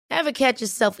Ever catch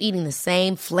yourself eating the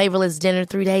same flavorless dinner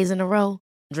 3 days in a row?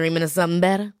 Dreaming of something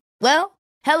better? Well,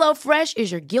 HelloFresh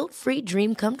is your guilt-free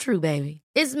dream come true, baby.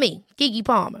 It's me, Keke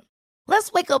Palmer.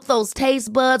 Let's wake up those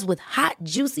taste buds with hot,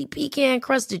 juicy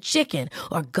pecan-crusted chicken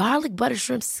or garlic butter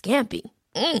shrimp scampi.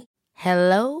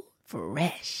 Hello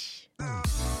Fresh.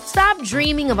 Stop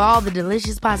dreaming of all the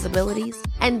delicious possibilities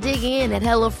and dig in at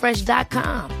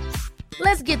HelloFresh.com.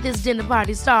 Let's get this dinner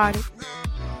party started.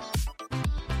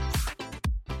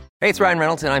 Hey, it's Ryan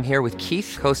Reynolds, and I'm here with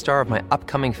Keith, co-star of my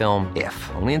upcoming film,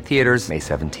 If, only in theaters May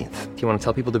 17th. Do you want to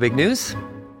tell people the big news?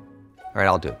 All right,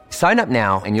 I'll do it. Sign up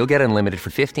now and you'll get unlimited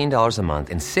for $15 a month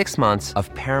and 6 months of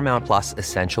Paramount Plus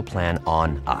Essential Plan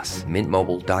on us.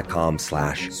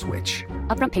 MintMobile.com/switch.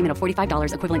 Upfront payment of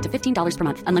 $45 equivalent to $15 per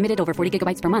month. Unlimited over 40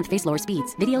 gigabytes per month. Face lower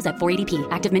speeds. Videos at 480p.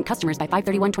 Active Mint customers by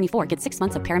 531.24 get 6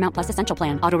 months of Paramount Plus Essential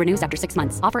Plan. Auto renews after 6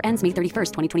 months. Offer ends May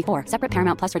 31st, 2024. Separate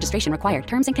Paramount Plus registration required.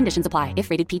 Terms and conditions apply if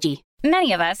rated PG.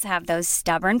 Many of us have those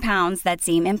stubborn pounds that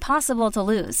seem impossible to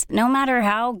lose, no matter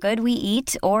how good we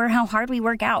eat or how hard we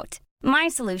work out. My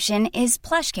solution is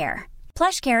PlushCare.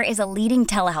 PlushCare is a leading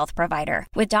telehealth provider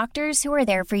with doctors who are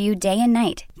there for you day and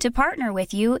night to partner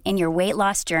with you in your weight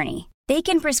loss journey. They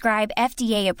can prescribe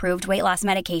FDA-approved weight loss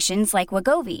medications like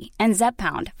Wegovy and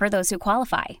Zepbound for those who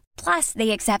qualify. Plus, they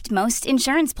accept most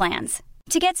insurance plans.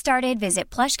 To get started,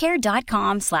 visit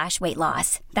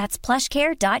plushcare.com/weightloss. That's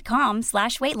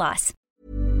plushcare.com/weightloss.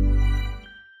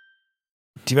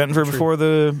 Do you bet for before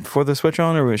the switch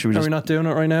on, or should we just? Are we not doing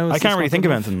it right now? I can't really think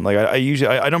of anything. Like I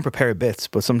usually I don't prepare bits,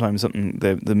 but sometimes something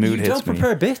the mood hits me. You don't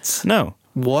prepare bits? No.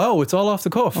 Wow, it's all off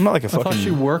the cuff. I'm not like a fucking. I thought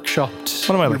you workshopped.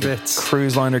 What am I, like bits? A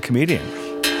cruise liner comedian?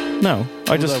 No,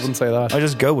 I wouldn't say that. I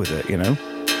just go with it, you know.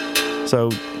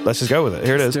 So let's just go with it.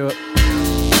 Here it is. Let's do it.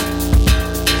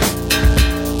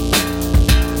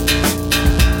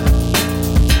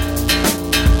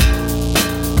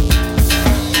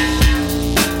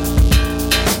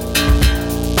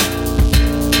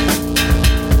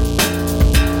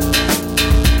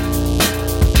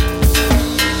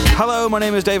 My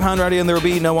name is Dave Hanratty and there will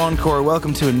be no encore.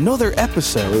 Welcome to another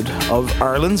episode of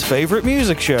Ireland's favourite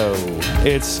music show.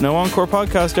 It's No Encore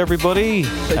Podcast, everybody.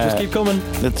 They just keep coming.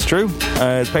 It's true.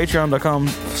 It's patreon.com/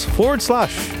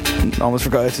 almost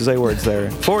forgot to say words there.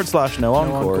 / No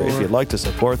Encore if you'd like to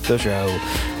support the show.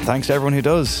 Thanks to everyone who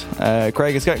does.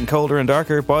 Craig, it's getting colder and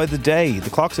darker by the day. The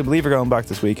clocks, I believe, are going back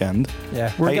this weekend.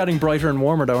 Yeah, we're getting brighter and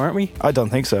warmer though, aren't we? I don't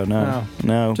think so, no.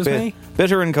 Just me?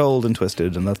 Bitter and cold and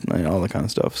twisted and all that kind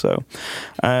of stuff. So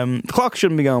the clock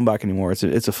shouldn't be going back anymore.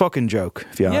 It's a fucking joke,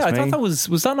 if you ask me. Yeah, I thought that was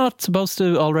that not supposed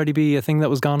to already be a thing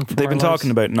that was gone from They've been lives? talking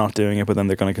about not doing it, but then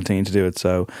they're going to continue to do it.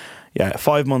 So yeah,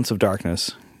 5 months of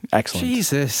darkness. Excellent.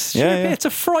 Jesus. Yeah. It's a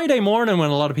Friday morning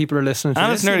when a lot of people are listening to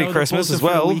and this. And it's nearly Christmas as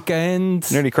well.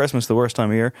 Weekend. Nearly Christmas, the worst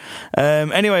time of year.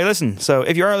 Anyway, listen. So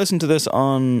if you are listening to this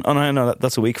on... Oh, no,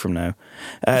 that's a week from now.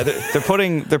 They're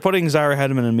putting Zara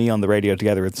Hedman and me on the radio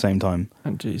together at the same time.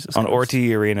 Oh, Jesus. On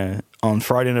RTE Arena on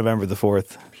Friday, November the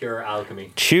 4th. Pure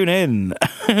alchemy. Tune in.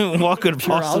 What could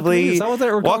possibly... Is that what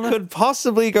they were calling What could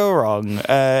possibly go wrong?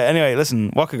 Anyway, listen.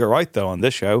 What could go right, though, on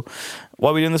this show? What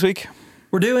are we doing this week?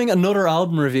 We're doing another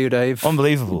album review, Dave.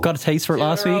 Unbelievable. Got a taste for it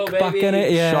last week. Baby. Back in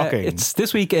it. Yeah. Shocking.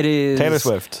 This week it is... Taylor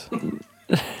Swift.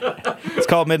 It's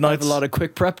called I Midnight. have a lot of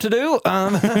quick prep to do.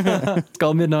 It's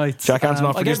called Midnight. Jack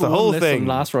Antonoff produced the whole thing.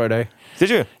 Last Friday. Did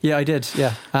you? Yeah, I did.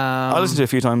 Yeah. I listened to it a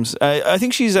few times. I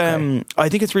think she's. I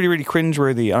think it's really, really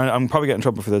cringeworthy. I'm probably getting in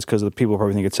trouble for this because the people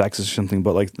probably think it's sexist or something.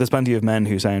 But like, there's plenty of men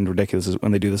who sound ridiculous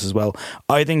when they do this as well.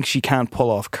 I think she can't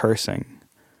pull off cursing.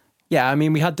 Yeah, I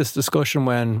mean, we had this discussion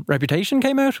when Reputation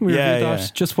came out. We reviewed that. Yeah.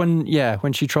 Just when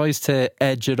she tries to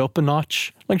edge it up a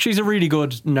notch. Like, she's a really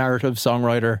good narrative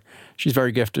songwriter. She's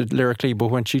very gifted lyrically, but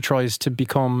when she tries to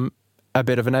become a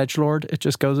bit of an edgelord, it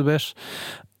just goes a bit.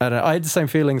 And I had the same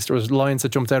feelings. There was lines that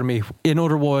jumped out of me in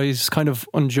otherwise kind of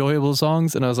enjoyable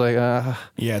songs, and I was like, there's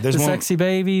the one, Sexy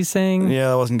Baby thing. Yeah,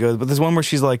 that wasn't good. But there's one where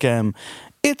she's like,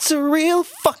 it's a real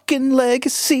fucking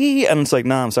legacy, and it's like,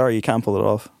 nah, I'm sorry, you can't pull it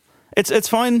off. It's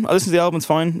fine. I listened to the album, it's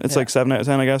fine. It's like 7 out of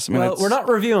 10, I guess. I mean, well, we're not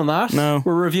reviewing that. No.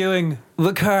 We're reviewing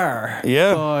The Car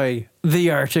by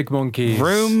the Arctic Monkeys.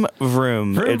 Vroom,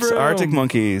 vroom. It's vroom. Arctic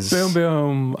Monkeys. Boom,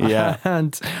 boom. Yeah.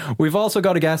 And we've also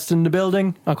got a guest in the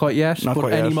building. Not quite yet. Not but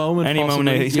quite any yet. moment. Any possibly.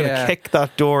 moment. He's going to kick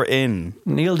that door in.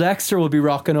 Neil Dexter will be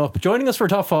rocking up. Joining us for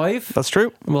Top 5. That's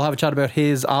true. And we'll have a chat about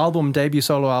his debut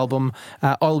solo album,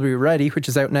 I'll Be Ready, which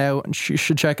is out now. And you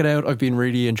should check it out. I've been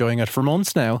really enjoying it for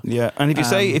months now. Yeah. And if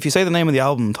you say the name of the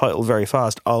album title very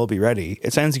fast, I'll Be Ready,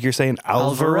 it sounds like you're saying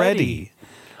Alvaready.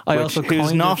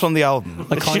 who's not on the album.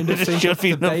 I kind of think Should it's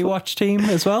be the Baywatch team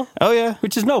as well. Oh yeah,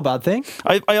 which is no bad thing.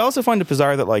 I also find it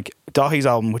bizarre that like Daithí's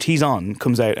album, which he's on,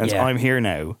 comes out and it's I'm Here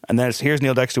Now, and then here's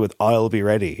Neil Dexter with I'll Be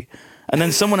Ready, and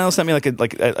then someone else sent me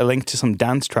a link to some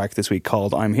dance track this week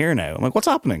called I'm Here Now. I'm like, what's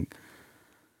happening?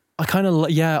 I kind of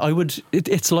I would.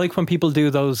 It's like when people do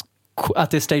those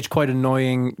at this stage quite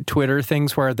annoying Twitter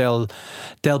things where they'll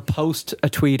post a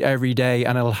tweet every day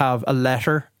and it'll have a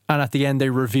letter. And at the end, they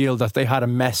reveal that they had a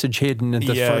message hidden in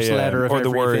the first letter of or the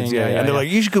everything. words. And they're like,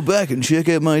 you should go back and check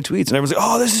out my tweets. And everyone's like,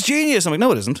 oh, this is genius. I'm like,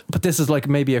 no, it isn't. But this is like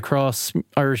maybe a cross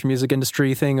Irish music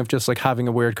industry thing of just like having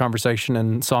a weird conversation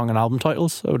in song and album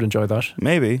titles. I would enjoy that.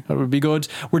 Maybe. That would be good.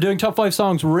 We're doing top 5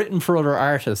 songs written for other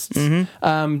artists.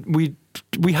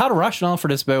 We had a rationale for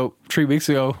this about 3 weeks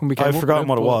ago. When we came I've forgotten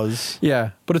what it was.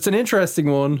 Yeah, but it's an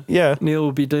interesting one. Yeah. Neil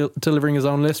will be delivering his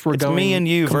own list. It's me and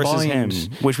you combined. versus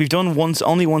him, which we've done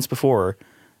only once before.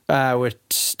 With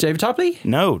David Topley?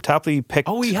 No, Topley picked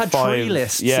we had 5. 3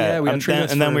 lists. Yeah, we had 3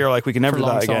 lists. And then we were like, we can never do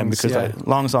that again because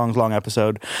long songs, long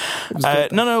episode.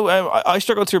 I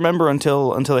struggled to remember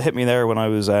until it hit me there when I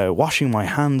was washing my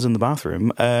hands in the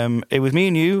bathroom. It was me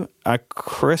and you at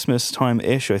Christmas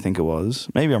time-ish, I think it was.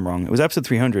 Maybe I'm wrong. It was episode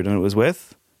 300 and it was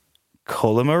with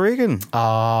Colin O'Regan.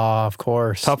 Ah, of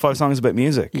course. Top 5 songs about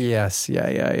music. Yes, yeah.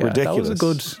 Ridiculous.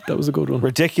 That was a good one.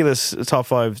 Ridiculous top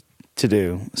 5 to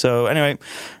do. So anyway,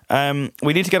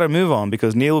 we need to get our move on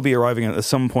because Neil will be arriving at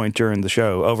some point during the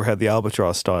show, overhead the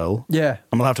albatross style. Yeah.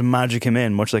 And we'll have to magic him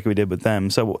in, much like we did with them.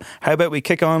 So how about we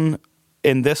kick on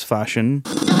in this fashion?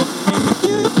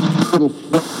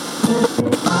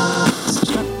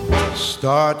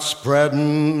 Start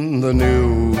spreading the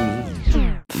news.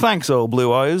 Thanks, old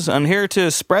Blue Eyes. And here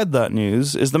to spread that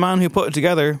news is the man who put it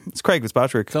together. It's Craig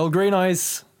Fitzpatrick. It's old Green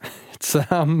Eyes. It's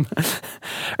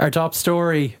our top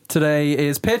story today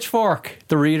is Pitchfork.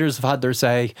 The readers have had their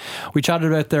say. We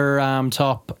chatted about their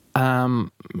top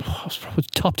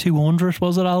 200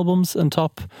 was it albums and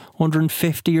top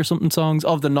 150 or something songs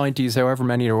of the 90s, however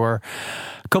many there were.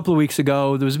 A couple of weeks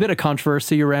ago there was a bit of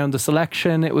controversy around the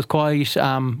selection. It was quite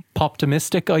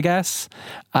optimistic, I guess,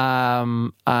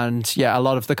 and a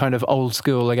lot of the kind of old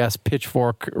school, I guess,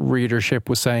 Pitchfork readership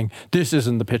was saying this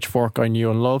isn't the Pitchfork I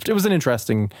knew and loved. It was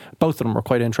both of them were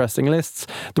quite interesting lists.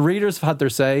 The readers have had their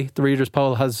say. The readers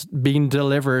poll has been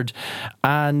delivered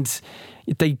and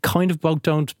they kind of both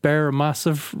don't bear a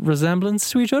massive resemblance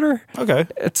to each other. Okay.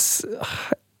 It's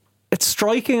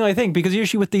striking, I think, because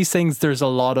usually with these things there's a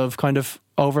lot of kind of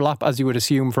overlap, as you would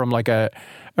assume from like a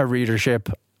readership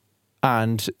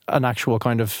and an actual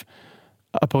kind of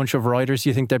a bunch of writers.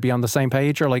 You think they'd be on the same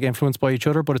page or like influenced by each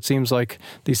other, but it seems like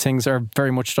these things are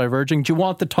very much diverging. Do you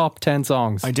want the top 10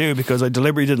 songs? I do, because I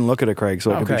deliberately didn't look at it, Craig,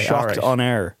 so I could be shocked on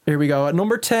air. Here we go. At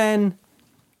number 10,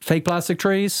 Fake Plastic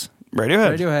Trees.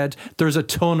 Radiohead. There's a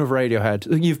ton of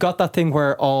Radiohead. You've got that thing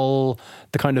where all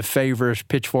the kind of favourite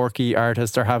pitchforky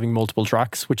artists are having multiple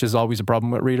tracks, which is always a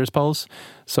problem with readers' polls.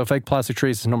 So Fake Plastic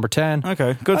Trees is number 10.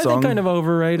 Okay, good song. I think kind of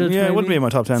overrated. Yeah, maybe. It wouldn't be in my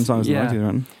top 10 songs. Yeah.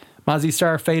 In Mazzy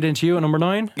Star, Fade Into You at number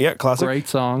 9. Yeah, classic. Great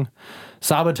song.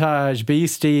 Sabotage,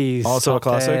 Beasties. Also a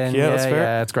classic. 10. Yeah, that's fair.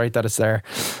 Yeah, it's great that it's there.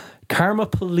 Karma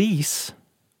Police.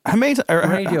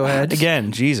 Radiohead.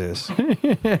 Again, Jesus.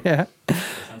 Yeah.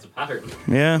 Pattern.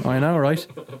 Yeah, I know, right?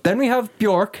 Then we have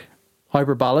Bjork,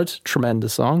 Hyper Ballad,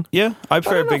 tremendous song. Yeah, I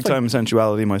prefer Big Time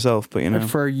Sensuality myself, but you know.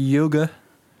 For Yoga.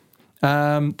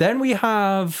 Then we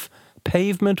have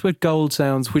Pavement with Gold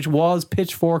Sounds, which was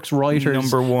Pitchfork's writers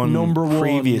number one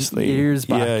previously years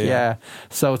back. Yeah.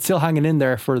 So it's still hanging in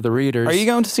there for the readers. Are you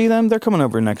going to see them? They're coming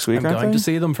over next week, I'm going to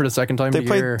see them for the second time. They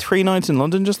played 3 nights in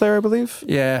London just there, I believe.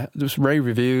 Yeah, there's rave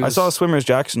reviews. I saw Swimmers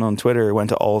Jackson on Twitter went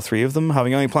to all 3 of them,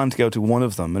 having only planned to go to one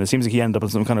of them, and it seems like he ended up in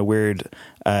some kind of weird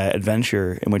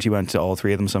adventure in which he went to all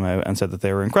 3 of them somehow and said that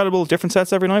they were incredible, different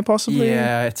sets every night possibly.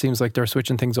 Yeah, it seems like they're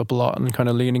switching things up a lot and kind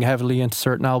of leaning heavily into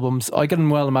certain albums. I can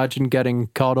well imagine getting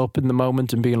caught up in the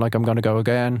moment and being like, I'm going to go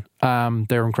again.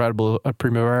 They're incredible at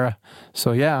Primavera.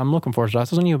 So yeah, I'm looking forward to that.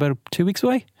 It's only about 2 weeks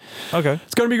away. Okay.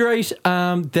 It's going to be great.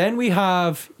 Then we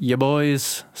have Ya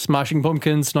Boys, Smashing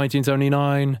Pumpkins,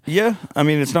 1979. Yeah, I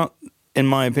mean, it's not, in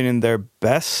my opinion, their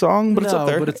best song, but it's up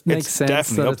there. But it makes sense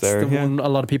definitely that up it's there. the one a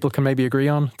lot of people can maybe agree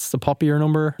on. It's the poppier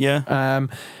number. Yeah.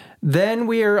 Then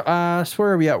we're at,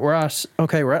 where are we at? We're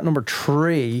at number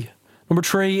 3. Number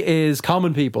 3 is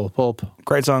Common People, Pulp.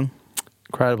 Great song.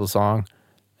 Incredible song.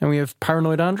 And we have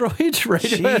Paranoid Android,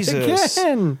 Radiohead Jesus.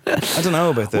 again. I don't know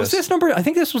about this. Was this number? I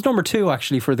think this was number 2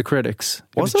 actually for the critics.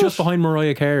 It was it? just behind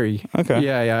Mariah Carey. Okay.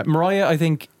 Yeah. Mariah, I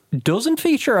think, doesn't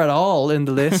feature at all in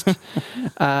the list.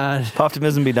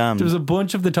 Optimism be damned. There was a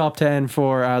bunch of the top 10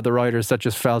 for the Riders that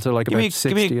just fell to like about 60th.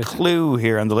 Give me a clue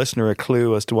here, and the listener a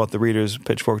clue as to what the Reader's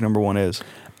Pitchfork number 1 is.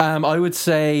 I would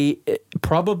say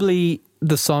probably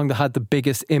the song that had the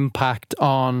biggest impact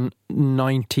on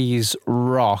 90s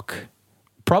rock.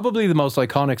 Probably the most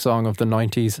iconic song of the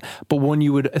 90s, but one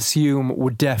you would assume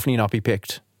would definitely not be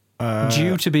picked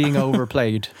due to being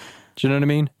overplayed. Do you know what I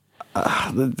mean?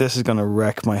 This is going to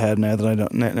wreck my head now that I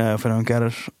don't know if I don't get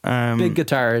it. Big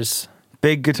Guitars.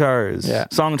 Big Guitars. Yeah.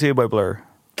 Song 2 by Blur.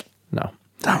 No.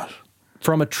 Damn it.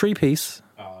 From a three-piece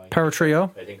power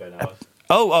trio. I think I know it.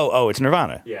 Oh, it's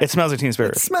Nirvana. Yeah. It Smells Like Teen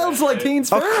Spirit. It smells like Teen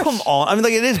Spirit. Oh, come on. I mean,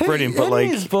 like, it is brilliant, but like...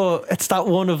 It is, but it's that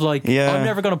one of like, Yeah. I'm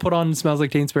never going to put on Smells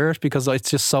Like Teen Spirit because it's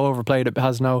just so overplayed. It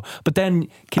has no... But then,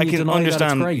 I you can deny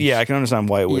understand. that it's great? Yeah, I can understand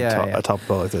why it would Yeah. a top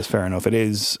bill like this. Fair enough. It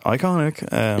is iconic.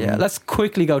 Yeah, let's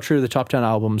quickly go through the top 10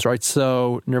 albums, right?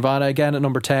 So, Nirvana again at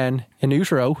number 10, In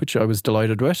Utero, which I was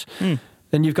delighted with.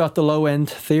 Then you've got The Low End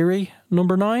Theory,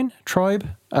 number 9, Tribe.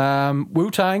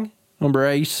 Wu-Tang, number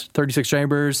 8, 36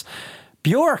 Chambers.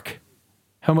 Bjork,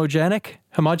 Homogenic.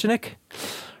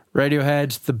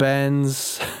 Radiohead, The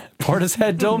Bends,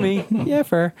 Portishead Dummy. Yeah,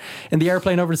 fair. In the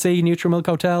Airplane Over the Sea, Neutral Milk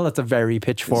Hotel. That's a very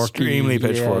pitchforky. Extremely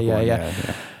pitchfork one. Yeah.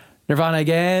 Nirvana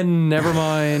again,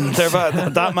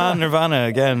 Nevermind. That man, Nirvana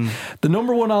again. The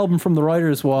number 1 album from the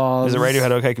Riders was... Is it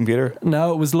Radiohead OK Computer?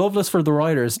 No, it was Loveless for the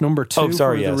Riders. Number 2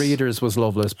 for yes. the Readers was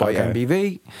Loveless by Okay.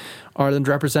 MBV. Ireland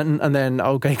representing, and then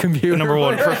OK Computer. Number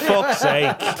 1, for fuck's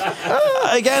sake.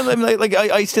 Again, I mean,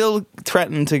 I still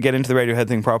threaten to get into the Radiohead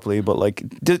thing properly, but like,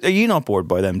 are you not bored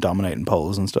by them dominating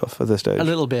polls and stuff at this stage? A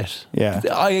little bit. Yeah.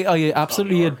 I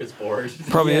absolutely... Mark is bored.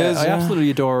 Probably is. I yeah. absolutely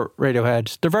adore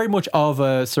Radiohead. They're very much of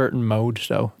a certain mode,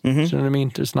 though. Mm-hmm. Do you know what I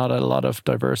mean? There's not a lot of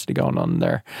diversity going on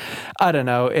there. I don't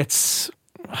know. It's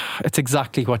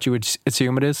exactly what you would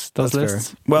assume it is, those That's lists.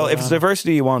 fair. Well, if it's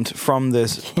diversity you want from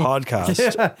this podcast,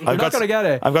 you're not going to get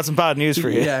it. I've got some bad news for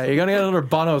you. Yeah, you're going to get another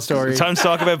Bono story. Time to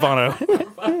talk about Bono.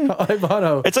 Hi,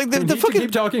 Bono. It's like We the need to fucking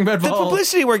keep talking about the Paul.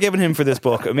 publicity we're giving him for this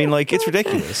book. I mean, like, it's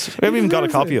ridiculous. We haven't even got a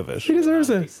copy of it. He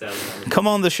deserves it. Come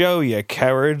on the show, you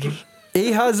coward.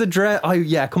 He has a dress. Oh,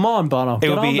 yeah, come on, Bono. It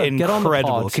would be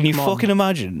incredible. Can you fucking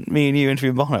imagine me and you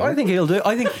interviewing Bono? I think he'll do.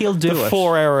 the it.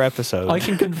 4-hour episode. I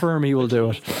can confirm he will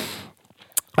do it.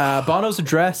 Bono's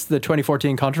address, the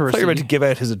 2014 I controversy. thought you were about to give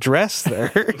out his address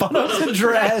there. Bono's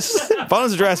address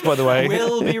Bono's address, by the way.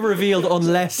 will be revealed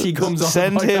unless he comes on.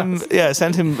 Send the him, podcast.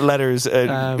 send him letters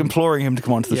imploring him to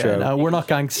come onto the show. No, we're not Change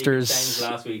gangsters.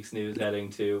 last week's news heading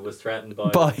to was threatened by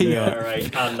By,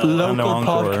 right, and Local no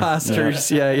encore.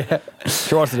 podcasters, yeah.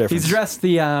 Sure, what's the difference? He's addressed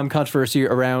the controversy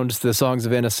around the Songs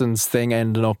of Innocence thing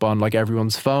ending up on like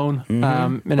everyone's phone.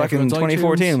 Back in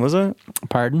 2014, was it?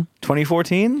 Pardon?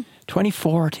 2014?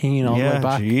 2014, all the way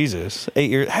back. Jesus. 8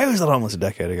 years. How is that almost a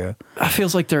decade ago? It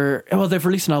feels like they've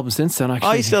released an album since then, actually.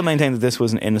 I still maintain that this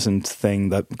was an innocent thing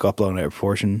that got blown out of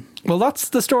proportion. Well, that's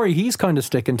the story he's kind of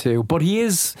sticking to, but he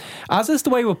is, as is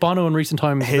the way with Bono in recent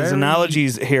times. His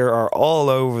analogies here are all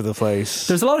over the place.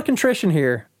 There's a lot of contrition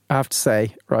here, I have to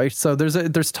say, right? So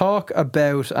there's talk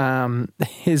about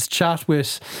his chat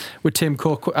with Tim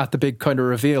Cook at the big kind of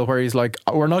reveal where he's like,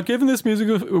 we're not giving this music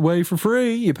away for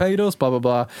free, you paid us, blah, blah,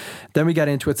 blah. Then we get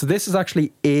into it. So this is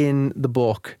actually in the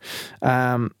book.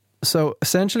 So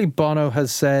essentially Bono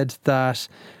has said that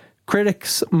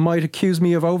critics might accuse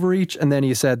me of overreach, and then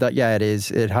he said that, yeah, it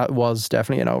is. It was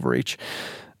definitely an overreach.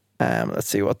 Let's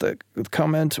see what the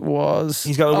comment was.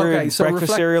 He's got a weird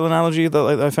breakfast cereal analogy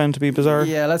that I found to be bizarre.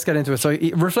 Yeah, let's get into it. So,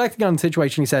 reflecting on the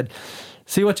situation, he said,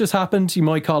 see what just happened? You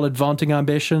might call it vaunting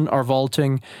ambition or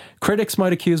vaulting. Critics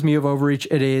might accuse me of overreach.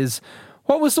 It is.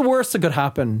 What was the worst that could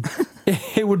happen?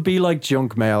 It would be like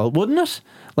junk mail, wouldn't it?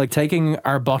 Like taking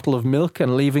our bottle of milk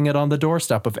and leaving it on the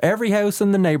doorstep of every house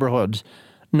in the neighbourhood.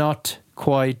 Not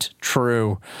quite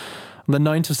true. On the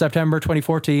 9th of September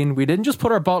 2014, we didn't just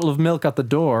put our bottle of milk at the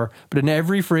door, but in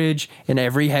every fridge, in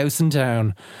every house in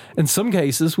town. In some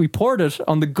cases, we poured it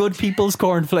on the good people's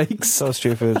cornflakes. So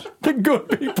stupid. The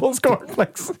good people's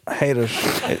cornflakes. I hate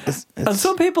it. And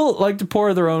some people like to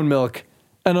pour their own milk,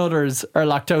 and others are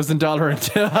lactose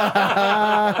intolerant.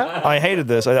 I hated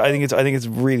this. I think it's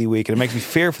really weak, and it makes me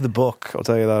fear for the book. I'll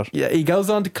tell you that. Yeah, he goes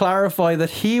on to clarify that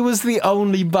he was the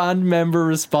only band member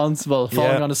responsible.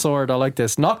 Falling on a sword. I like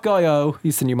this. Not Guy O.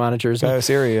 He's the new manager, isn't he?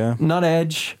 Siri, yeah. Not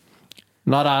Edge.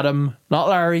 Not Adam. Not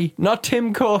Larry. Not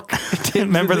Tim Cook.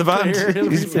 Remember the band?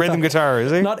 He's rhythm guitar,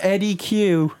 is he? Not Eddie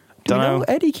Q. Do you know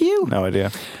Eddie Q? No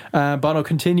idea. Bono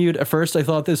continued, at first I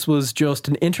thought this was just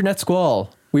an internet squall.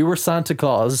 We were Santa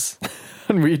Claus.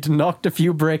 and we'd knocked a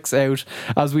few bricks out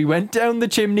as we went down the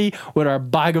chimney with our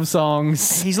bag of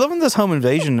songs. He's loving this home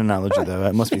invasion analogy, though,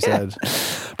 it must be said.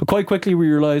 But quite quickly we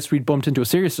realised we'd bumped into a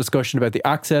serious discussion about the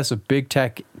access of big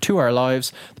tech to our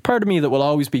lives. The part of me that will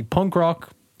always be punk rock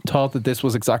thought that this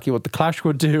was exactly what the Clash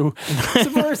would do.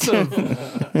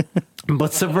 Subversive.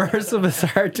 But subversive is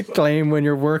hard to claim when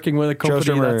you're working with a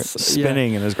company that's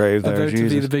spinning in his grave there. About to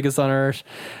be the biggest on earth.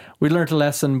 We learnt a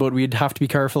lesson, but we'd have to be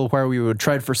careful where we would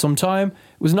tread for some time.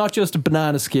 It was not just a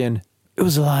banana skin, it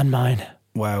was a landmine.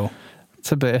 Wow.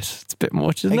 It's a bit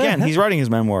much, isn't it? Again, he's writing his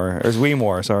memoir, or his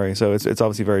memoir, sorry, so it's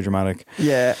obviously very dramatic.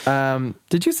 Yeah.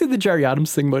 Did you see the Jerry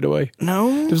Adams thing, by the way?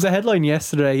 No. There was a headline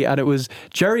yesterday, and it was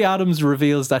Jerry Adams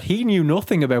reveals that he knew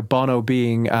nothing about Bono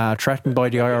being threatened by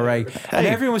the IRA. And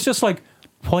everyone was just like,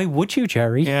 why would you,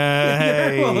 Jerry? Yeah,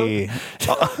 hey.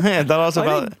 That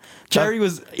also Jerry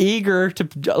was eager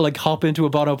to hop into a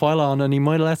Bono pylon, and he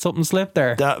might have let something slip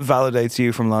there. That validates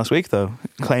you from last week, though,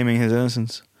 claiming his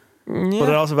innocence. Yeah. But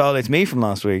it also validates me from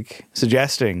last week,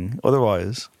 suggesting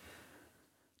otherwise.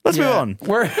 Let's move on.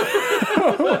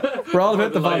 We're all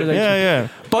about the validation. Yeah.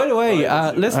 By the way,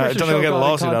 listeners to the show get a got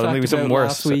lawsuit in out. contact Something worse.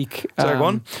 last week. Sorry, go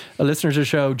on. A listener to the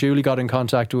show, Julie, got in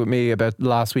contact with me about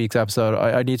last week's episode.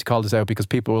 I need to call this out because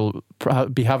people will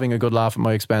be having a good laugh at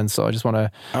my expense. So I just want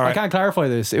to. Right. I can't clarify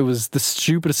this. It was the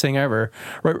stupidest thing ever.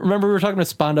 Right, remember we were talking about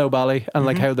Spandau Ballet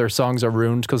and how their songs are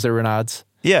ruined because they were in ads.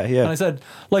 Yeah. And I said,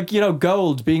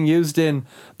 gold being used in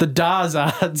the Daz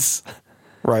ads.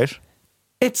 Right.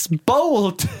 It's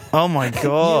bold. Oh my god!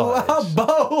 You are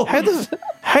bold.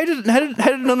 How did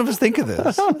none of us think of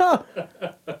this? I don't know.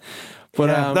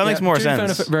 But that makes more Jude sense.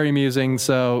 Found it very amusing.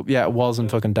 So yeah, it wasn't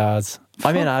fucking Dad's.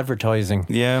 I'm in advertising.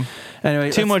 Yeah. Anyway,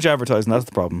 too much advertising. That's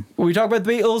the problem. We talk about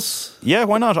the Beatles. Yeah,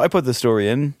 why not? I put the story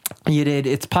in. You did.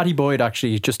 It's Patty Boyd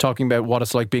actually, just talking about what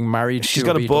it's like being married. She's to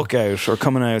got a a book out or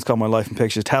coming out. It's called My Life in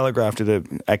Pictures. Telegraph did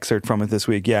an excerpt from it this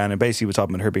week. Yeah, and it basically was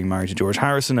talking about her being married to George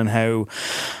Harrison and how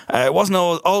it wasn't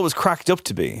all it was cracked up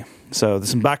to be. So there's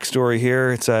some backstory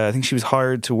here. It's I think she was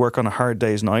hired to work on A Hard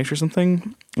Day's Night or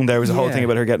something. And there was a whole thing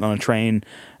about her getting on a train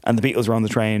and the Beatles were on the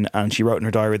train and she wrote in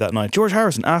her diary that night, George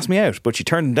Harrison asked me out, but she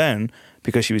turned him down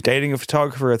because she was dating a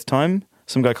photographer at the time,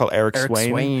 some guy called Eric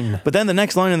Swain. But then the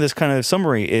next line in this kind of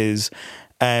summary is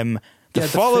the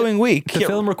following week. The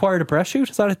film required a press shoot,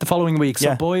 is that it? The following week.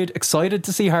 So Boyd, excited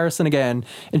to see Harrison again,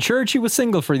 ensured she was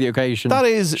single for the occasion. That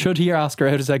is. Should he ask her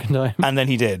out a second time? And then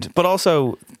he did. But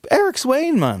also, Eric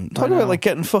Swain, man. Talk about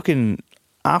getting fucking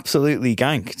absolutely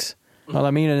ganked. Well,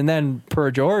 I mean, and then per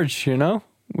George,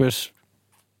 with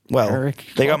Eric.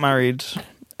 They got married.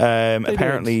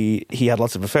 Apparently, he had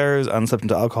lots of affairs and slipped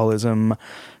into alcoholism.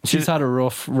 She's had a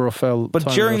rough time. But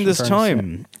during this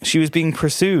time, she was being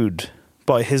pursued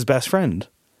by his best friend,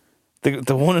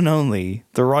 the one and only,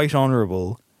 the Right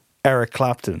Honourable Eric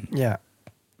Clapton. Yeah.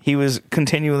 He was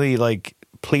continually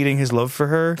pleading his love for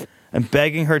her and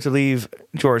begging her to leave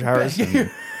George Harrison,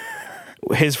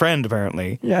 his friend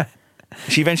apparently. Yeah.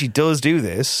 She eventually does do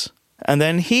this, and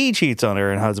then he cheats on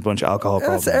her and has a bunch of alcohol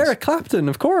problems. That's Eric Clapton,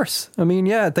 of course. I mean,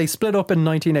 yeah, they split up in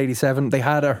 1987. They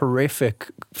had a horrific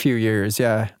few years,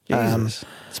 yeah. Jesus.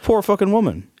 It's a poor fucking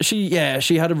woman. She had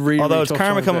a really Although really it's tough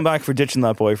karma time coming back for ditching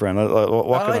that boyfriend. I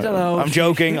don't know. I'm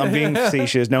joking. I'm being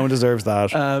facetious. No one deserves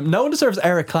that. No one deserves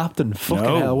Eric Clapton. Fucking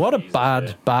hell. What a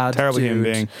bad terrible dude.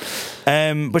 human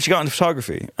being. But she got into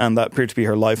photography, and that appeared to be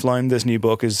her lifeline. This new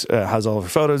book has all of her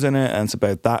photos in it, and it's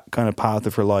about that kind of path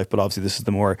of her life. But obviously, this is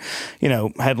the more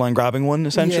headline grabbing one,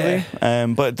 essentially. Yeah.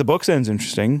 But the book sounds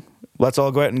interesting. Let's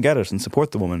all go out and get it and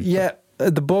support the woman. Yeah,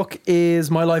 the book is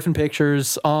My Life in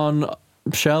Pictures on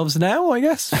shelves now, I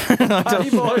guess. Patty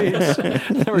Boyd.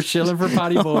 They were chilling for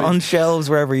Patty Boyd. On shelves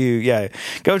wherever you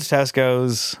go to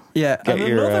Tesco's. Yeah, and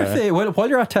another thing, while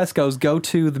you're at Tesco's, go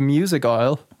to the music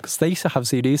aisle, because they used to have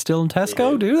CDs still in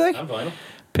Tesco, do they? And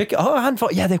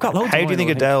vinyl. Yeah, they've got loads of How vinyl, do you think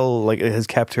Adele has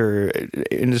kept her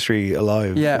industry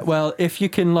alive? Yeah, well, if you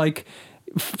can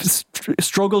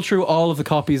struggle through all of the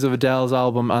copies of Adele's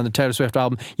album and the Taylor Swift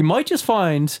album, you might just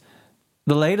find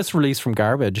the latest release from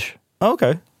Garbage.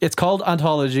 Okay. It's called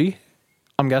Anthology.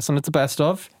 I'm guessing it's the best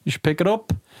of. You should pick it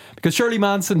up. Because Shirley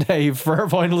Manson, Dave, for her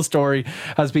Vinyl Story,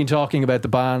 has been talking about the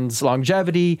band's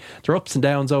longevity, their ups and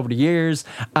downs over the years,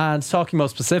 and talking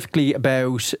most specifically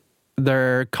about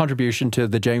their contribution to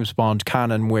the James Bond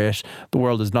canon with The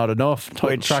World Is Not Enough.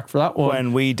 Track for that one.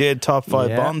 When we did top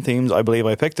 5 Bond themes, I believe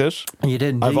I picked it. You did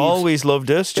indeed. I've always loved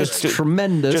it. It's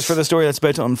tremendous. Just for the story that's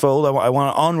about to unfold, I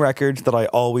want it on record that I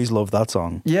always loved that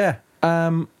song. Yeah.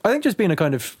 I think just being a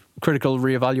kind of critical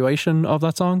reevaluation of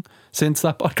that song since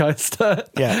that podcast.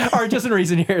 Yeah. Or just in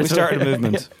recent years. We started a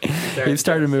movement. You've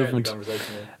started a movement.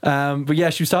 But yeah,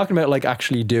 she was talking about like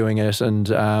actually doing it, and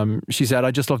she said,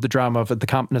 I just love the drama of it, the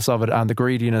campness of it, and the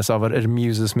greediness of it. It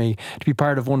amuses me to be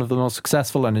part of one of the most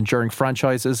successful and enduring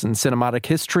franchises in cinematic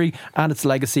history, and its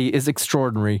legacy is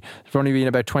extraordinary. There's only been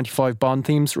about 25 Bond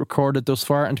themes recorded thus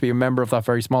far, and to be a member of that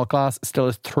very small class is still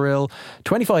a thrill.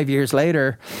 25 years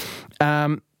later,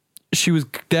 she was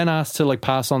then asked to like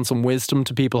pass on some wisdom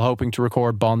to people hoping to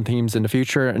record Bond themes in the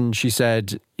future, and she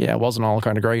said, yeah, it wasn't all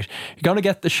kind of great. You're going to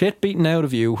get the shit beaten out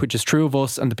of you, which is true of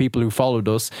us and the people who followed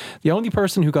us. The only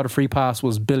person who got a free pass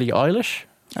was Billie Eilish.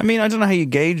 I mean, I don't know how you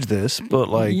gauge this, but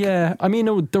like... Yeah, I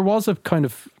mean, there was a kind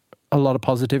of a lot of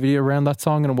positivity around that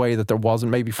song in a way that there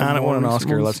wasn't maybe from... And it won an more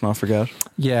Oscar, recent let's not forget.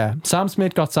 Yeah. Sam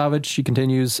Smith got savaged, she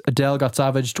continues. Adele got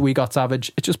savaged, we got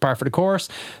savage. It's just par for the course.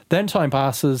 Then time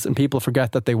passes and people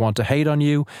forget that they want to hate on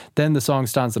you. Then the song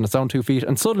stands on its own 2 feet,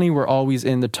 and suddenly we're always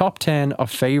in the top 10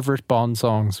 of favourite Bond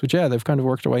songs, which, yeah, they've kind of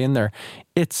worked their way in there.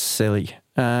 It's silly.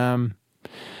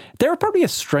 They were probably a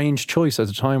strange choice at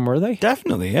the time, were they?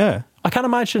 Definitely, yeah. I can't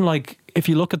imagine, like, if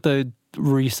you look at the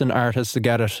recent artists to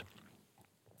get it,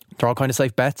 they're all kind of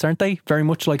safe bets, aren't they? Very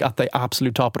much like at the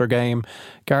absolute top of their game.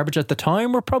 Garbage at the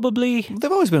time were probably...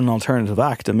 They've always been an alternative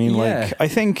act. I mean, like, I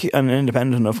think an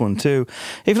independent enough one too.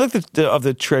 If you look at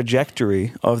the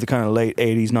trajectory of the kind of late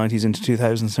 80s, 90s into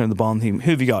 2000s, the Bond theme, who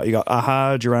have you got? You got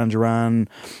Aha, Duran Duran,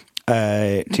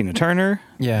 Tina Turner.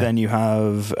 Yeah. Then you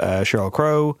have Sheryl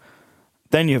Crow.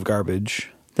 Then you have Garbage.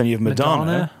 Then you have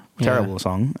Madonna. Terrible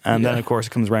song. And then, of course,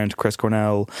 it comes around to Chris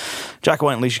Cornell, Jack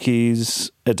White and Alicia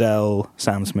Keys, Adele,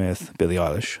 Sam Smith, Billie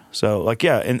Eilish. So, like,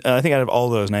 yeah, I think out of all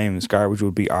those names, Garbage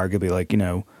would be arguably, like, you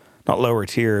know, not lower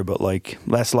tier, but, like,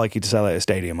 less likely to sell out a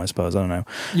stadium, I suppose. I don't know.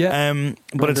 Yeah.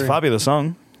 But it's a fabulous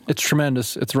song. It's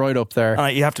tremendous. It's right up there.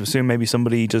 And you have to assume maybe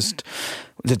somebody just...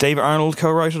 Did David Arnold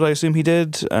co-write it? I assume he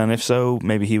did. And if so,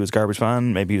 maybe he was a Garbage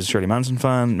fan. Maybe he was a Shirley Manson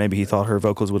fan. Maybe he thought her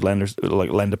vocals would lend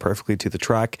it perfectly to the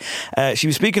track. She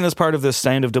was speaking as part of the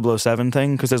Sound of 007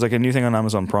 thing, because there's like a new thing on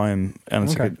Amazon Prime, and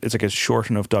it's like a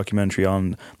short enough documentary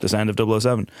on the Sound of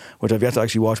 007, which I've yet to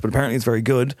actually watch, but apparently it's very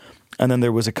good. And then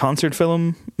there was a concert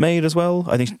film made as well.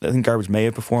 I think Garbage may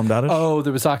have performed at it. Oh,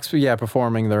 there was actually,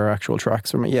 performing their actual tracks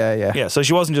from it. Yeah. So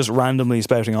she wasn't just randomly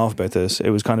spouting off about this.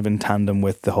 It was kind of in tandem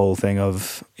with the whole thing of,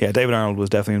 David Arnold was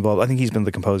definitely involved. I think he's been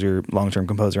the composer, long-term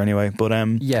composer anyway. But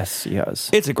yes, he has.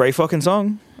 It's a great fucking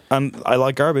song. And I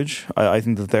like Garbage. I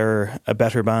think that they're a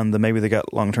better band than maybe they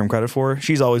get long-term credit for.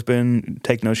 She's always been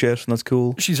take no shit, and that's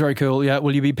cool. She's very cool, yeah.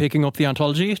 Will you be picking up the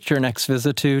anthology at your next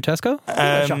visit to Tesco?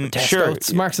 Tesco. Sure.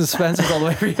 It's Marks and Spencer's all the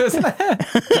way for you.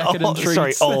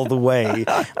 Sorry, all the way.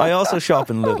 I also shop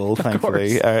in Lidl,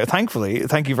 thankfully. Thankfully,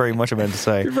 thank you very much, I meant to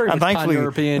say. You're very and thankfully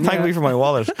for my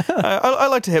wallet. I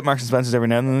like to hit Marks and Spencer's every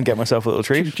now and then and get myself a little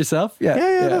treat. Treat yourself?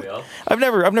 Yeah. I've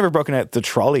never broken out the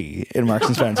trolley in Marks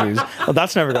and Spencer's. Well,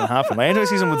 that's never going to happen. I enjoy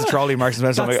season with the trolley, Marks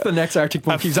and Spencer. That's the next Arctic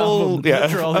Monkeys album. Yeah,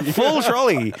 a full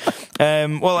trolley.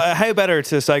 How better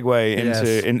to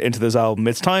segue into this album?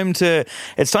 It's time to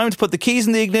put the keys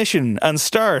in the ignition and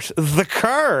start the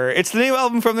car. It's the new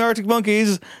album from the Arctic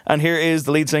Monkeys, and here is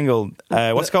the lead single.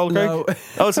 What's it called, Craig? No.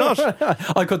 Oh, it's not.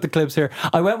 I cut the clips here.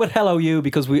 I went with Hello You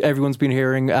because everyone's been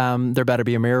hearing There Better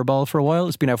Be a Mirror Ball for a while.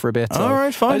 It's been out for a bit. So all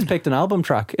right, fine. I just picked an album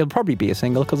track. It'll probably be a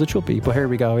single because it should be, but here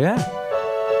we go, yeah.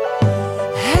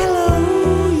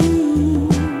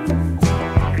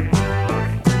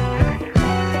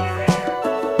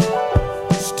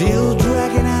 Still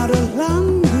dragging out a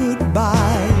long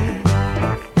goodbye.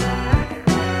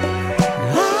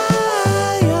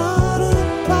 I ought to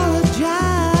apologize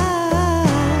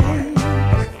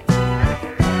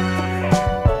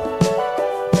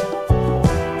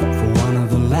for one of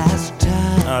the last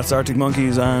times. That's Arctic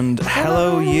Monkeys and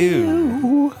Hello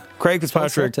You. Craig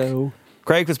Fitzpatrick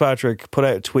put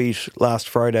out a tweet last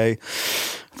Friday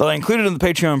that I included in the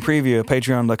Patreon preview at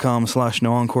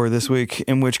patreon.com/noencore this week,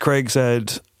 in which Craig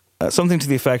said something to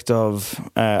the effect of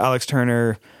Alex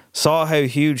Turner saw how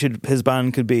huge his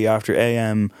band could be after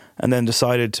AM and then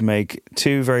decided to make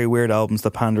two very weird albums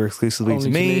that pander exclusively to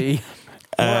me.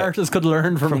 More artists could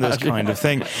learn from this kind of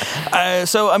thing.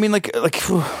 So I mean, like,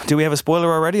 do we have a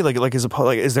spoiler already?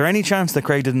 Is there any chance that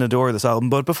Craig didn't adore this album?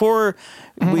 But before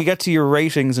we get to your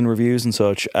ratings and reviews and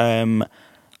such,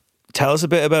 tell us a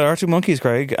bit about Arctic Monkeys,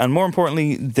 Craig, and more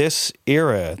importantly, this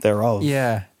era thereof.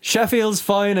 Yeah. Sheffield's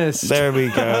finest. There we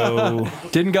go.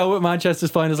 Didn't go with Manchester's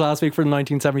finest last week for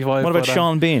 1975. What about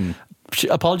Sean Bean?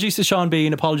 Apologies to Sean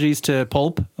Bean. Apologies to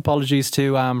Pulp. Apologies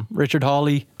to Richard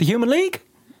Hawley. The Human League.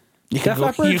 Def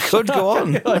Leppard? You could go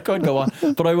on. I could go on,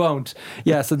 but I won't.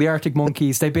 Yeah, so the Arctic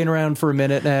Monkeys, they've been around for a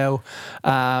minute now.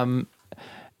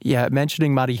 Yeah,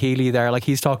 mentioning Matty Healy there, like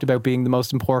he's talked about being the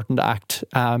most important act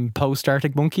post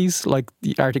Arctic Monkeys. Like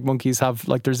the Arctic Monkeys have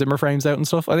like their Zimmer frames out and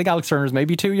stuff. I think Alex Turner's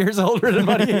maybe 2 years older than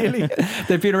Matty Healy.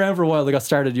 They've been around for a while. They got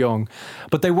started young,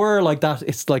 but they were like that.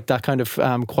 It's like that kind of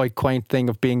quite quaint thing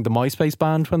of being the MySpace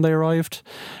band when they arrived,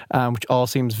 which all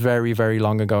seems very, very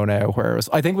long ago now. Whereas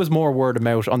I think it was more word of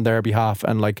mouth on their behalf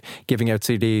and like giving out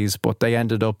CDs. But they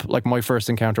ended up like my first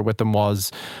encounter with them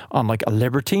was on like a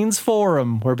Libertines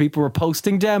forum where people were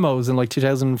posting demos in like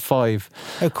 2005.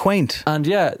 How quaint. And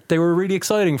yeah, they were really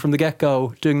exciting from the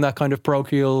get-go, doing that kind of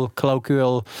parochial,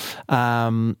 colloquial,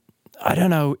 I don't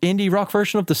know, indie rock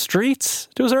version of The Streets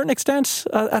to a certain extent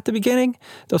at the beginning.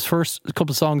 Those first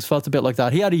couple of songs felt a bit like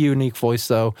that. He had a unique voice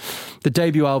though. The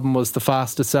debut album was the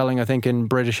fastest selling, I think, in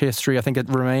British history. I think it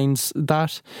remains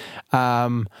that.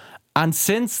 And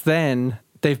since then,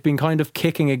 they've been kind of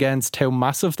kicking against how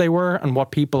massive they were and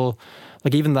what people,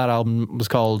 like even that album was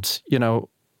called, you know,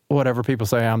 Whatever People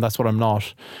Say I Am, That's What I'm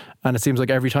Not. And it seems like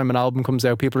every time an album comes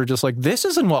out, people are just like, this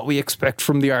isn't what we expect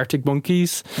from the Arctic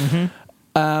Monkeys.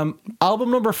 Album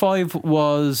number 5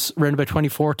 was around about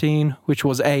 2014, which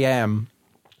was AM.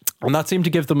 And that seemed to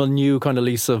give them a new kind of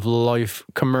lease of life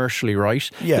commercially, right?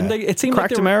 Yeah. It seemed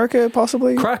Cracked like America,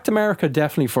 possibly? Cracked America,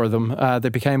 definitely for them. They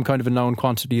became kind of a known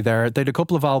quantity there. They had a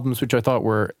couple of albums which I thought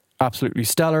were absolutely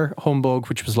stellar. Humbug,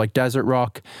 which was like desert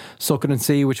rock. Suck It and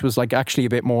See, which was like actually a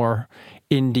bit more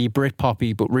indie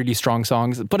Britpoppy, but really strong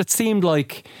songs. But it seemed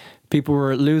like people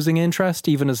were losing interest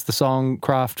even as the song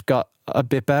craft got a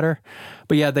bit better.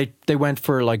 But yeah, they went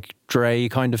for like Dre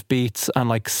kind of beats and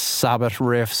like Sabbath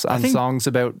riffs and songs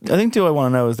about... I think Do I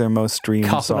Want to Know is their most streamed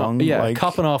song.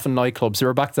 Copping off in nightclubs. They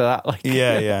were back to that. Like,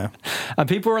 yeah. And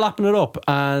people were lapping it up.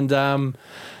 And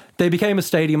they became a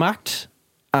stadium act.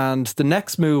 And the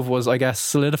next move was, I guess,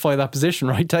 solidify that position,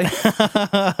 right, Dave?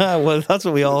 Well, that's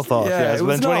what we all thought. Yeah, so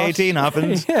then 2018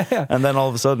 happened, yeah. And then all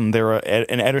of a sudden they were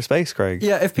in outer space, Craig.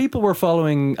 Yeah, if people were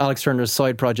following Alex Turner's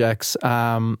side projects,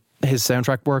 his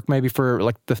soundtrack work maybe for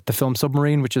like the film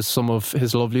Submarine, which is some of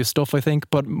his loveliest stuff, I think,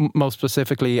 but most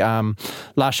specifically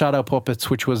Last Shadow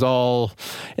Puppets, which was all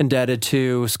indebted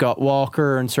to Scott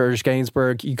Walker and Serge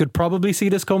Gainsbourg. You could probably see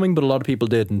this coming, but a lot of people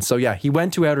didn't. So yeah, he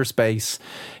went to outer space.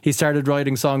 He started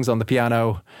writing songs on the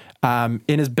piano in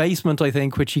his basement, I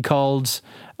think, which he called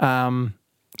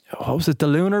what was it, the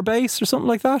Lunar Base or something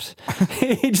like that?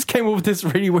 He just came up with this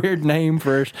really weird name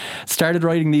for it. Started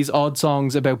writing these odd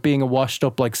songs about being a washed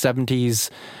up like 70s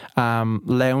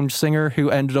lounge singer who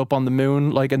ended up on the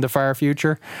moon like in the far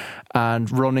future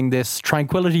and running this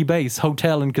Tranquility Base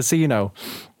hotel and casino.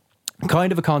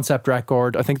 Kind of a concept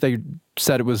record. I think they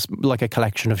said it was like a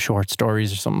collection of short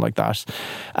stories or something like that.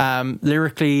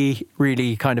 Lyrically,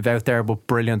 really kind of out there, but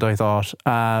brilliant, I thought.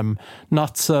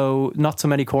 Not so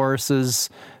many choruses.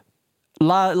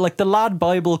 Like the Lad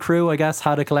Bible crew, I guess,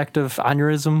 had a collective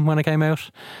aneurysm when it came out.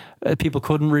 People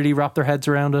couldn't really wrap their heads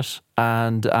around it,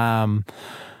 and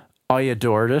I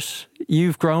adored it.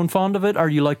 You've grown fond of it, or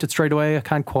you liked it straight away? I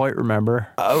can't quite remember.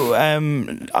 I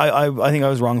think I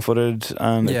was wrong-footed,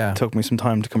 and it took me some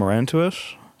time to come around to it.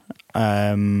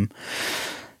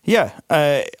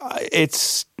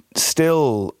 It's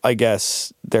still, I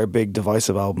guess, their big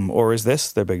divisive album, or is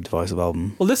this their big divisive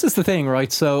album? Well, this is the thing,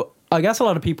 right? So I guess a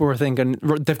lot of people were thinking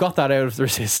they've got that out of their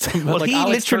system. Well, like he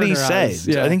Alex literally Turner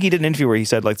said, I think he did an interview where he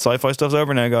said, like, sci-fi stuff's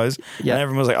over now, guys. Yeah, and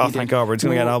everyone was like, oh, thank God, we're just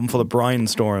going to get an album full of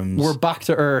brainstorms. We're back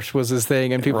to Earth was his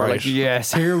thing, and people were like,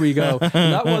 yes, here we go.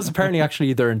 And that was apparently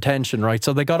actually their intention, right?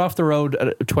 So they got off the road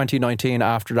 2019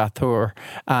 after that tour,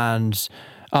 and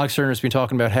Alex Turner's been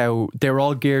talking about how they were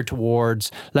all geared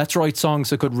towards, let's write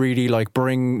songs that could really like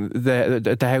bring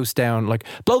the house down, like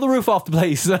blow the roof off the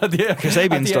place at the end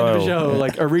of the show,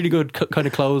 like a really good kind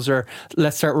of closer.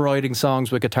 Let's start writing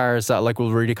songs with guitars that like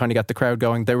will really kind of get the crowd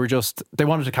going. They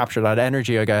wanted to capture that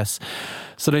energy, I guess.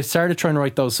 So they started trying to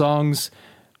write those songs.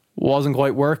 Wasn't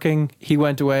quite working. He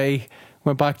went away,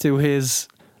 went back to his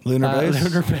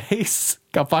Lunar Base,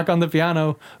 got back on the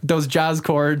piano, those jazz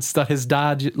chords that his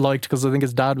dad liked, because I think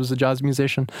his dad was a jazz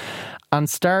musician, and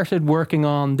started working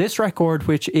on this record,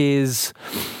 which is,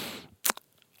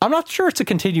 I'm not sure it's a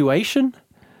continuation,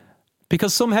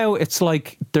 because somehow it's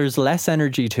like there's less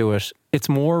energy to it. It's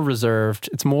more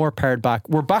reserved. It's more pared back.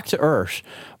 We're back to Earth,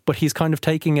 but he's kind of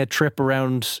taking a trip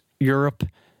around Europe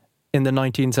in the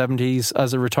 1970s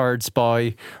as a retired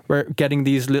spy. We're getting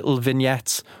these little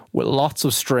vignettes with lots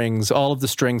of strings. All of the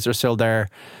strings are still there.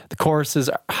 The choruses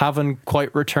haven't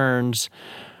quite returned.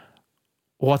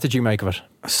 What did you make of it?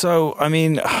 So, I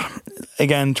mean,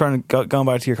 again, trying to going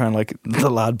back to your kind of like the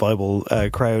Lad Bible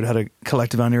crowd had a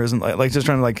collective aneurysm, like just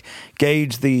trying to like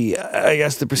gauge the, I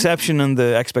guess, the perception and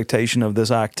the expectation of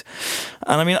this act.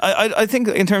 And I mean, I think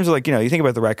in terms of like, you know, you think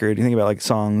about the record, you think about like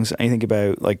songs, and you think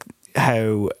about like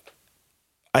how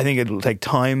I think it'll take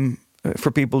time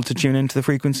for people to tune into the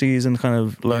frequencies and kind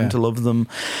of learn to love them.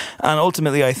 And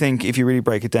ultimately, I think if you really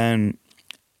break it down,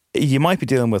 you might be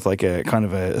dealing with like a kind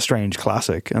of a strange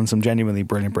classic and some genuinely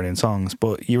brilliant songs,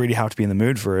 but you really have to be in the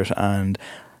mood for it and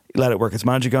let it work its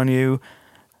magic on you.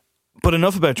 But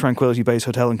enough about Tranquility Base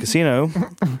Hotel and Casino.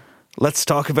 Let's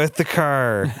talk about the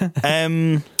car.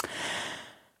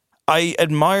 I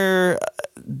admire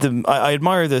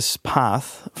this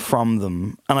path from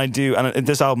them, and I do. And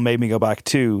this album made me go back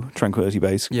to Tranquility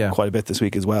Base quite a bit this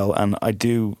week as well. And I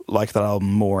do like that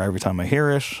album more every time I hear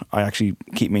it. I actually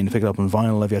keep meaning to pick it up on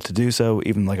vinyl. I've yet to do so.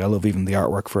 Even like I love even the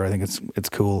artwork for it. I think it's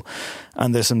cool.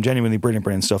 And there's some genuinely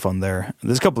brilliant stuff on there.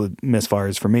 There's a couple of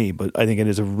misfires for me, but I think it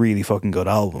is a really fucking good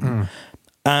album.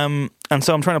 And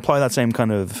so I'm trying to apply that same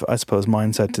kind of, I suppose,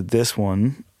 mindset to this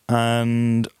one.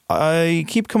 And I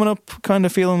keep coming up kind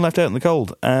of feeling left out in the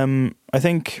cold. I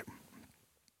think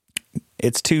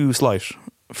it's too slight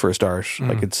for a start.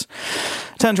 Like it's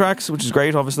 10 tracks, which is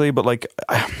great, obviously, but like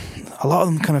a lot of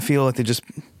them kind of feel like they just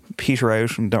peter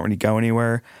out and don't really go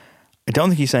anywhere. I don't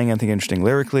think he's saying anything interesting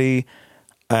lyrically.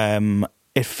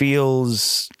 It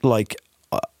feels like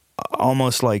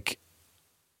almost like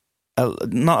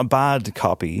not a bad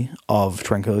copy of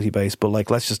Tranquility Base, but like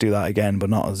let's just do that again, but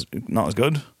not as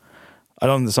good. I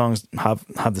don't think the songs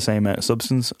have the same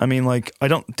substance. I mean, like, I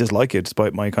don't dislike it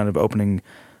despite my kind of opening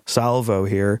salvo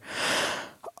here.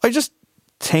 I just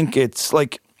think it's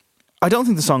like, I don't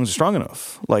think the songs are strong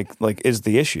enough. Like is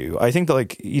the issue. I think that,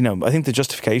 like, you know, I think the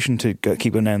justification to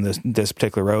keep going down this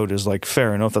particular road is like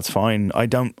fair enough. That's fine. I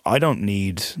don't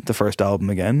need the first album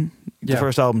again. The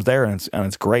first album's there and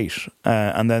it's great.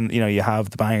 And then, you know, you have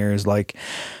the bangers like,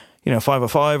 you know,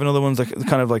 505 and other ones that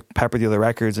kind of like pepper the other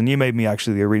records. And you made me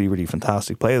actually a really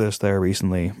fantastic playlist there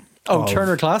recently. Oh,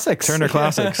 Turner Classics,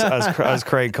 as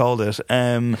Craig called it.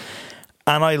 And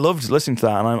I loved listening to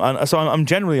that. And I'm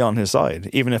generally on his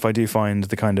side, even if I do find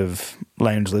the kind of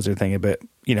Lounge Lizard thing a bit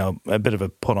of a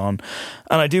put on.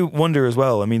 And I do wonder as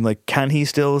well, I mean, like, can he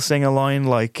still sing a line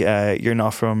like, you're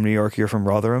not from New York, you're from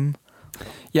Rotherham?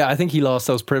 Yeah, I think he lost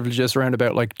those privileges around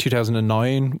about like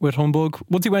 2009 with Humbug.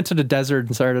 Once he went to the desert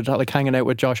and started like hanging out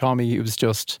with Josh Homme, it was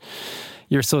just,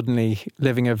 you're suddenly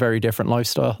living a very different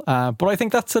lifestyle. But I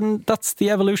think that's the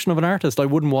evolution of an artist. I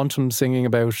wouldn't want him singing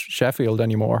about Sheffield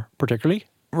anymore, particularly.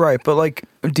 Right, but like,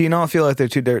 do you not feel like they're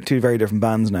two very different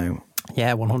bands now?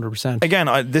 Yeah, 100%.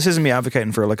 Again, this isn't me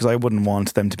advocating for it, because I wouldn't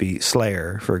want them to be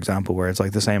Slayer, for example, where it's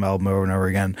like the same album over and over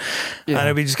again. Yeah. And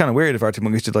it'd be just kind of weird if Arctic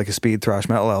Monkeys did like a speed thrash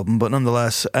metal album, but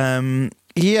nonetheless, it's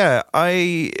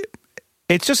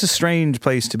just a strange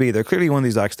place to be. They're clearly one of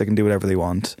these acts that can do whatever they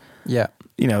want. Yeah.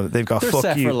 You know, they've got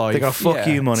fuck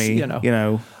you money, you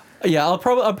know. Yeah, I'm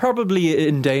probably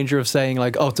in danger of saying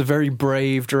like, oh, it's a very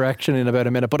brave direction in about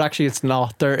a minute, but actually it's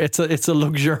not. It's a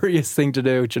luxurious thing to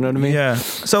do. Do you know what I mean? Yeah.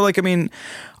 So like, I mean,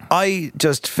 I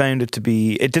just found it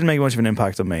didn't make much of an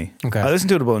impact on me. Okay. I listened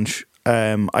to it a bunch.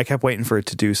 I kept waiting for it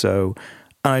to do so,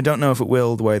 and I don't know if it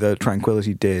will the way that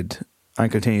Tranquility did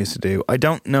and continues to do. I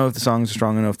don't know if the songs are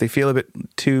strong enough. They feel a bit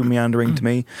too meandering to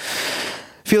me.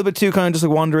 Feel a bit too kind of just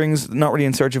like wanderings, not really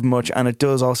in search of much. And it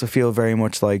does also feel very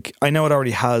much like, I know it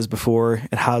already has before.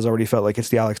 It has already felt like it's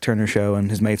the Alex Turner show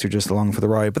and his mates are just along for the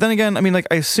ride. But then again, I mean, like,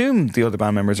 I assume the other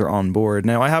band members are on board.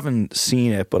 Now, I haven't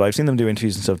seen it, but I've seen them do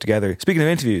interviews and stuff together. Speaking of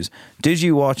interviews, did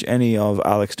you watch any of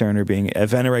Alex Turner being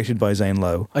venerated by Zane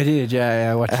Lowe? I did,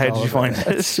 yeah. I watched How did you find it?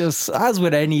 It's just, as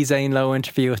with any Zane Lowe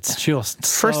interview, it's just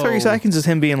first 30 seconds is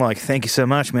him being like, thank you so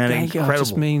much, man. Incredible. It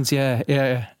just means,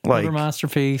 yeah. Like, a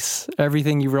masterpiece.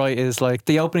 Everything you write is like,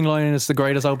 the opening line is the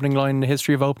greatest opening line in the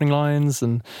history of opening lines,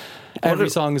 and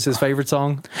every song is his favourite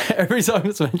song. Every song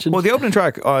that's mentioned. Well, the opening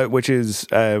track, which is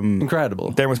incredible.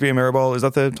 There Must Be a Mirror Ball, is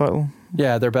that the title?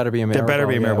 Yeah, There Better Be a Mirror Ball. There Better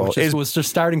Be a Mirror Ball. Which was the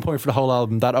starting point for the whole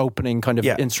album, that opening kind of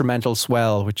instrumental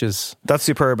swell, which is... That's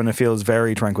superb, and it feels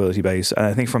very Tranquility Base. And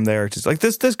I think from there, it's just like,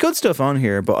 there's good stuff on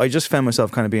here, but I just found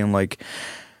myself kind of being like,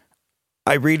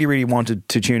 I really, really wanted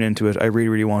to tune into it. I really,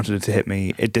 really wanted it to hit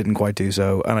me. It didn't quite do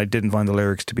so, and I didn't find the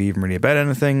lyrics to be even really about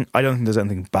anything. I don't think there's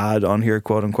anything bad on here,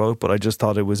 quote unquote, but I just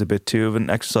thought it was a bit too of an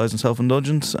exercise in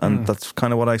self-indulgence, and that's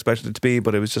kind of what I expected it to be.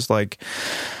 But it was just like,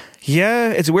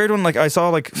 yeah, it's a weird one. Like, I saw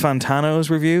like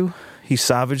Fantano's review He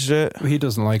savaged it. He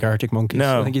doesn't like Arctic Monkeys.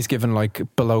 No. I think he's given like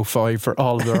below 5 for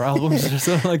all of their albums or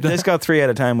something like that. This got 3 out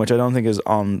of 10, which I don't think is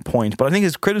on point. But I think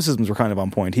his criticisms were kind of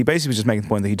on point. He basically was just making the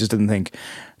point that he just didn't think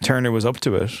Turner was up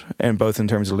to it, and both in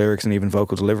terms of lyrics and even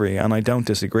vocal delivery. And I don't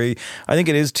disagree. I think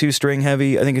it is too string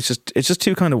heavy. I think it's just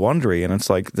too kind of wandery, and it's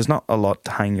like there's not a lot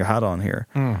to hang your hat on here.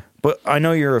 But I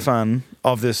know you're a fan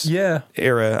of this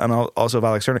era and also of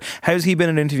Alex Turner. How's he been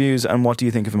in interviews, and what do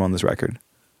you think of him on this record?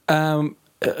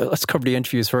 Let's cover the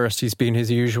interviews first. He's been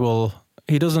his usual.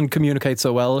 He doesn't communicate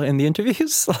so well in the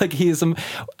interviews. Like he is,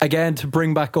 again, to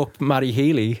bring back up Matty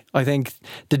Healy, I think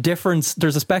the difference,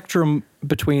 there's a spectrum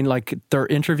between like their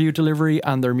interview delivery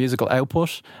and their musical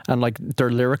output and like their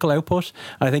lyrical output.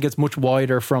 And I think it's much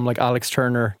wider from like Alex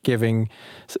Turner giving,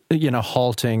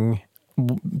 halting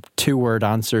 2-word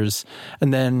answers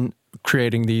and then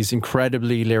creating these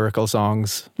incredibly lyrical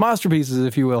songs, masterpieces,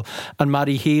 if you will. And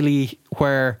Matty Healy,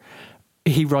 where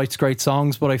he writes great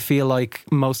songs, but I feel like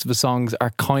most of his songs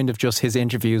are kind of just his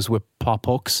interviews with pop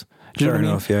hooks. Do you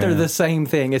know what I mean? They're the same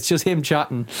thing. It's just him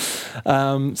chatting.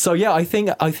 I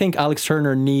think Alex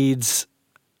Turner needs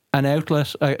an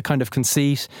outlet, a kind of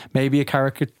conceit, maybe a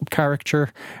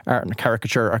caricature, or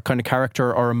a kind of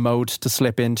character or a mode to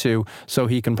slip into so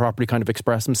he can properly kind of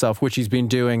express himself, which he's been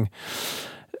doing.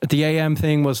 The AM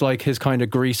thing was like his kind of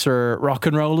greaser rock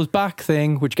and roll is back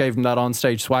thing, which gave him that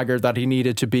onstage swagger that he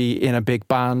needed to be in a big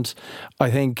band. I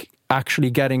think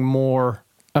actually getting more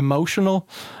emotional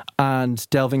and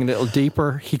delving a little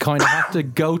deeper, he kind of had to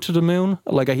go to the moon.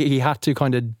 Like he had to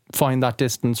kind of find that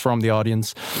distance from the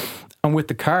audience. And with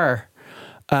the car,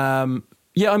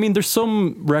 there's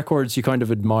some records you kind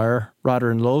of admire rather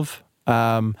than love.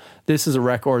 This is a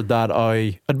record that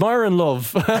I admire and love.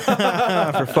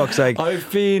 For fuck's sake.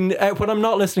 I've been, when I'm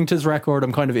not listening to this record,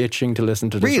 I'm kind of itching to listen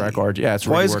to this record. Yeah, it's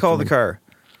really. Why is it called The Car?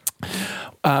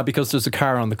 Because there's a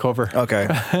car on the cover. Okay.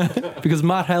 Because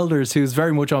Matt Helders, who's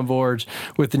very much on board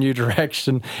with the new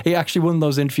direction, he actually, one of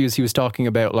those interviews he was talking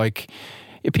about, like,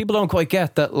 people don't quite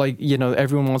get that, like,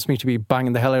 everyone wants me to be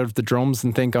banging the hell out of the drums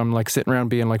and think I'm like sitting around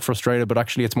being like frustrated, but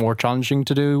actually it's more challenging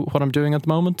to do what I'm doing at the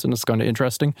moment, and it's kind of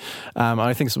interesting.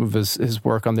 I think some of his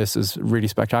work on this is really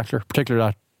spectacular,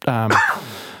 particularly that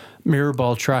Mirror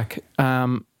Ball track.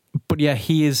 But yeah,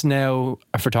 he is now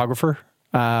a photographer.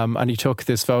 And he took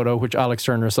this photo, which Alex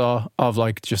Turner saw, of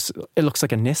like just, it looks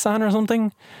like a Nissan or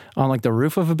something on like the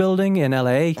roof of a building in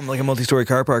LA. Like a multi-story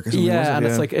car park or something. Yeah, and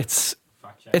it's like,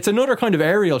 it's another kind of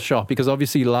aerial shot, because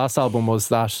obviously the last album was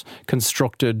that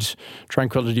constructed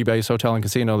Tranquility Base Hotel and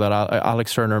Casino that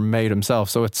Alex Turner made himself.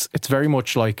 So it's very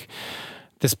much like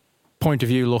this point of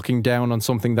view looking down on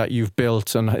something that you've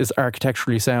built and is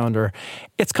architecturally sound, or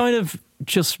it's kind of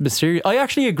just mysterious. I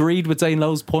actually agreed with Zane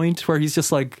Lowe's point where he's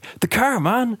just like, The Car,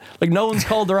 man. Like, no one's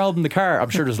called their album The Car. I'm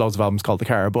sure there's loads of albums called The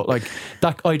Car, but like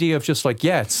that idea of just like,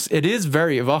 it is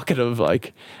very evocative,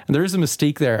 like, and there is a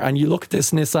mystique there. And you look at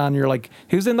this Nissan, you're like,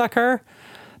 who's in that car?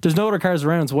 There's no other cars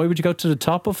around, so why would you go to the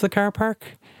top of the car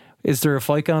park? Is there a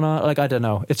fight going on? Like, I don't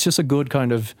know. It's just a good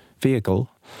kind of vehicle.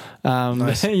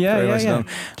 Nice. To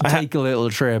take a little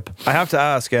trip. I have to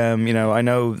ask, I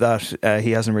know that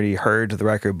he hasn't really heard the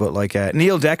record, but like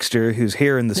Neil Dexter, who's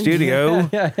here in the studio,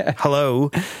 hello,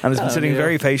 and has been sitting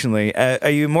very patiently. Are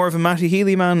you more of a Matty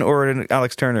Healy man or an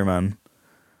Alex Turner man?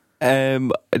 I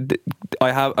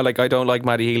don't like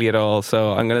Matty Healy at all,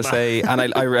 so I'm going to say, and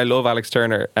I love Alex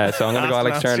Turner, so I'm going to go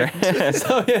Alex Turner.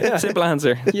 So, simple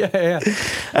answer.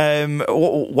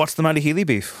 What's the Matty Healy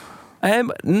beef? I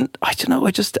don't know. I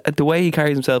just, the way he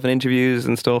carries himself in interviews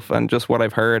and stuff, and just what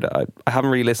I've heard, I haven't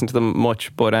really listened to them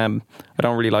much, but I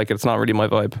don't really like it. It's not really my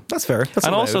vibe. That's fair. That's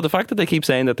and also the fact that they keep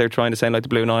saying that they're trying to sound like the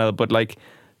Blue Nile, but like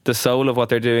the soul of what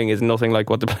they're doing is nothing like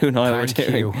what the Blue Nile are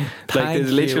doing.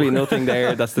 There's literally nothing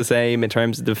there that's the same in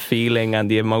terms of the feeling and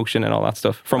the emotion and all that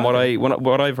stuff. From what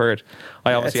I've heard,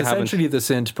 I obviously haven't. It's essentially the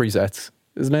synth presets,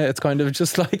 isn't it? It's kind of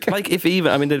just like if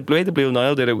even, I mean, the way the Blue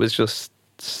Nile did it was just.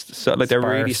 So like they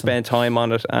really spent time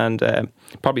on it, and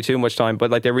probably too much time,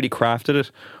 but like they really crafted it,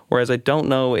 whereas I don't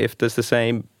know if there's the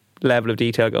same level of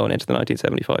detail going into the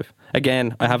 1975.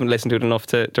 Again, I haven't listened to it enough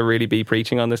to really be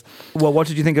preaching on this. Well, what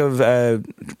did you think of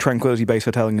Tranquility Base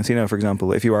Hotel and Casino, for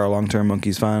example, if you are a long-term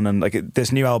Monkees fan? And like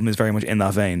this new album is very much in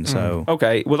that vein, so...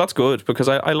 Okay, well that's good, because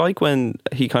I like when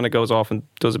he kind of goes off and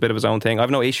does a bit of his own thing. I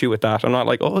have no issue with that. I'm not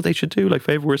like, they should do like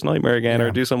Favourite Worst Nightmare again, or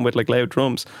do something with like loud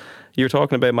drums. You're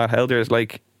talking about Matt Helders,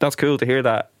 like, that's cool to hear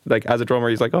that. Like, as a drummer,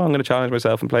 he's like, I'm going to challenge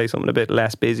myself and play something a bit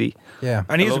less busy. Yeah.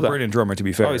 And he's a brilliant drummer, to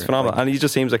be fair. Oh, he's phenomenal. And he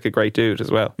just seems like a great dude as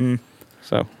well.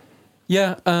 So.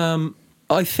 Yeah,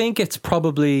 I think it's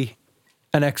probably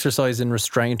an exercise in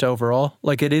restraint overall.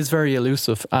 Like, it is very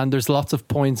elusive, and there's lots of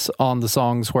points on the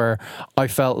songs where I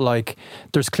felt like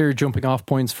there's clear jumping off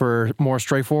points for more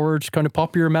straightforward kind of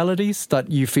popular melodies that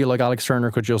you feel like Alex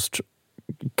Turner could just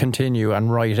continue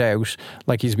and write out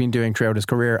like he's been doing throughout his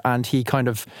career, and he kind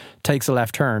of takes a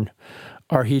left turn,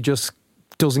 or he just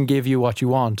doesn't give you what you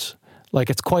want. Like,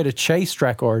 it's quite a chased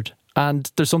record.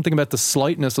 And there's something about the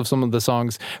slightness of some of the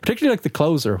songs, particularly like the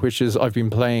closer, which is I've been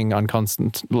playing on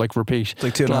constant like repeat. It's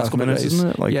like 2.5 minutes,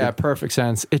 isn't it? Like yeah, perfect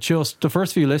sense. It just, the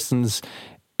first few listens,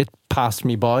 it passed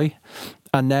me by.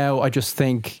 And now I just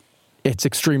think it's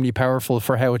extremely powerful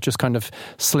for how it just kind of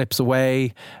slips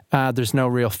away. There's no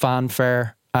real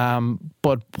fanfare.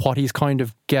 But what he's kind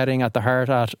of getting at the heart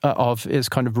of is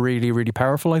kind of really, really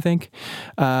powerful, I think.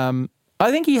 I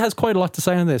think he has quite a lot to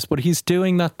say on this, but he's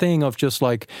doing that thing of just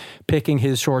like picking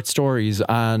his short stories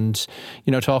and,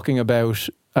 you know, talking about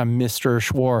Mr.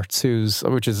 Schwartz,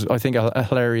 which is, I think, a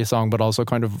hilarious song, but also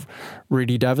kind of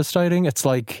really devastating. It's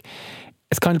like,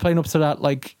 it's kind of playing up to that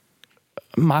like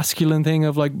masculine thing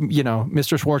of like, you know,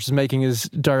 Mr. Schwartz is making his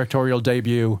directorial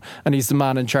debut and he's the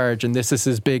man in charge and this is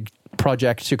his big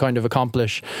project to kind of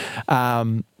accomplish.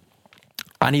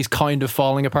 And he's kind of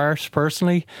falling apart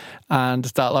personally. And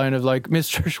that line of like,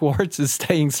 Mr. Schwartz is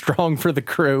staying strong for the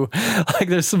crew. Like,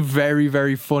 there's some very,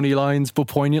 very funny lines, but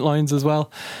poignant lines as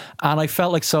well. And I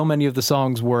felt like so many of the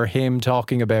songs were him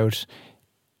talking about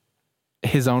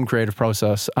his own creative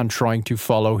process and trying to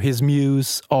follow his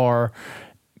muse or,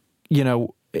 you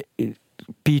know,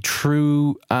 be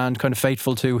true and kind of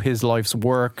faithful to his life's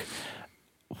work,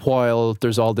 while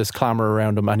there's all this clamour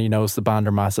around him and he knows the band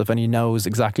are massive and he knows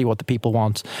exactly what the people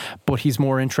want, but he's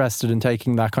more interested in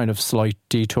taking that kind of slight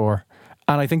detour.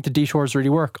 And I think the detours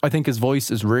really work. I think his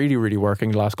voice is really, really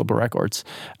working the last couple of records.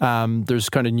 There's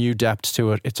kind of new depth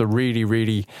to it. It's a really,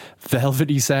 really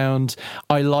velvety sound.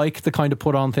 I like the kind of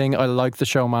put on thing. I like the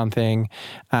showman thing,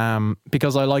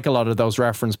 because I like a lot of those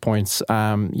reference points,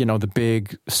 you know, the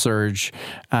big surge,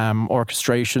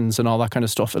 orchestrations and all that kind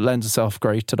of stuff. It lends itself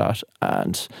great to that.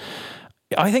 And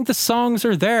I think the songs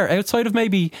are there outside of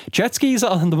maybe Jet Skis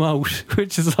on the Moat,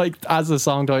 which is like, as a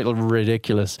song title,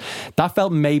 ridiculous. That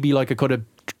felt maybe like it could have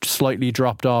slightly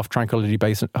dropped off Tranquility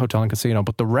Base Hotel and Casino,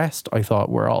 but the rest I thought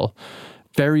were all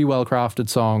very well crafted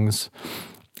songs,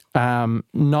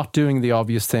 not doing the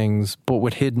obvious things, but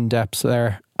with hidden depths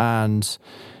there. And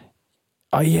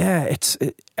I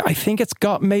think it's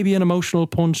got maybe an emotional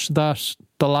punch that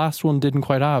the last one didn't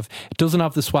quite have. It doesn't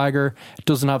have the swagger, it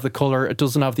doesn't have the colour, it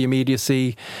doesn't have the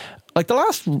immediacy. Like, the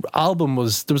last album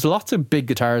there was lots of big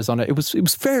guitars on it. It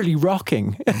was fairly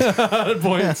rocking at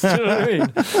points. Do you know what I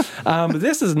mean? But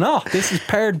this is not. This is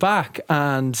pared back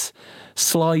and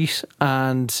slight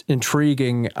and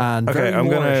intriguing and very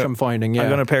Moorish, I'm finding. Yeah. I'm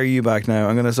going to pair you back now.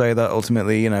 I'm going to say that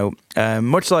ultimately, you know,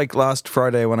 much like last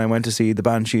Friday when I went to see the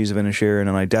Banshees of Inisherin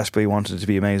and I desperately wanted it to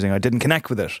be amazing, I didn't connect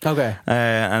with it. Okay.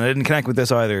 And I didn't connect with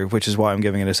this either, which is why I'm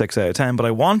giving it a 6 out of 10. But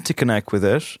I want to connect with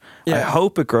it. Yeah. I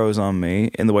hope it grows on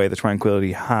me in the way that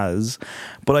Tranquility has.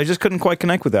 But I just couldn't quite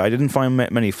connect with it. I didn't find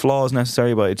many flaws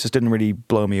necessary, but it just didn't really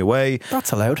blow me away.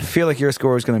 That's allowed. I feel like your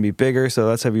score is going to be bigger, so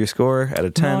let's have your score out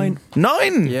of 10.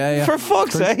 9? Yeah. For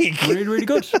fuck's sake. Really, really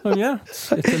good. Oh, yeah.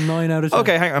 It's a 9 out of 10.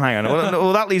 Okay, hang on.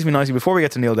 Well, that leads me nicely before we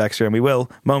get to Neil Dexter, and we will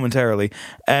momentarily.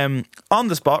 On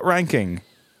the spot ranking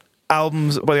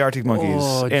albums by the Arctic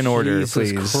Monkeys in order,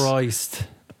 please. Jesus Christ.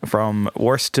 From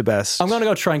worst to best. I'm going to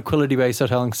go Tranquility Base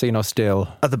Hotel and Casino still.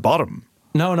 At the bottom.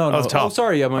 No. Top. Oh,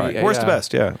 sorry. Worst to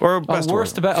best, yeah. Or best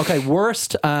worst to best. Okay,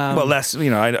 worst. Well, less,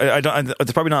 you know, I don't.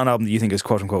 It's probably not an album that you think is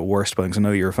quote unquote worst, because I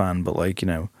know you're a fan, but like, you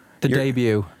know. The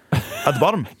debut. At the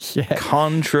bottom. Yeah.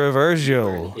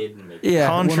 Controversial. Yeah.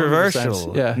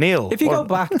 Controversial. Yeah. Neil. If you go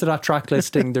back to that track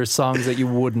listing, there's songs that you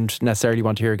wouldn't necessarily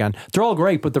want to hear again. They're all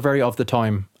great, but they're very of the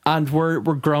time. And we're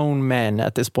grown men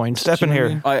at this point. Step in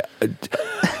here. I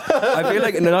feel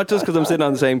like, not just because I'm sitting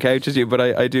on the same couch as you, but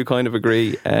I do kind of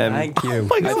agree. Thank you.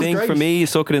 I think for me,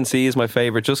 Suck It and See is my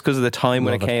favourite, just because of the time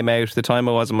when it came out, the time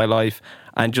I was in my life,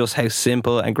 and just how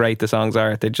simple and great the songs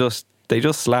are. They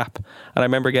just slap. And I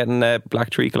remember getting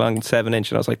Black Treacle on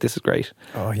 7-inch, and I was like, this is great.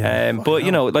 Oh yeah. But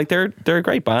you know, like they're a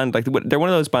great band. Like they're one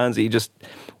of those bands that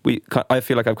I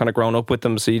feel like I've kind of grown up with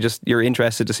them, so you're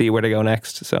interested to see where they go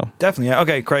next. So definitely, yeah.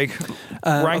 Okay, Craig,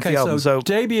 rank the album. So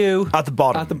debut at the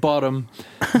bottom.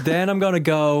 Then I'm gonna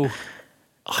go.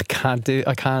 I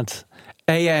can't.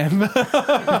 AM.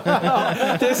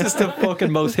 This is the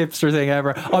fucking most hipster thing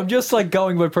ever. I'm just like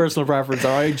going by personal preference,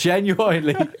 alright?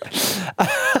 Genuinely.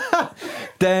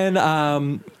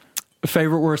 Then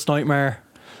Favourite Worst Nightmare,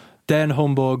 then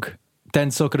Humbug,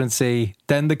 then Suck It and See,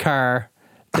 then The Car,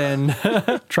 then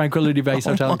Tranquility Base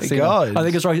Hotel Casino. God. I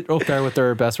think it's right up there with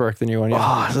their best work, the new one. Yeah.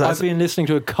 Oh, I've been listening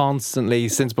to it constantly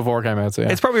since before it came out. So yeah.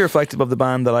 It's probably reflective of the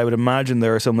band that I would imagine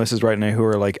there are some listeners right now who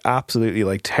are like absolutely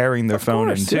like tearing their phone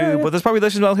in too. yeah. But there's probably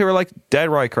listeners as well who are like, dead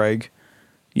right, Craig.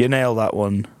 You nailed that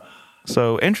one.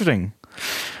 So interesting.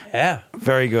 Yeah.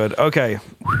 Very good. Okay.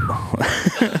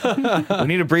 We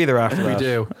need a breather after that. We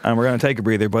do. And we're going to take a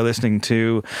breather by listening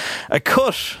to a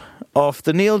cut off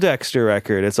the Neil Dexter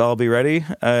record. It's All Be Ready.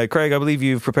 Craig, I believe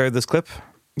you've prepared this clip.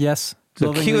 Yes.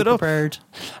 So cue it up. Prepared.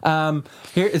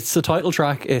 Here, it's the title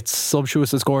track. It's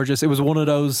Sumptuous, it's gorgeous. It was one of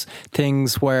those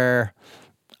things where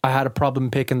I had a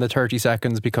problem picking the 30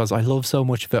 seconds because I love so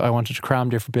much of it. I wanted to cram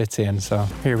different bits in. So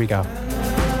here we go.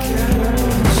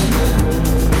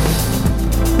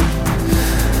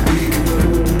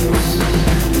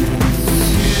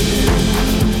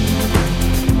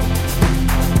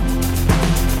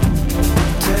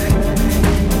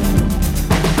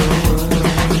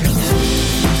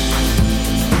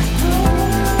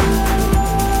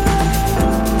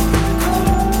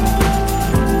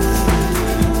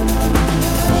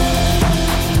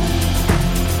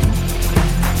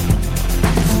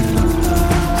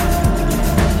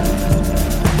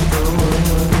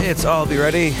 I'll Be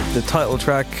Ready, the title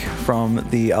track from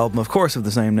the album, of course, of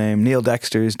the same name, Neil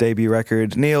Dexter's debut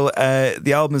record. Neil,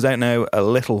 the album is out now a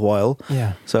little while.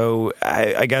 Yeah. So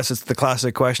I guess it's the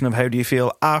classic question of how do you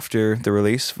feel after the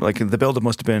release? Like the build-up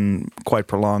must have been quite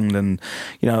prolonged and,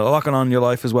 you know, a lot going on in your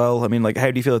life as well. I mean, like,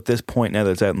 how do you feel at this point now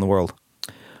that it's out in the world?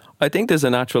 I think there's a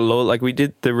natural lull. Like, we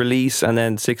did the release and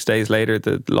then 6 days later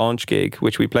the launch gig,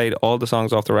 which we played all the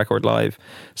songs off the record live.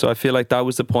 So I feel like that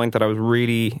was the point that I was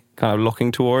really kind of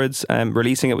looking towards.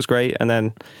 Releasing it was great, and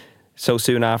then so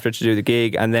soon after to do the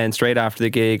gig, and then straight after the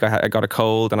gig I got a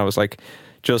cold and I was like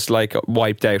just like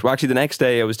wiped out. Well, actually the next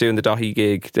day I was doing the Dahi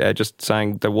gig, just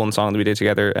sang the one song that we did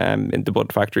together in the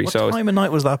Bud Factory. What time of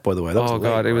night was that, by the way? That was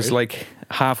late, it was like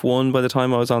 1:30 by the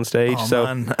time I was on stage.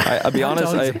 Man. I'll be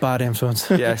honest, It's a bad influence.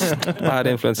 Yes, bad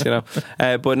influence, you know.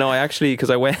 But no, I actually,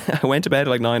 because I went to bed at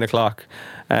like 9 o'clock,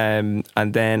 and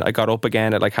then I got up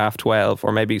again at like 12:30,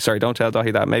 or maybe, sorry, don't tell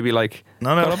Dahi that, maybe like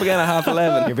no. got up again at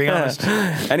 11:30. You're being honest.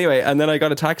 Anyway, and then I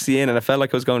got a taxi in and I felt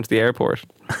like I was going to the airport.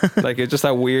 Like, it's just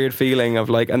that weird feeling of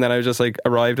like, and then I was just like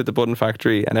arrived at the Button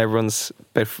Factory and everyone's,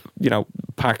 you know,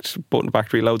 packed Button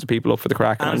Factory, loads of people up for the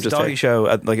crack, and I'm just Dahi show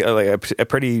at like a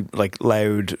pretty like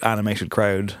loud animated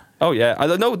crowd. Oh yeah, I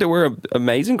know they were an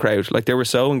amazing crowd. Like, they were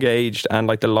so engaged and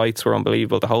like the lights were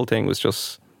unbelievable. The whole thing was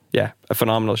just, yeah, a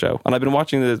phenomenal show. And I've been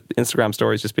watching the Instagram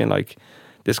stories, just being like,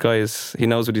 this guy he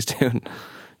knows what he's doing.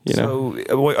 You know?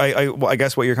 So I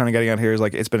guess what you're kind of getting at here is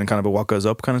like it's been kind of a what goes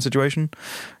up kind of situation.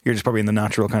 You're just probably in the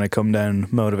natural kind of come down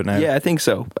mode of it now. Yeah, I think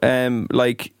so.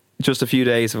 Like, just a few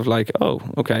days of like, oh,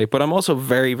 okay. But I'm also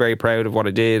very, very proud of what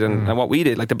I did and what we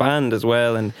did, like the band as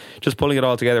well, and just pulling it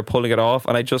all together, pulling it off.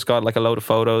 And I just got like a load of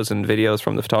photos and videos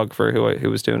from the photographer who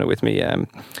was doing it with me.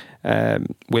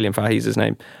 William Fahey's his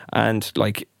name. And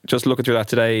like, just looking through that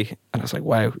today, and I was like,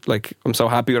 wow, like I'm so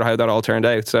happy with how that all turned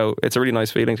out. So it's a really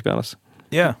nice feeling, to be honest.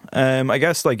 Yeah, I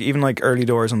guess like even like early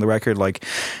doors on the record, like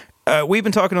we've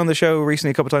been talking on the show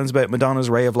recently a couple of times about Madonna's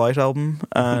Ray of Light album,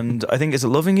 and I think Is It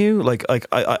Loving You? Like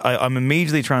I'm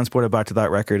immediately transported back to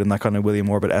that record and that kind of William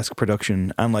Orbit-esque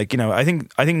production, and like, you know, I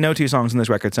think no two songs in this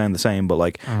record sound the same, but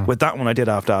like with that one I did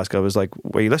have to ask, I was like,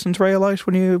 were you listening to Ray of Light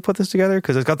when you put this together?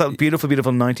 Because it's got that beautiful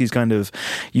 90s kind of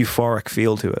euphoric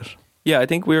feel to it. Yeah, I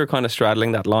think we were kind of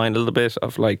straddling that line a little bit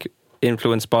of like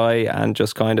influenced by and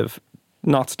just kind of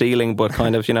not stealing, but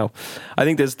kind of, you know, I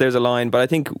think there's a line, but I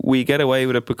think we get away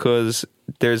with it because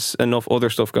there's enough other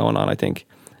stuff going on, I think.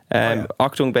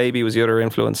 Achtung Baby was the other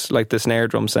influence, like the snare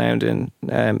drum sound in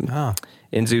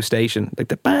Zoo Station, like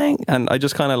the bang, and I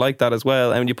just kind of like that as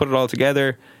well. And when you put it all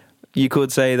together, you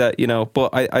could say that, you know, but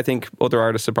I think other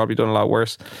artists have probably done a lot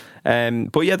worse.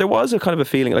 But yeah, there was a kind of a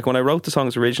feeling, like when I wrote the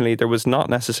songs originally, there was not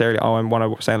necessarily, I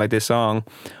want to sound like this song.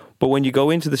 But when you go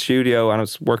into the studio, and I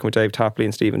was working with Dave Tapley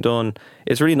and Stephen Dunn,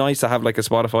 it's really nice to have like a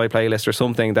Spotify playlist or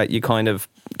something that you kind of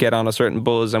get on a certain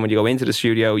buzz. And when you go into the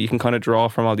studio, you can kind of draw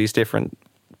from all these different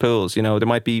pools. You know, there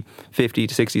might be 50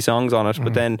 to 60 songs on it,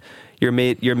 but then you're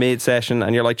mid session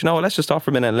and you're like, you know what, let's just stop for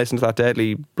a minute and listen to that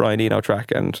Deadly Brian Eno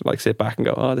track and like sit back and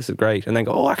go, oh, this is great. And then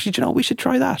go, oh, actually, you know, we should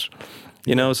try that.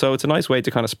 You know, so it's a nice way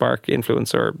to kind of spark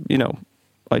influence or, you know,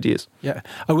 ideas. Yeah.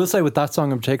 I will say with that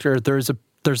song in particular, there's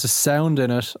a sound in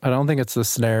it. I don't think it's the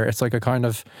snare. It's like a kind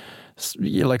of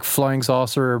like flying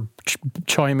saucer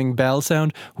chiming bell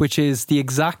sound, which is the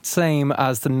exact same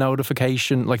as the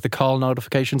notification, like the call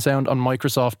notification sound on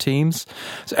Microsoft Teams.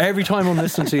 So every time I'm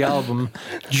listening to the album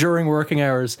during working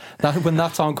hours, that when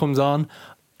that song comes on,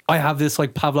 I have this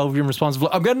like Pavlovian response of,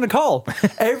 I'm getting a call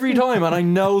every time and I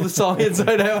know the song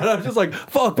inside out, and I'm just like,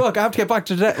 fuck, I have to get back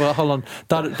to the well, hold on,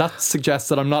 that suggests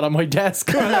that I'm not at my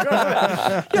desk. You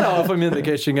know, if I'm in the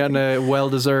kitchen getting a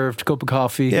well-deserved cup of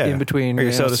coffee in between, or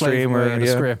your Soda Stream or a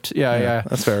script. Yeah,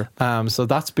 that's fair. So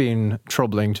that's been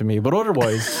troubling to me, but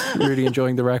otherwise really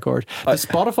enjoying the record. The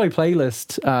Spotify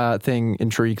playlist thing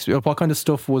intrigues me. What kind of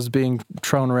stuff was being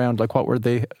thrown around? Like, what were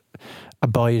they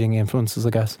abiding influences,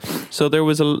 I guess? So there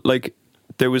was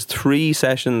 3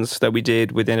 sessions that we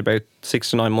did within about 6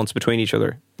 to 9 months between each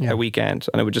other a weekend,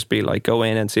 and it would just be like, go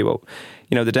in and see what,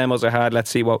 you know, the demos I had,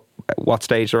 let's see what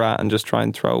stage they're at, and just try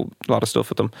and throw a lot of stuff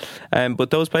at them.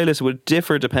 But those playlists would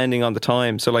differ depending on the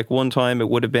time. So like one time it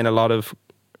would have been a lot of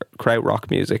krautrock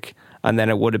music, and then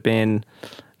it would have been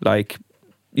like,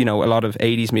 you know, a lot of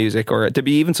 80s music, or there'd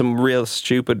be even some real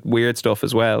stupid weird stuff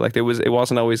as well. Like it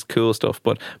wasn't always cool stuff,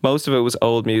 but most of it was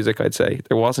old music, I'd say.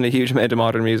 There wasn't a huge amount of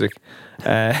modern music.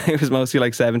 It was mostly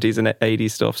like 70s and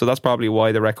 80s stuff, so that's probably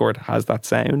why the record has that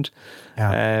sound.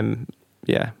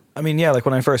 I mean, yeah, like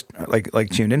when I first like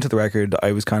tuned into the record,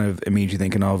 I was kind of immediately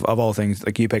thinking of all things,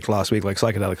 like you picked last week, like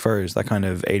Psychedelic Furs, that kind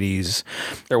of 80s.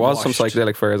 There was some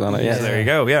Psychedelic Furs on it, yeah. There you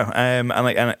go, yeah. And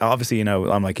obviously, you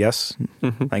know, I'm like, yes,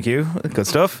 thank you, good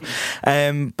stuff.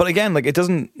 But again, like it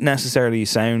doesn't necessarily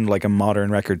sound like a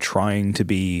modern record trying to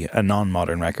be a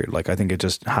non-modern record. Like I think it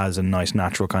just has a nice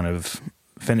natural kind of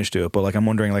finish to it, but like I'm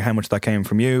wondering like how much that came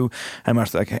from you, how much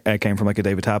that came from like a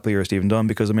David Tapley or a Stephen Dunn,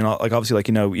 because I mean like obviously like,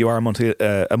 you know, you are a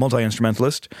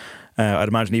multi-instrumentalist. I'd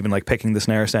imagine even like picking the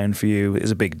snare sound for you is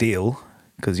a big deal,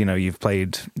 because you know you've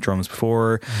played drums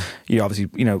before, you obviously,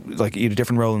 you know, like you had a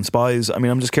different role in Spies. I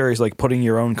mean, I'm just curious, like putting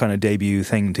your own kind of debut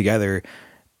thing together,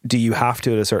 do you have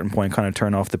to at a certain point kind of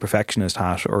turn off the perfectionist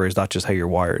hat, or is that just how you're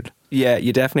wired? Yeah,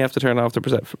 you definitely have to turn off the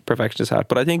perfectionist hat,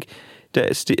 but I think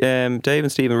Dave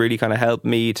and Stephen really kind of helped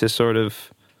me to sort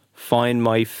of find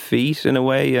my feet in a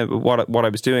way, what I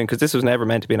was doing, because this was never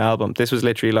meant to be an album. This was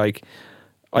literally like,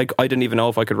 I didn't even know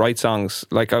if I could write songs.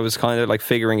 Like I was kind of like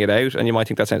figuring it out, and you might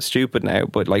think that sounds stupid now,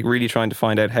 but like really trying to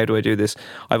find out, how do I do this?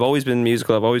 I've always been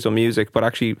musical, I've always done music, but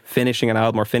actually finishing an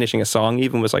album or finishing a song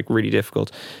even was like really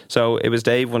difficult. So it was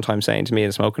Dave one time saying to me in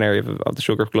the smoking area of the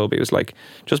Sugar Club, he was like,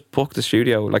 just book the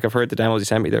studio. Like I've heard the demos he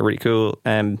sent me, they're really cool.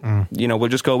 You know, we'll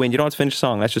just go in, you don't have to finish a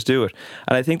song, let's just do it.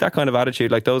 And I think that kind of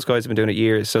attitude, like those guys have been doing it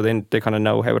years, so then they kind of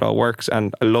know how it all works,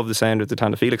 and I love the sound of the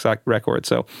Tanda Felix record.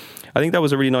 So I think that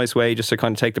was a really nice way just to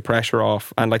kind of take the pressure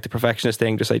off, and like the perfectionist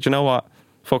thing, just say, do you know what,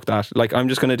 fuck that, like I'm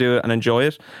just going to do it and enjoy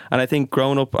it. And I think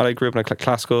growing up, I grew up in a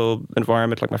classical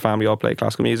environment, like my family all play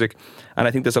classical music, and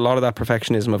I think there's a lot of that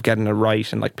perfectionism of getting it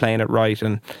right and like playing it right.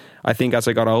 And I think as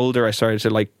I got older, I started to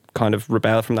like kind of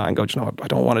rebel from that and go, do you know what, I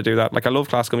don't want to do that. Like I love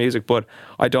classical music, but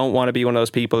I don't want to be one of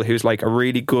those people who's like a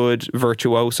really good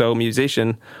virtuoso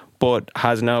musician but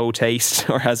has no taste,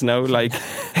 or has no like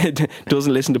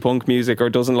doesn't listen to punk music, or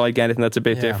doesn't like anything that's a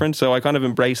bit different. So I kind of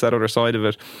embraced that other side of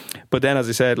it. But then, as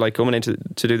I said, like coming into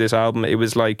to do this album, it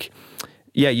was like,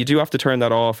 yeah, you do have to turn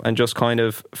that off and just kind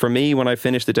of, for me, when I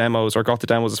finished the demos or got the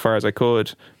demos as far as I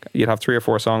could, you'd have 3 or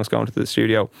 4 songs going to the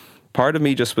studio. Part of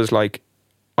me just was like,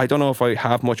 I don't know if I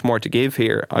have much more to give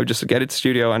here. I would just get it to the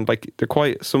studio, and like they're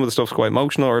quite, some of the stuff's quite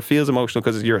emotional, or it feels emotional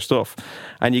because it's your stuff.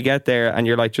 And you get there and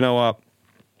you're like, you know what,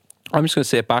 I'm just going to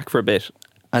sit back for a bit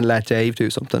and let Dave do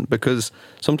something, because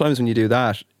sometimes when you do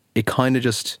that, it kind of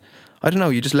just, I don't know,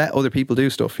 you just let other people do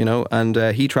stuff, you know. And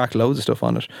he tracked loads of stuff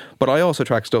on it, but I also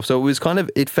tracked stuff, so it was kind of,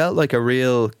 it felt like a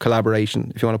real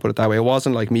collaboration, if you want to put it that way. It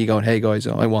wasn't like me going, hey guys,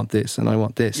 I want this and I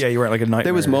want this. Yeah, you weren't like a nightmare.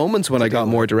 There was moments when I got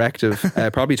more directive,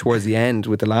 probably towards the end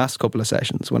with the last couple of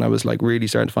sessions, when I was like really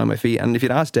starting to find my feet. And if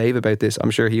you'd asked Dave about this,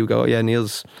 I'm sure he would go, yeah,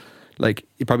 Neil's like,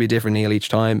 probably a different Neil each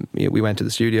time we went to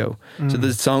the studio. So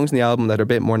there's songs in the album that are a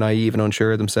bit more naive and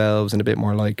unsure of themselves, and a bit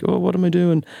more like, oh, what am I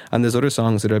doing? And there's other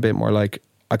songs that are a bit more like,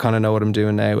 I kind of know what I'm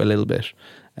doing now a little bit.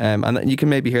 And you can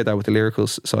maybe hear that with the lyrical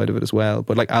side of it as well.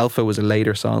 But like Alpha was a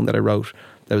later song that I wrote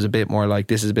that was a bit more like,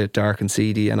 this is a bit dark and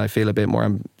seedy, and I feel a bit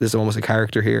more, there's almost a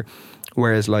character here.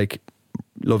 Whereas like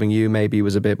Loving You maybe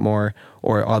was a bit more,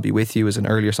 or I'll Be With You is an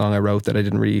earlier song I wrote that I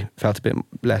didn't really, felt a bit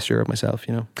less sure of myself,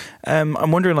 you know.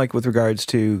 I'm wondering, like, with regards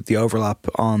to the overlap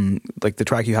on like the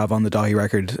track you have on the Dahi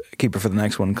record, Keep It For The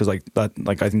Next One, because like that,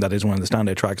 like I think that is one of the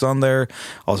standout tracks on there.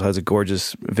 Also has a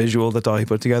gorgeous visual that Dahi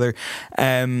put together.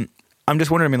 I'm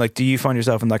just wondering, I mean, like, do you find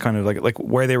yourself in that kind of like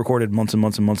where they recorded months and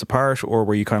months and months apart, or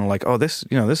were you kind of like, oh, this,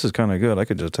 you know, this is kind of good, I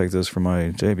could just take this for my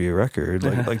debut record,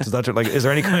 like does that, like, is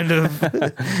there any kind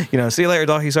of you know, see you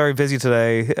later Dahi, sorry, busy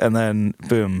today, and then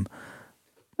boom?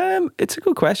 It's a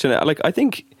good question. Like, I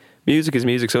think music is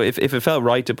music. So if it felt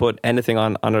right to put anything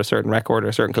on a certain record or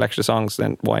a certain collection of songs,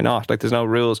 then why not? Like, there's no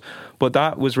rules. But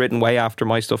that was written way after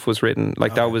my stuff was written.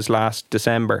 Like, that was last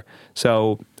December.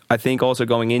 So I think also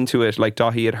going into it, like,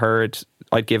 Daithí had heard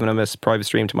I'd given him a private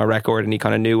stream to my record, and he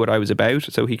kind of knew what I was about,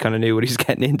 so he kind of knew what he's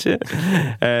getting into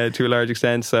to a large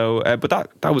extent. So, but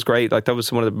that was great. Like, that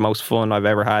was one of the most fun I've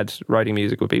ever had writing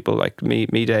music with people like me,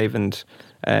 Dave, and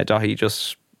Daithí.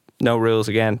 Just no rules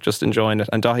again, just enjoying it.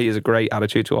 And Daithí has a great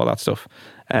attitude to all that stuff.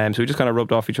 So we just kind of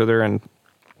rubbed off each other, and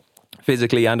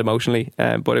physically and emotionally,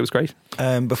 but it was great.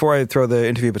 Before I throw the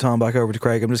interview baton back over to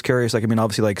Craig, I'm just curious, like, I mean,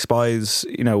 obviously, like, Spies,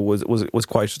 you know, was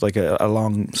quite like a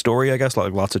long story, I guess,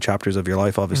 like lots of chapters of your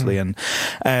life, obviously, and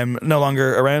no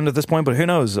longer around at this point, but who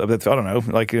knows? I don't know,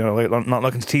 like, you know, like, I'm not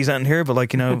looking to tease anything here, but,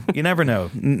 like, you know, you never know.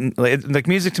 Like,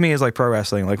 music to me is like pro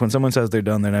wrestling. Like, when someone says they're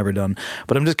done, they're never done.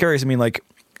 But I'm just curious, I mean, like,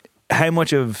 how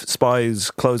much of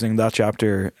Spies closing that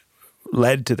chapter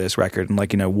led to this record, and,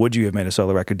 like, you know, would you have made a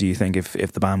solo record, do you think, if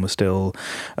the band was still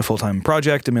a full-time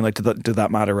project? I mean, like, did that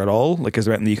matter at all? Like, is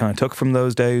there anything that you kind of took from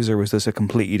those days, or was this a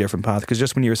completely different path? Because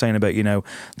just when you were saying about, you know,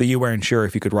 that you weren't sure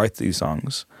if you could write these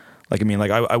songs, like, I mean,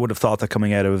 like, I would have thought that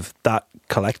coming out of that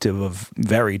collective of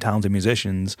very talented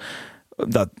musicians,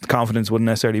 that confidence wouldn't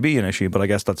necessarily be an issue. But I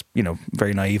guess that's, you know,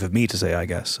 very naive of me to say, I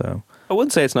guess. So I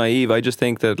wouldn't say it's naive. I just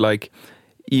think that, like,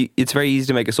 it's very easy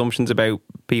to make assumptions about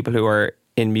people who are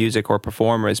in music or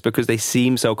performers because they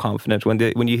seem so confident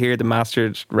when you hear the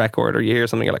mastered record or you hear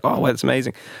something, you're like, oh wow, it's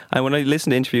amazing. And when I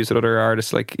listen to interviews with other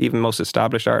artists, like even most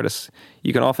established artists,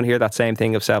 you can often hear that same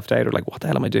thing of self-doubt, or like, what the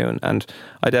hell am I doing? And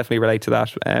I definitely relate to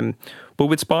that. But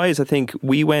with Spies, I think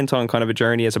we went on kind of a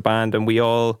journey as a band, and we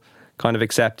all kind of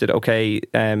accepted, okay,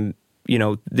 you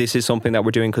know, this is something that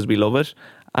we're doing because we love it,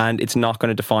 and it's not going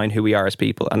to define who we are as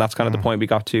people. And that's kind of the point we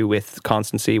got to with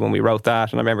Constancy when we wrote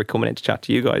that. And I remember coming in to chat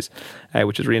to you guys,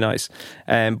 which was really nice.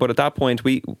 But at that point,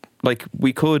 we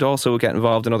could also get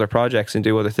involved in other projects and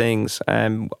do other things.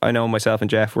 I know myself and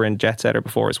Jeff were in Jet Setter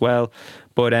before as well.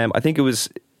 But I think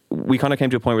we kind of came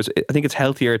to a point where I think it's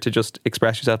healthier to just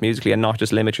express yourself musically and not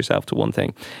just limit yourself to one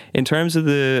thing. In terms of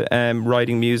the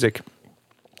writing music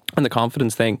and the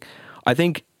confidence thing, I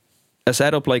think a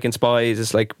setup like in Spies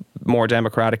is like more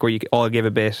democratic, where you all give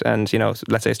a bit, and, you know,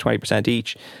 let's say it's 20%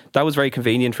 each. That was very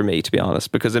convenient for me, to be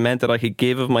honest, because it meant that I could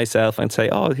give of myself and say,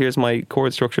 oh, here's my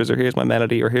chord structures, or here's my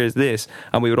melody, or here's this,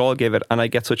 and we would all give it, and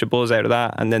I'd get such a buzz out of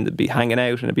that, and then they'd be hanging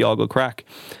out and it'd be all good crack.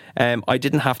 I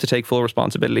didn't have to take full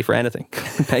responsibility for anything,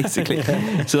 basically.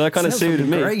 So that kind of suited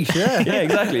me. Great, yeah. Yeah,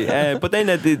 exactly. But then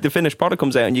the finished product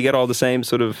comes out and you get all the same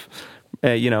sort of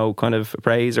you know, kind of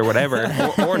praise or whatever,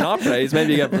 or not praise.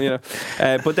 Maybe you get, you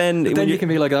know, but then you can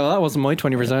be like, oh, that wasn't my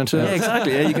 20%. Yeah,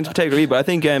 exactly. Yeah, you can take a read. But I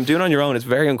think doing it on your own is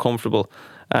very uncomfortable,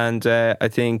 and I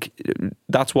think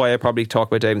that's why I probably talk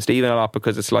about Dave and Stephen a lot,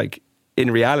 because it's like, in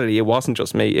reality, it wasn't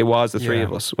just me, it was the three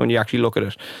of us when you actually look at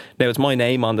it. Now, it's my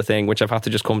name on the thing, which I've had to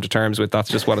just come to terms with. That's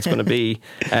just what it's going to be.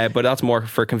 But that's more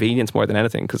for convenience more than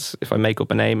anything, because if I make up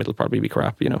a name, it'll probably be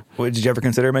crap, you know. Well, did you ever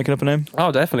consider making up a name?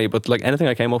 Oh, definitely. But like, anything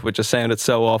I came up with just sounded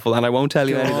so awful, and I won't tell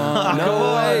you anything.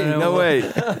 No way.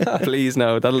 Please,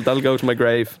 no. That'll go to my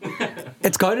grave.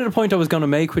 It's kind of the point I was going to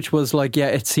make, which was like, yeah,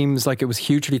 it seems like it was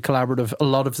hugely collaborative. A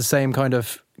lot of the same kind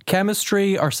of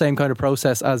chemistry or same kind of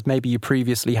process as maybe you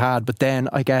previously had. But then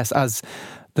I guess as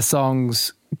the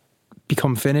songs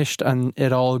become finished and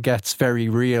it all gets very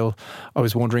real, I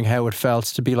was wondering how it felt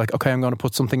to be like, okay, I'm going to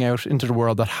put something out into the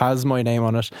world that has my name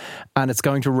on it, and it's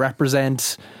going to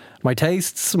represent my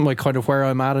tastes, my kind of where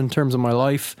I'm at in terms of my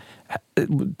life.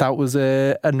 That was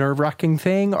a nerve-wracking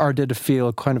thing, or did it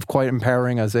feel kind of quite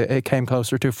empowering as it came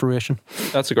closer to fruition?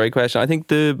 That's a great question. I think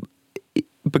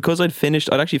because I'd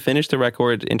actually finished the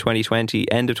record in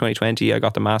 2020, end of 2020, I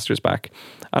got the masters back,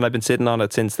 and I've been sitting on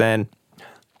it since then.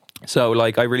 So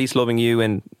like, I released Loving You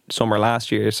in summer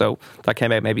last year, so that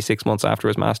came out maybe 6 months after it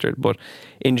was mastered. But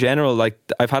in general, like,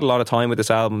 I've had a lot of time with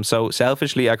this album, so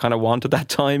selfishly I kind of wanted that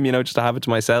time, you know, just to have it to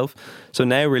myself. So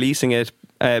now releasing it,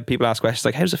 people ask questions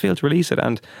like, how does it feel to release it?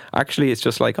 And actually it's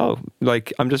just like, oh,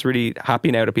 like, I'm just really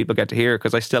happy now that people get to hear it,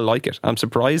 because I still like it. I'm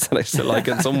surprised that I still like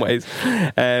it in some ways.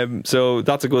 So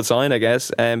that's a good sign, I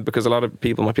guess, because a lot of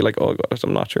people might be like, oh God,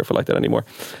 I'm not sure if I like that anymore.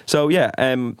 So yeah,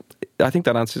 I think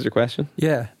that answers your question.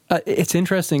 Yeah. It's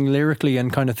interesting lyrically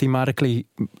and kind of thematically,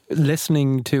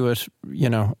 listening to it, you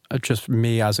know, just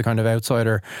me as a kind of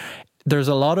outsider. There's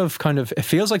a lot of kind of, it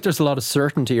feels like there's a lot of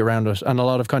certainty around it, and a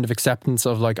lot of kind of acceptance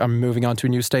of like, I'm moving on to a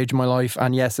new stage in my life.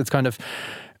 And yes, it's kind of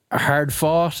hard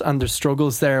fought and there's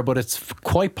struggles there, but it's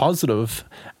quite positive,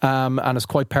 and it's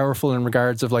quite powerful in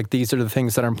regards of like, these are the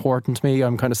things that are important to me.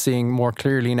 I'm kind of seeing more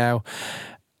clearly now.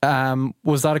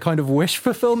 Was that a kind of wish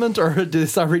fulfillment, or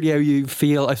is that really how you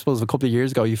feel? I suppose a couple of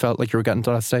years ago you felt like you were getting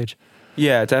to that stage.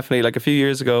 Yeah, definitely. Like a few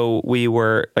years ago, we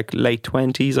were like late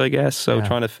 20s, I guess. So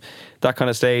trying to that kind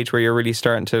of stage where you're really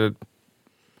starting to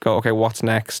go, okay, what's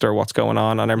next or what's going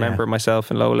on? And I remember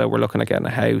myself and Lola were looking at getting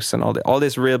a house and all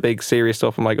this real big serious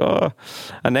stuff. I'm like, oh,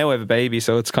 and now I have a baby,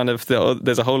 so it's kind of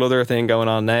there's a whole other thing going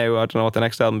on now. I don't know what the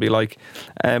next album will be like,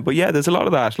 but yeah, there's a lot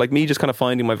of that. Like me just kind of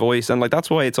finding my voice, and like that's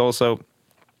why it's also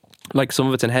like some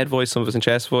of it's in head voice, some of it's in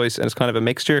chest voice, and it's kind of a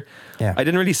mixture. I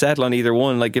didn't really settle on either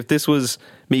one. Like if this was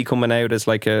me coming out as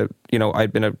like a, you know,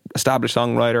 I'd been an established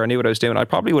songwriter, I knew what I was doing, I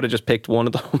probably would have just picked one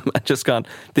of them and just gone,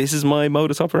 this is my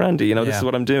modus operandi, you know, this is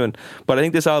what I'm doing. But I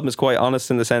think this album is quite honest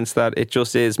in the sense that it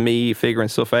just is me figuring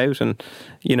stuff out, and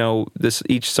you know, this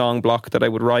each song block that I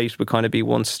would write would kind of be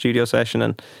one studio session,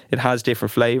 and it has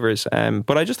different flavours,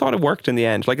 but I just thought it worked in the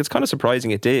end. Like it's kind of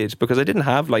surprising it did, because I didn't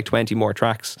have like 20 more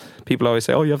tracks. People always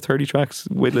say, oh, you have 30 tracks,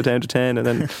 whittle it down to 10, and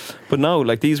then but no,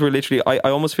 like these were literally, I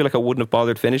almost feel like I wouldn't have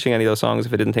bothered finishing any of those songs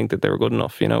if I didn't think that they were good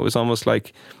enough. You know, it was almost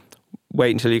like wait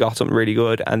until you got something really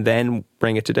good and then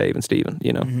bring it to Dave and Stephen,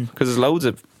 you know, because there's loads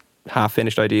of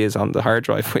half-finished ideas on the hard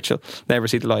drive which will never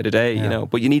see the light of day, you know,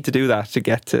 but you need to do that to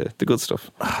get to the good stuff.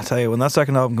 I'll tell you, when that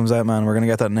second album comes out, man, we're going to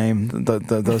get that name,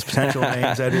 those potential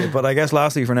names out of it. But I guess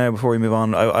lastly for now, before we move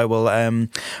on, I will I'm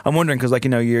wondering, because like, you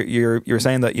know, you're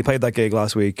saying that you played that gig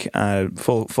last week,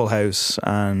 full house,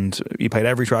 and you played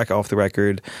every track off the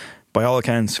record. By all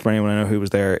accounts, for anyone I know who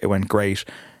was there, it went great.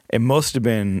 It must have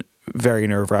been very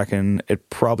nerve-wracking. It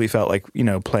probably felt like, you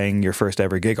know, playing your first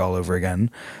ever gig all over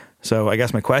again. So I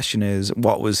guess my question is,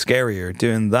 what was scarier,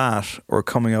 doing that or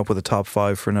coming up with a top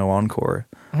 5 for No Encore?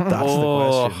 That's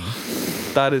the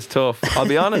question. That is tough. I'll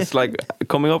be honest, like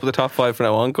coming up with a top 5 for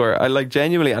No Encore, I like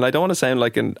genuinely, and I don't want to sound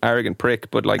like an arrogant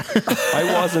prick, but like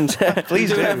I wasn't. Please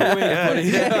do.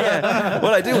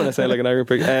 Well, I do want to sound like an arrogant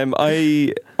prick.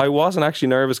 I wasn't actually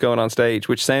nervous going on stage,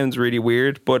 which sounds really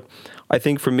weird, but I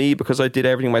think for me, because I did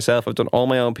everything myself, I've done all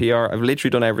my own PR, I've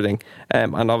literally done everything,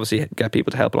 and obviously get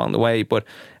people to help along the way, but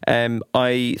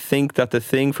I think that the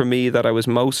thing for me that I was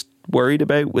most worried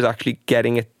about was actually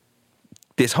getting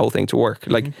this whole thing to work,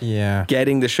 like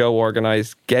getting the show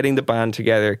organised, getting the band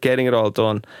together, getting it all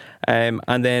done,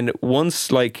 and then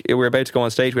once like we were about to go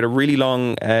on stage, we had a really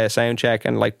long sound check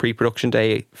and like pre-production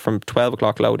day from 12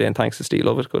 o'clock load in, thanks to Steve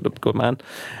Lovett, good man,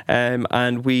 and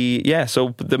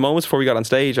so the moments before we got on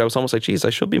stage I was almost like, geez, I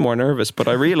should be more nervous, but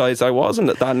I realised I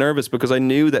wasn't that nervous because I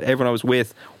knew that everyone I was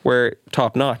with were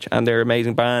top notch and they're an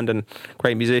amazing band and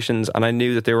great musicians, and I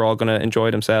knew that they were all going to enjoy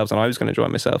themselves and I was going to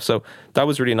enjoy myself, so that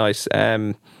was really nice.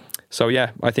 So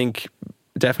yeah, I think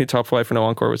definitely top 5 for No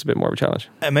Encore was a bit more of a challenge.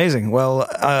 Amazing. Well,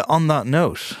 on that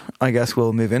note, I guess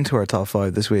we'll move into our top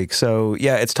 5 this week. So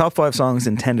yeah, it's top 5 songs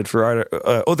intended for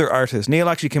other artists. Neil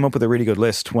actually came up with a really good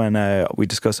list when we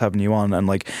discussed having you on, and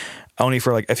like only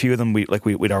for like a few of them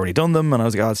we'd already done them, and I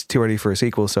was like, oh, it's too early for a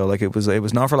sequel, so like it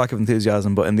was not for lack of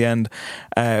enthusiasm, but in the end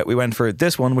we went for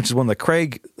this one, which is one that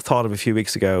Craig thought of a few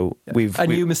weeks ago.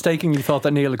 You mistakenly thought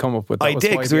that Neil had come up with that. I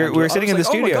did, because we were sitting in the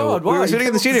studio. We were sitting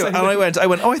in the studio and I went,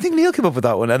 oh, I think Neil came up with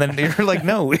that one, and then you're like,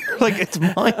 no, you're like, it's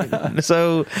mine.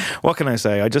 So what can I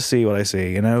say? I just see what I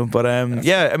see, you know. But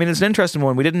yeah, I mean, it's an interesting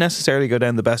one. We didn't necessarily go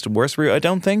down the best and worst route, I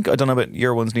don't think. I don't know about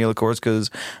your ones, Neil, of course, because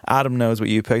Adam knows what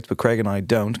you picked, but Craig and I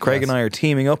don't. Craig and I are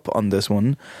teaming up on this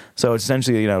one, so it's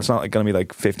essentially, you know, it's not like going to be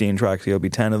like 15 tracks, it'll be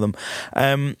 10 of them.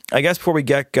 I guess before we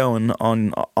get going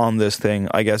on this thing,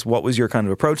 I guess what was your kind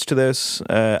of approach to this,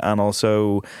 and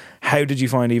also how did you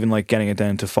find even like getting it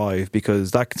down to 5,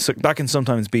 because that can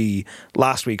sometimes be,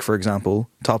 last week for example,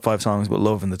 top 5 songs with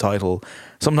love in the title.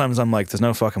 Sometimes I'm like, there's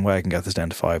no fucking way I can get this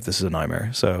down to 5, this is a nightmare.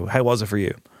 So how was it for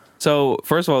you? So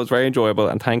first of all, it was very enjoyable,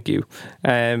 and thank you.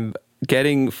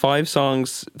 Getting 5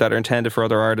 songs that are intended for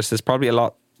other artists is probably a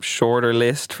lot shorter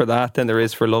list for that than there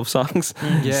is for love songs.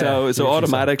 So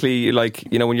automatically, like,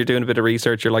 you know, when you're doing a bit of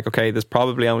research, you're like, okay, there's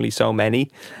probably only so many.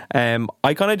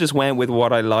 I kind of just went with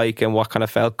what I like and what kind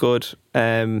of felt good,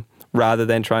 rather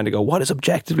than trying to go, what is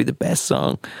objectively the best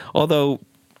song? Although,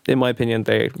 in my opinion,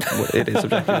 it is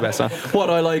objectively the best song.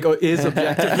 What I like is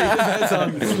objectively the best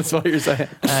song. That's what you're saying.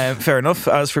 Fair enough.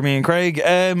 As for me and Craig,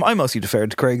 I mostly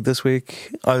deferred to Craig this week.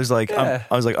 I was like,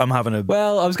 I'm having a...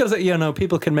 Well, I was going to say, you know,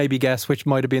 people can maybe guess which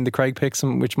might have been the Craig picks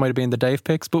and which might have been the Dave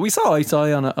picks, but we saw eye to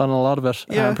eye on a lot of it,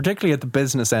 particularly at the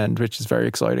business end, which is very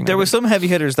exciting. There were some heavy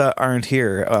hitters that aren't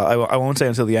here. I won't say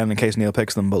until the end in case Neil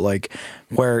picks them, but like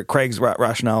where Craig's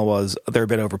rationale was they're a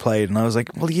bit overplayed, and I was like,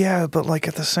 well, yeah, but like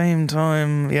at the same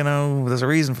time, you know, there's a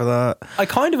reason for that. I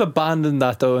kind of abandoned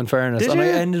that though, in fairness. Did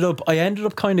and you? I ended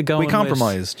up kind of going We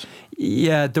compromised.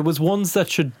 Yeah, there was ones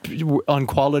that on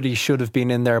quality should have been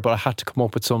in there, but I had to come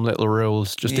up with some little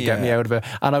rules just to get me out of it.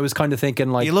 And I was kind of thinking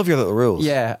like... You love your little rules.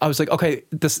 Yeah, I was like, okay,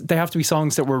 they have to be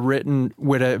songs that were written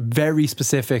with a very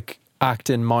specific act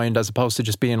in mind, as opposed to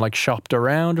just being like shopped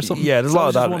around or something. Yeah, there's a lot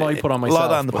of that. One I put on a myself, lot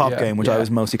of that in the pop yeah, game, which I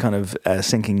was mostly kind of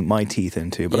sinking my teeth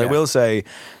into. But I Yeah. will say,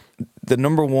 the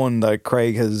number one that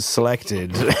Craig has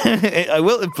selected,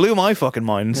 it blew my fucking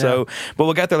mind. So, but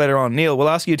we'll get there later on. Neil, we'll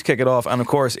ask you to kick it off, and of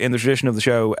course, in the tradition of the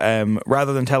show,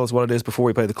 rather than tell us what it is before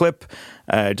we play the clip,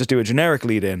 just do a generic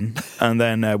lead in, and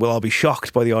then we'll all be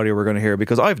shocked by the audio we're going to hear,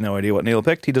 because I have no idea what Neil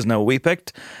picked. He doesn't know what we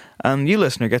picked, and you,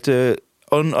 listener, get to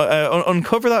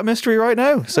uncover that mystery right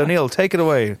now. So, Neil, take it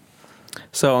away.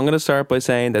 So I'm going to start by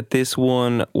saying that this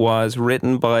one was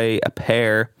written by a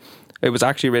pair. It was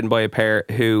actually written by a pair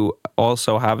who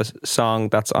also have a song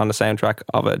that's on the soundtrack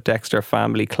of a Dexter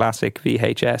Family classic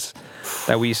VHS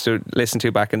that we used to listen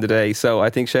to back in the day. So I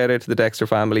think shout out to the Dexter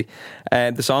Family.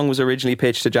 The song was originally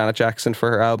pitched to Janet Jackson for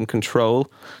her album Control,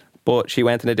 but she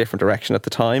went in a different direction at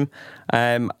the time.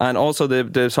 And also the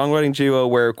songwriting duo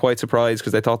were quite surprised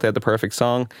because they thought they had the perfect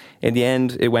song. In the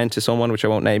end, it went to someone which I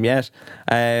won't name yet.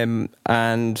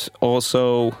 And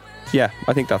also, yeah,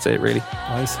 I think that's it really.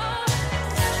 Nice.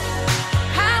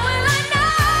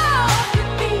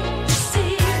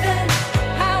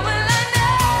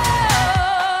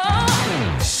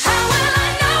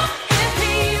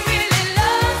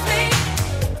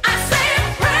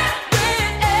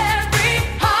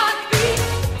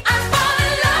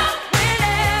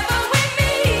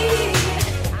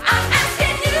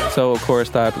 So, of course,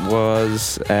 that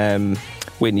was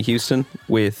Whitney Houston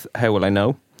with How Will I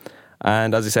Know?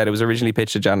 And as I said, it was originally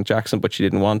pitched to Janet Jackson, but she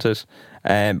didn't want it.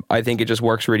 I think it just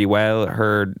works really well.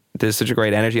 There's such a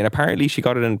great energy, and apparently she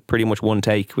got it in pretty much one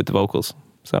take with the vocals.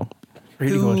 So,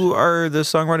 really who good. are the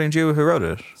songwriting duo who wrote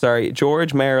it? Sorry,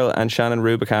 George Merrill and Shannon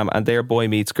Rubicam, and their Boy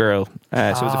Meets Girl. So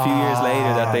it was a few years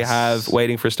later that they have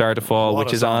Waiting for a Star to Fall, What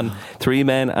which a is song. on Three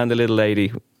Men and the Little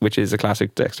Lady, which is a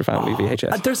classic Dexter Family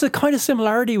VHS. There's a kind of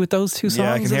similarity with those two songs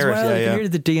Yeah, I can hear it, as well. yeah, You yeah. can hear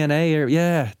the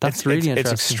DNA. That's really interesting.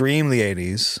 It's extremely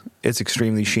 80s. It's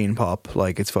extremely sheen pop.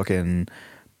 Like, it's fucking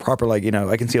proper, like, you know,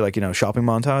 I can see, like, you know, shopping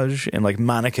montage in, like,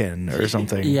 Mannequin or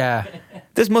something. Yeah.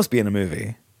 This must be in a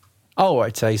movie. Oh,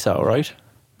 I'd say so, right?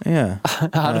 Yeah.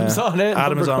 Adam's on it.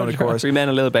 Adam's on it, of course. Three Men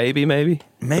and a Little Baby, maybe.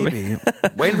 Maybe.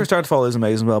 Waiting for a Star to Fall is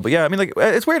amazing as well. But yeah, I mean, like,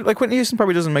 it's weird. Like, Whitney Houston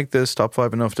probably doesn't make this top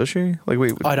 5 enough, does she? Like,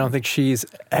 I don't think she's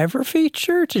ever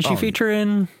featured. Did she feature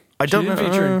in... I don't she didn't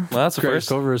know. feature in Well, that's the greatest first.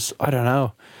 covers. I don't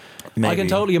know. Maybe. I can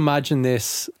totally imagine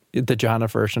this, the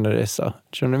Janet version of this, though.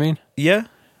 Do you know what I mean? Yeah,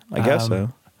 I guess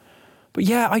so. But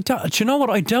yeah, do you know what?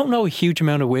 I don't know a huge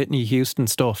amount of Whitney Houston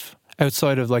stuff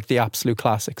outside of like the absolute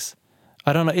classics.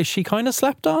 I don't know. Is she kind of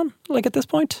slept on, like, at this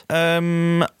point?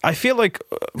 I feel like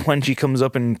when she comes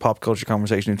up in pop culture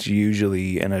conversation, it's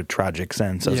usually in a tragic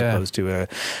sense as opposed to a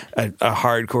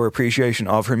hardcore appreciation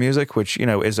of her music, which, you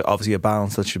know, is obviously a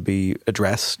balance that should be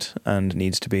addressed and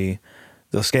needs to be,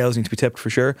 the scales need to be tipped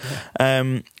for sure.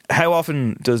 How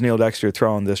often does Neil Dexter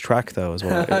throw on this track, though, as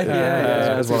well?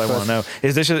 Is what I want to know.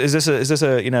 Is this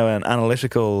a you know, an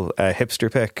analytical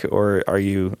hipster pick, or are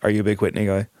you a big Whitney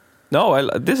guy? No,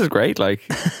 this is great. Like,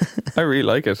 I really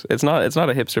like it. It's not a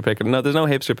hipster pick. No, there's no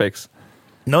hipster picks.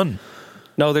 None.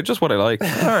 No, they're just what I like. All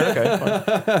right, okay.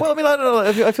 Fine. Well, I mean, I don't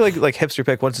know. I feel like hipster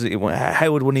pick.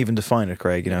 How would one even define it,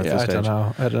 Craig? You know, at this I stage.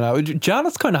 don't know.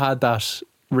 Janet's kind of had that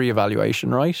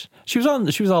reevaluation, right? She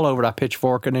was all over that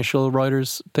Pitchfork initial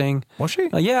writers thing. Was she?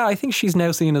 Yeah, I think she's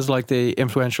now seen as like the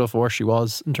influential force she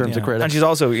was in terms of critics. And she's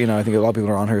also, you know, I think a lot of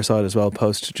people are on her side as well,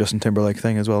 post Justin Timberlake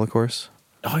thing as well, of course.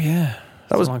 Oh yeah,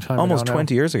 That was a long time almost ago now.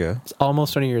 20 years ago. It's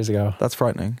almost 20 years ago. That's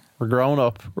frightening. We're growing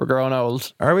up. We're growing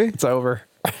old. Are we? It's over.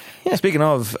 Speaking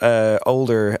of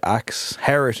older acts,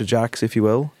 heritage acts, if you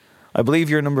will, I believe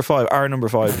you're number 5. Our number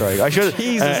 5, Craig. I should.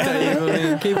 Jesus, Dave. I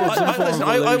mean, keep up some form of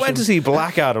I went to see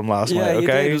Black Adam last Yeah, night. you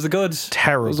Okay, did. It was a good,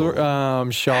 terrible,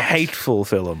 I'm shocked. hateful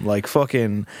film. Like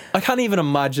fucking. I can't even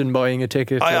imagine buying a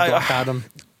ticket to Black Adam.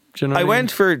 Do you know what I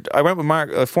mean? went with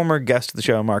Mark, a former guest of the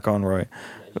show, Mark Conroy,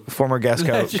 former guest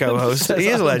co-host. He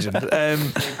is a legend.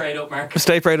 Stay prayed up, Mark.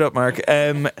 Stay prayed up, Mark.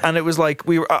 And it was like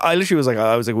I literally was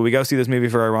like, will we go see this movie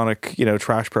for ironic, you know,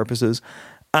 trash purposes?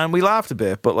 And we laughed a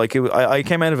bit, but like I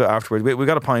came out of it afterwards. We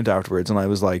got a pint afterwards, and I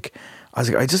was like,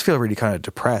 I just feel really kind of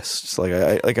depressed. Like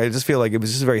I just feel like it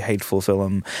was just a very hateful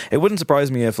film. It wouldn't surprise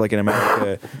me if, like, in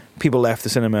America, people left the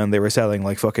cinema and they were selling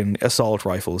like fucking assault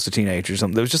rifles to teenagers or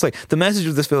something. It was just like, the message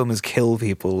of this film is kill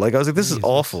people. Like, I was like, this is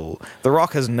awful. The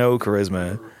Rock has no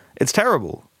charisma. It's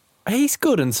terrible. He's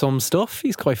good in some stuff.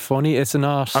 He's quite funny. It's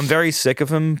not. I'm very sick of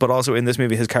him, but also in this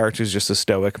movie, his character is just a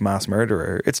stoic mass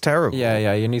murderer. It's terrible.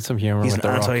 Yeah. You need some humor. He's with an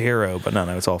The Rock. anti-hero, but no,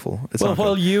 it's awful. It's Well, not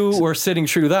while good. you were sitting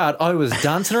through that, I was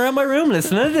dancing around my room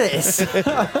listening to this.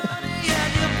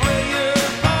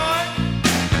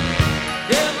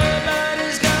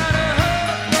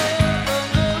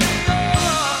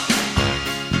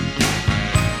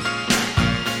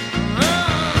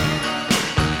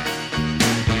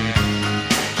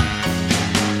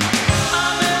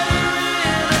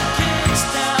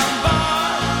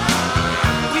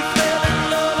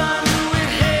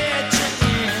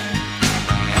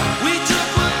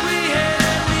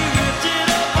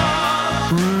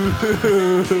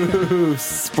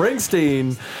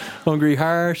 Springsteen, Hungry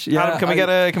Heart. Yeah, Adam, can we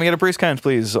get a Bruce count,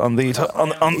 please, on the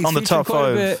on the top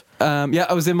five? Yeah,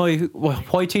 I was in my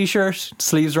white t-shirt,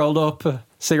 sleeves rolled up,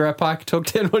 cigarette pack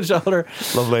tucked in one shoulder.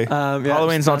 Lovely.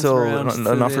 Halloween's not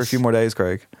for a few more days,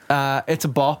 Craig. It's a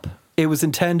bop. It was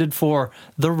intended for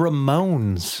the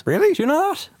Ramones. Really? Do you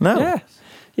know that? No.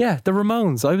 Yeah, the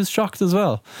Ramones. I was shocked as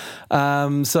well.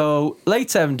 So late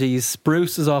 70s,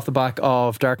 Bruce is off the back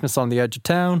of Darkness on the Edge of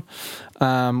Town,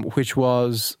 which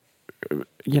was,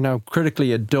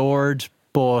 critically adored,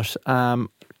 but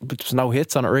there's no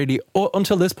hits on it really.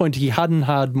 Until this point, he hadn't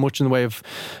had much in the way of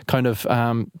kind of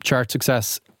chart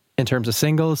success in terms of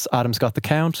singles. Adam's got the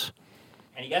count.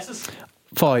 Any guesses?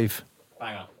 5.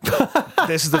 Bang on.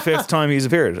 This is the 5th time he's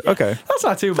appeared. Okay. That's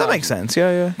not too bad. That makes sense.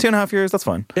 Yeah. 2.5 years, that's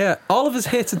fine. Yeah, all of his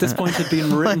hits at this point had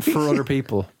been written for other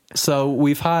people. So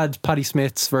we've had Patti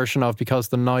Smith's version of Because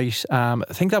the Night. I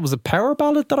think that was a power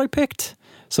ballad that I picked.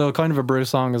 So kind of a Bruce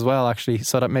song as well, actually.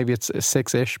 So that maybe it's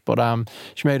 6-ish, but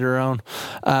she made it her own.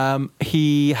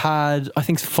 He had, I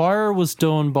think Fire was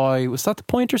done by, was that the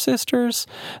Pointer Sisters?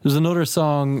 There was another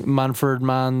song, Manfred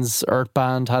Mann's Earth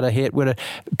Band had a hit with it.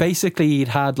 Basically, he'd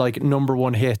had like number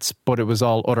one hits, but it was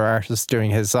all other artists doing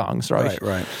his songs, right?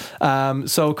 Right.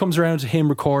 So it comes around to him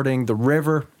recording The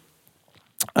River,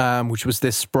 which was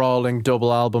this sprawling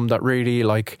double album that really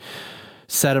like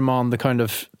set him on the kind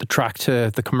of the track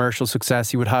to the commercial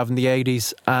success he would have in the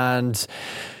 80s. And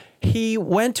he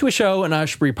went to a show in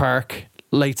Ashbury Park,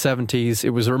 late 70s.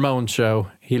 It was a Ramones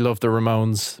show. He loved the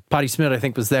Ramones. Patti Smith, I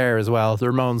think, was there as well. The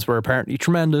Ramones were apparently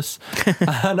tremendous.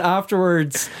 And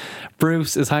afterwards,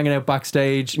 Bruce is hanging out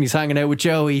backstage and he's hanging out with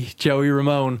Joey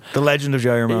Ramone. The legend of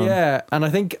Joey Ramone. Yeah, and I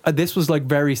think this was like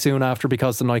very soon after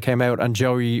Because the Night came out, and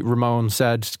Joey Ramone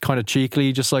said kind of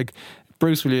cheekily, just like,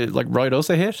 Bruce, will you like write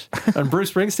us a hit? And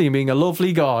Bruce Springsteen, being a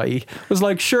lovely guy, was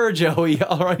like, sure, Joey,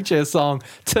 I'll write you a song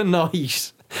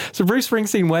tonight. So Bruce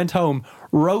Springsteen went home,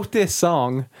 wrote this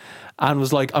song, and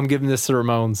was like, I'm giving this to the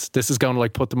Ramones. This is going to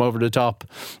like put them over the top.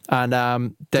 And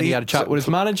then he had a chat with his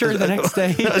manager the next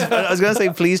day. I was going to say,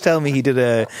 please tell me he did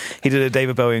a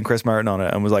David Bowie and Chris Martin on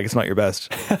it and was like, it's not your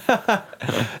best.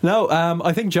 No,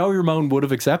 I think Joey Ramone would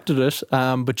have accepted it.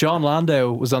 But John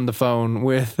Landau was on the phone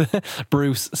with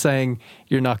Bruce saying,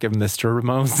 you're not giving this to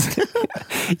Ramones.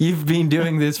 You've been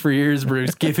doing this for years,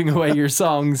 Bruce, giving away your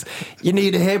songs. You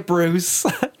need a hit, Bruce.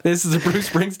 This is a Bruce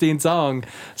Springsteen song.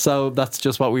 So that's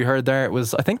just what we heard there. It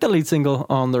was, I think, the lead single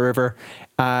on The River.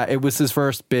 It was his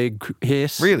first big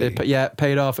hit. Really? It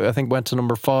paid off. I think went to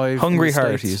number 5. Hungry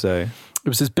Heart, you say? It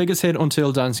was his biggest hit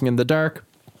until Dancing in the Dark.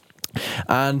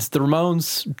 And the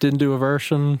Ramones didn't do a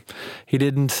version. He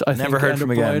didn't. I never think, heard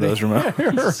from again. Those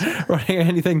Ramones. Writing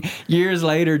anything. Years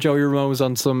later, Joey Ramone was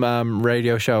on some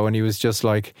radio show, and he was just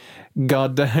like,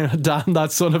 "God damn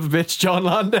that son of a bitch, John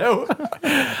Landau."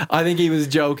 I think he was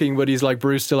joking, but he's like,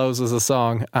 Bruce still owes us a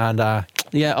song. And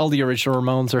yeah, all the original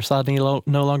Ramones are sadly no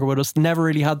longer with us. Never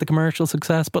really had the commercial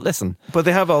success, but listen. But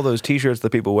they have all those T-shirts that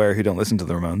people wear who don't listen to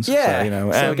the Ramones. Yeah,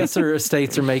 so, so I guess their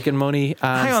estates are making money.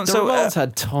 And hang on, the Ramones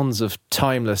had tons of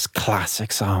timeless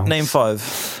classic songs. Name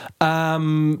 5.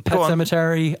 Pet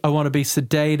Cemetery, I Want to Be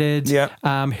Sedated.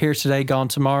 Yeah. Here Today, Gone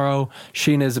Tomorrow.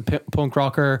 Sheena is a punk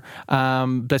rocker.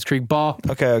 Blitzkrieg Bop.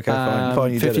 Okay,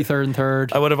 fine. You 53rd and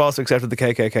 3rd. I would have also accepted the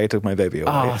KKK took my baby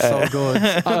away. Oh, so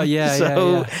good. Oh, yeah,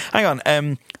 yeah. Hang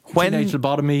on. When Teenage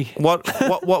Lobotomy.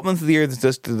 What month of the year did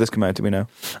this come out? Do we know?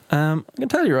 I can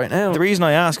tell you right now. The reason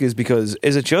I ask is because,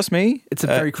 is it just me? It's a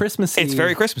very Christmassy. It's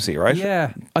very Christmassy, right?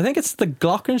 Yeah. I think it's the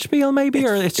Glockenspiel maybe,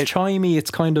 or it's chimey.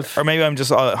 It's kind of... Or maybe I'm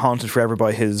just haunted forever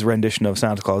by his rendition of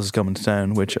Santa Claus is Coming to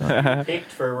Town, which...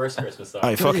 picked for a worst Christmas song.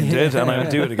 I fucking did, and I would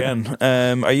do it again.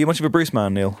 Are you much of a Bruce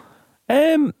man, Neil?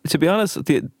 To be honest,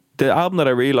 The album that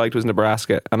I really liked was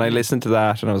Nebraska, and I listened to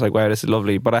that and I was like, wow, this is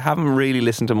lovely. But I haven't really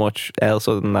listened to much else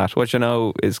other than that, which I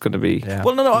know is going to be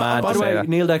Well, no. mad By to the say way, that.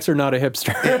 Neil Dexter, not a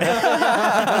hipster.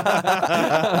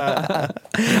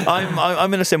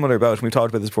 I'm in a similar boat, and we've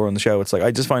talked about this before on the show. It's like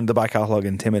I just find the back catalogue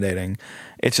intimidating.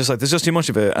 It's just like there's just too much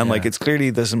of it, and like it's clearly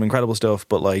there's some incredible stuff,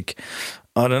 but like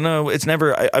I don't know. It's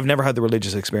never. I've never had the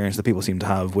religious experience that people seem to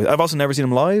have. With I've also never seen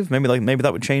him live. Maybe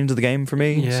that would change the game for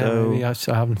me. Yeah, so maybe I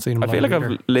haven't seen him. I feel like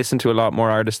either. I've listened to a lot more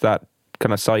artists that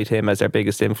kind of cite him as their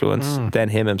biggest influence than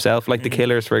him himself, like the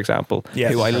Killers, for example,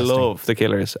 Yes, who I interesting. love the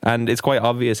Killers, and it's quite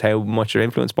obvious how much they're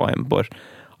influenced by him, but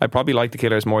I probably like the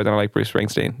Killers more than I like Bruce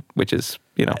Springsteen, which is,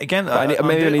 you know, again,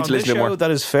 maybe I need to listen to more.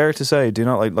 That is fair to say. Do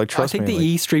not like trust I think me. the like-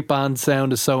 E Street Band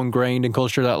sound is so ingrained in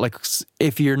culture that like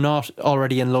if you're not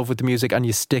already in love with the music and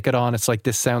you stick it on, it's like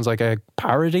this sounds like a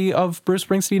parody of Bruce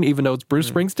Springsteen, even though it's Bruce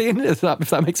Springsteen. If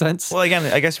that makes sense? Well, again,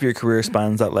 I guess if your career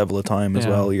spans that level of time as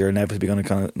well, you're inevitably going to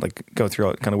kind of like go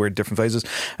through kind of weird different phases.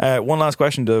 One last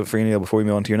question for you, Neil, before we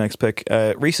move on to your next pick.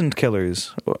 Recent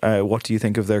Killers, what do you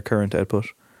think of their current output?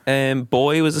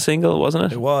 Boy was a single, wasn't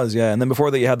it? It was, yeah. And then before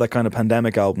that, you had that kind of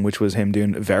pandemic album, which was him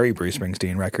doing a very Bruce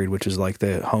Springsteen record, which is like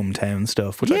the hometown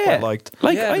stuff, which I quite liked.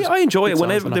 Like, Yeah, I enjoy it. good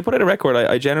Whenever songs, they put out a record,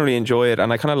 I generally enjoy it.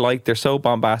 And I kind of like, they're so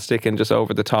bombastic and just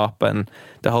over the top. And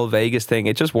the whole Vegas thing,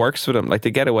 it just works for them. Like,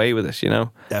 they get away with it, you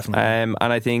know? Definitely. And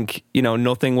I think, you know,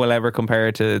 nothing will ever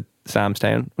compare to Sam's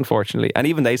Town, unfortunately. And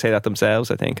even they say that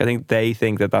themselves, I think. I think they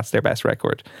think that that's their best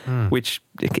record, which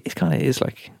it kind of is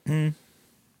like.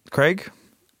 Craig?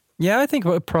 Yeah, I think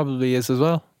it probably is as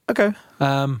well. Okay.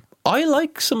 I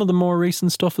like some of the more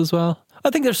recent stuff as well.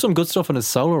 I think there's some good stuff on his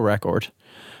solo record.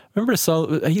 Remember his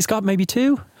solo? He's got maybe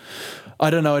 2. I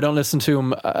don't know. I don't listen to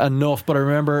him enough, but I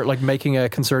remember like making a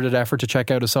concerted effort to check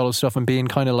out his solo stuff and being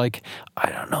kind of like, I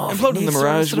don't know. Unplugged in the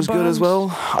Mirage was good as well.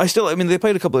 I mean, they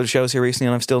played a couple of shows here recently,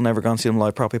 and I've still never gone to see them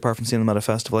live properly, apart from seeing them at a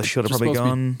festival. I should have probably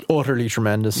gone. Utterly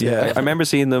tremendous. Yeah. I remember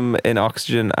seeing them in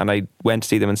Oxygen, and I went to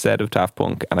see them instead of Daft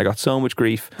Punk, and I got so much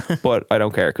grief, but I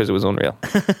don't care because it was unreal.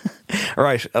 All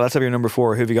right, let's have your number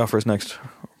 4. Who have you got for us next?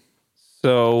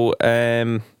 So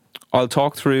I'll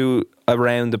talk through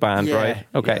around the band, Yeah. right?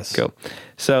 Okay, Yes. cool.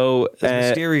 So As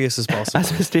mysterious as possible.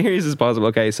 as mysterious as possible.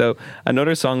 Okay, so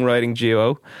another songwriting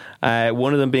duo.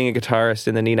 One of them being a guitarist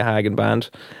in the Nina Hagen band.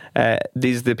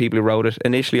 These are the people who wrote it.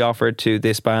 Initially offered to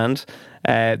this band.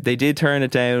 They did turn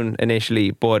it down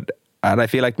initially, and I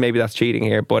feel like maybe that's cheating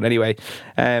here. But anyway,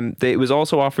 it was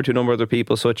also offered to a number of other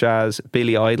people, such as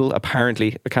Billy Idol,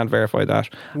 apparently. I can't verify that.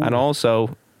 And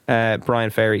also Brian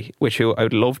Ferry, who I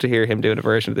would love to hear him doing a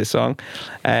version of this song.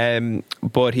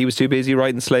 But he was too busy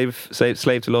writing Slave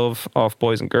to Love off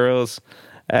Boys and Girls.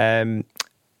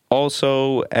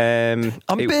 Also, I'm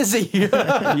busy.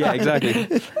 yeah,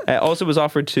 exactly. Also was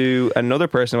offered to another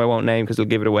person who I won't name because they'll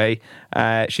give it away.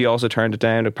 She also turned it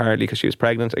down, apparently because she was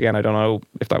pregnant. Again, I don't know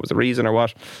if that was the reason or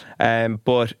what.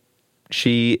 But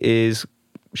she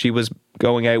was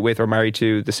going out with or married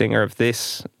to the singer of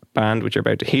this band, which you're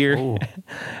about to hear.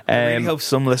 I really hope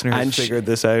some listener has figured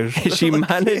this out. She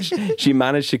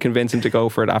managed to convince him to go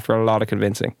for it after a lot of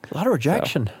convincing. A lot of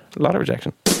rejection. A lot of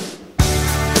rejection.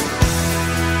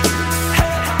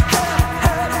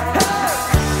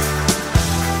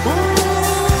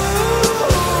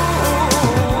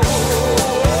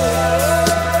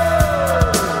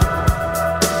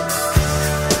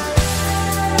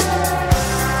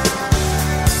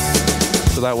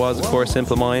 So that was, of course,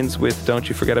 Simple Minds with Don't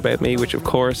You Forget About Me, which, of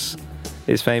course,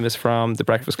 is famous from The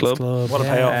Breakfast Club. What a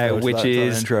payoff, which that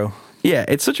is intro. Yeah,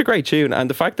 it's such a great tune, and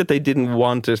the fact that they didn't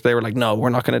want it, they were like, "No, we're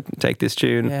not going to take this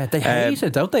tune." Yeah, they hate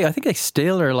it, don't they? I think they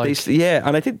still are like.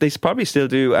 And I think they probably still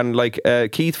do. And like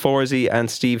Keith Forsey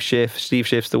and Steve Schiff. Steve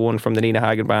Schiff's the one from the Nina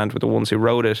Hagen band, were the ones who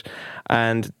wrote it,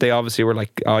 and they obviously were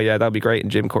like, "Oh yeah, that'd be great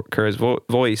in Jim Kerr's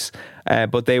voice."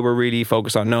 But they were really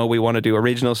focused on, no, we want to do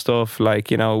original stuff, like,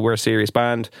 you know, we're a serious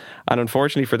band. And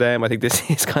unfortunately for them, I think this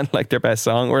is kind of like their best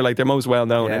song, or like their most well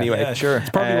known anyway. Yeah, sure. It's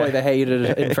probably why they hated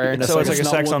it, in fairness. So it's like a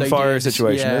not Sex one on they Fire did.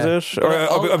 situation, is it?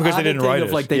 Or because they didn't write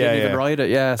it? Like they didn't even write it,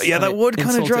 yes. Yeah, that would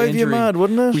kind of drive you mad,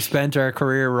 wouldn't it? We spent our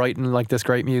career writing like this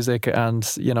great music, and,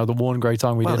 you know, the one great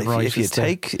song we didn't write. If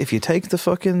you take the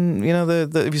fucking, you know,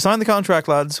 if you sign the contract,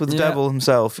 lads, with the devil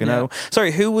himself, you know.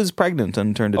 Sorry, who was pregnant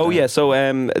and turned it down? Oh yeah, so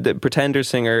the Pretender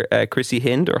singer Chrissy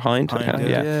Hind.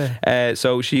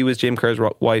 So she was Jim Kerr's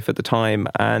wife at the time,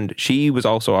 and she was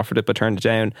also offered it but turned it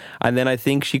down. And then I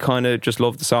think she kind of just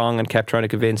loved the song and kept trying to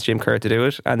convince Jim Kerr to do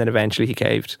it, and then eventually he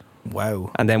caved.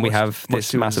 Wow. And then we Much- have much this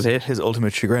to massive his, hit. his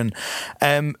ultimate chagrin.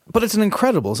 But it's an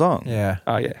incredible song. Yeah.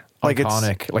 Oh, yeah. Like, it's-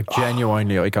 iconic. Like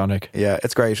genuinely iconic. Yeah,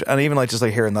 it's great. And even like just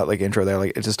like hearing that like intro there,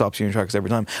 like it just stops you in tracks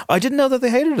every time. I didn't know that they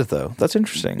hated it though. That's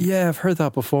interesting. Yeah, I've heard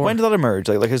that before. When did that emerge?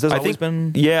 Like has this always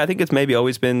been? Yeah, I think it's maybe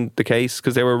always been the case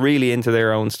because they were really into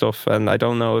their own stuff, and I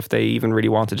don't know if they even really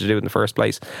wanted to do it in the first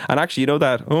place. And actually, you know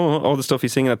that all the stuff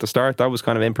he's singing at the start, that was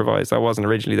kind of improvised. That wasn't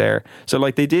originally there. So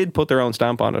like they did put their own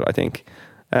stamp on it, I think.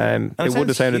 It wouldn't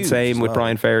have sounded the same with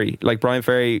Brian Ferry. Like Brian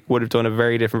Ferry would have done a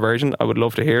very different version. I would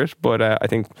love to hear it, but I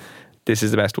think this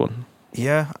is the best one.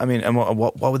 Yeah, I mean, and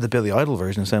what would the Billy Idol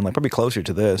version sound like? Probably closer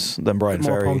to this than Brian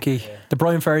More Ferry. punky. The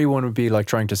Brian Ferry one would be like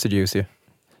trying to seduce you.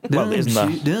 Well, isn't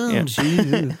that? Don't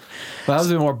you? Well, that was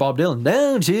a bit more Bob Dylan.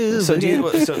 Don't you?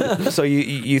 So, so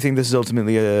you think this is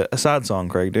ultimately a sad song,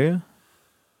 Craig? Do you?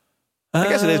 I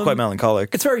guess it is quite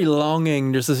melancholic. It's very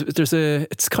longing. There's a.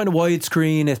 It's kind of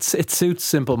widescreen. It suits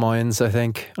Simple Minds. I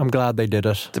think. I'm glad they did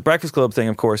it. The Breakfast Club thing,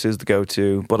 of course, is the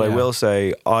go-to. But I will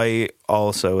say, I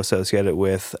also associate it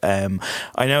with. I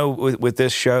know with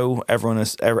this show, everyone.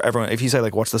 If you say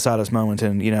like, what's the saddest moment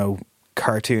in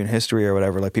cartoon history or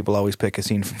whatever, like people always pick a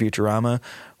scene from Futurama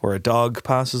where a dog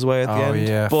passes away at the end.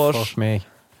 Yeah, but fuck me.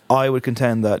 I would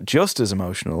contend that just as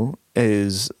emotional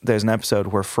is there's an episode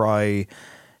where Fry.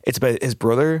 It's about his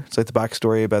brother. It's like the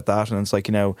backstory about that, and it's like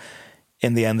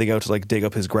in the end they go to like dig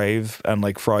up his grave, and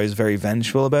like Fry is very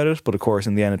vengeful about it. But of course,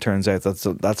 in the end, it turns out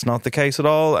that's not the case at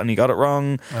all, and he got it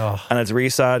wrong. And it's a really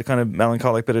sad, kind of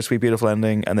melancholic, bittersweet, beautiful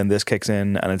ending. And then this kicks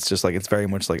in, and it's just like it's very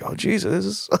much like, oh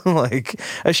Jesus, like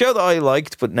a show that I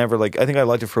liked, but never like I think I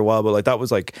liked it for a while, but like that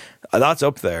was like that's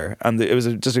up there, and it was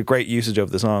just a great usage of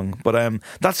the song. But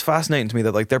that's fascinating to me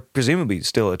that like they're presumably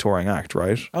still a touring act,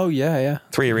 right? Oh yeah.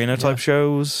 3 arena type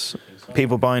shows.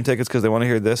 People buying tickets because they want to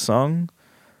hear this song.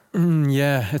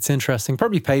 Yeah, it's interesting.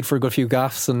 Probably paid for a good few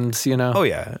gaffes, and Oh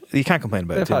yeah, you can't complain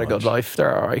about it. They've too had a good much. life.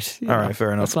 They're all right. All right,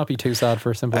 fair enough. Let's not be too sad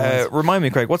for Simple Minds. Remind me,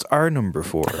 Craig, what's our number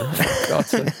 4?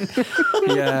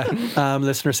 Yeah,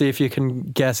 listener, see if you can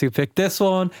guess who picked this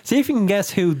one. See if you can guess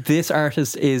who this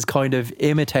artist is kind of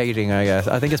imitating. I guess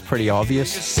I think it's pretty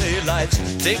obvious. You say life's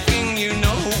taking you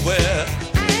nowhere.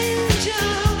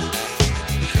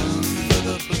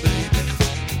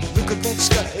 Look at that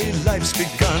sky, life's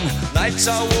begun. Nights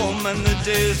are warm and the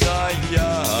days are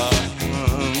young.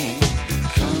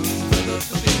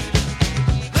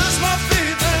 There's my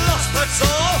feet, they lost, that's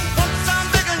all. Once I'm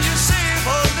begging you, save a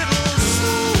little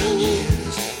soul.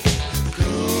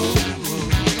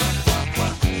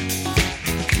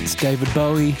 It's David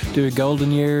Bowie doing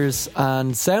Golden Years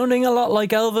and sounding a lot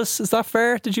like Elvis. Is that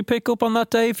fair? Did you pick up on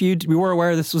that, Dave? You were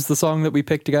aware this was the song that we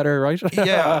picked together, right?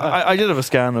 Yeah, I did have a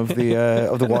scan of the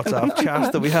WhatsApp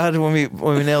chat that we had when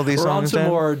we nailed these We're on songs to down.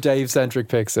 more Dave-centric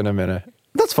picks in a minute.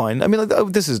 That's fine. I mean,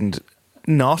 like, this isn't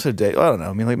not a day. I don't know.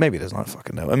 I mean, like maybe it is not.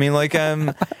 Fucking know. I mean, like, I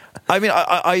mean,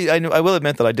 I will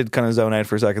admit that I did kind of zone out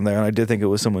for a second there, and I did think it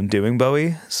was someone doing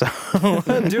Bowie. So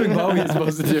doing Bowie as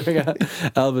opposed to doing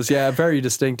Elvis, yeah, very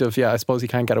distinctive. Yeah, I suppose he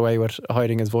can't get away with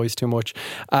hiding his voice too much.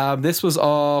 This was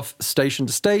off Station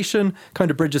to Station, kind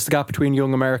of bridges the gap between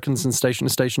Young Americans and Station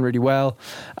to Station really well,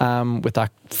 with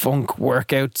that funk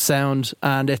workout sound,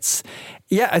 and it's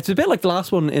a bit like the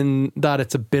last one in that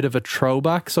it's a bit of a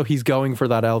throwback. So he's going for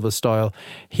that Elvis style.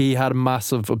 He had a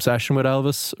massive obsession with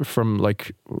Elvis from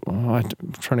like, I'm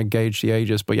trying to gauge the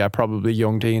ages, but yeah, probably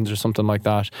young teens or something like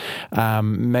that.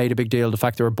 Made a big deal of the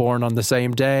fact they were born on the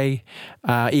same day.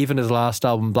 Even his last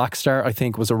album, Black Star, I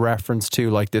think was a reference to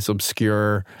like this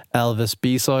obscure Elvis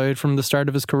B-side from the start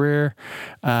of his career.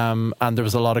 And there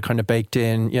was a lot of kind of baked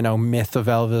in, myth of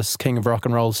Elvis, King of Rock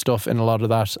and Roll stuff in a lot of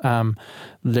that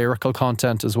lyrical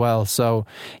content as well. So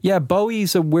yeah,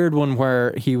 Bowie's a weird one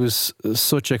where he was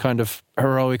such a kind of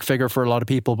heroic figure for a lot of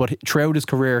people, but throughout his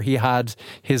career he had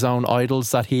his own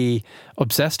idols that he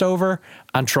obsessed over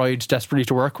and tried desperately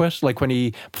to work with. Like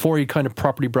before he kind of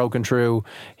properly broken through,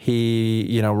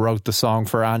 he wrote the song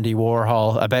for Andy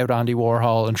Warhol, about Andy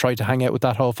Warhol, and tried to hang out with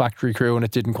that whole factory crew, and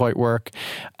it didn't quite work.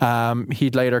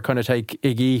 He'd later kind of take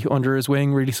Iggy under his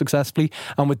wing really successfully,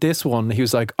 and with this one he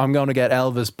was like, I'm going to get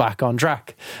Elvis back on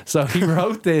track. So he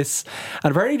wrote this,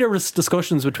 and apparently there was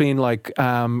discussions between like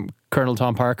Colonel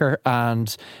Tom Parker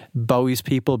and Bowie's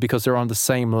people because they're on the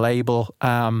same label,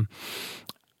 and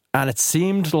it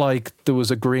seemed like there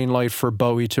was a green light for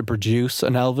Bowie to produce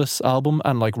an Elvis album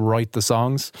and like write the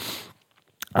songs,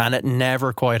 and it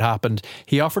never quite happened.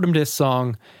 He offered him this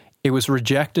song. It was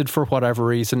rejected for whatever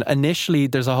reason. Initially,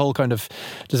 there's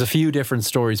a few different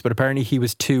stories, but apparently he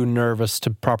was too nervous to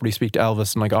properly speak to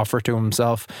Elvis and like offer it to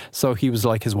himself. So he was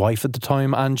like his wife at the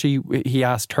time, Angie. He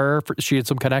asked her, she had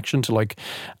some connection to like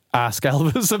ask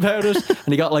Elvis about it, and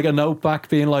he got like a note back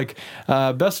being like,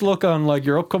 best of luck on like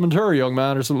your upcoming tour, young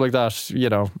man, or something like that. You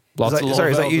know, lots of love.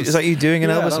 Sorry, is that you doing an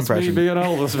Elvis impression? Me being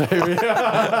Elvis, baby. You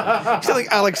sound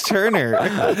like Alex Turner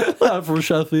from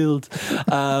Sheffield.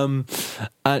 And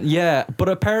yeah, but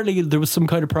apparently there was some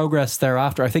kind of progress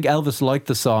thereafter. I think Elvis liked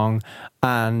the song,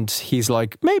 and he's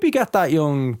like, maybe get that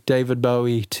young David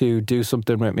Bowie to do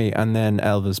something with me, and then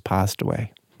Elvis passed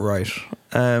away. Right.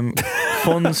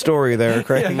 Fun story there,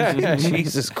 Craig. Yeah.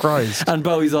 Jesus Christ. And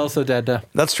Bowie's also dead now.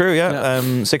 That's true,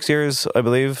 yeah. 6 years, I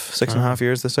believe. 6.5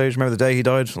 years this stage. Remember the day he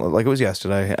died? Like it was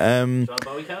yesterday. John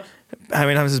Bowie count? How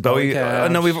many times is Bowie?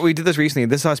 No, we did this recently.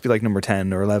 This has to be like number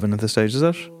 10 or 11 at this stage, is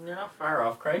it? You're not far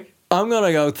off, Craig. I'm going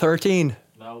to go 13.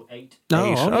 No, 8. No,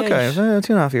 8. Okay,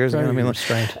 2.5 years ago. I mean,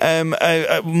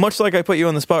 much like I put you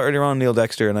on the spot earlier on, Neil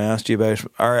Dexter, and I asked you about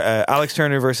our Alex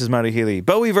Turner versus Matty Healy,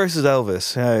 Bowie versus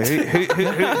Elvis. Who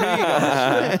you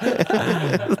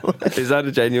got? Is that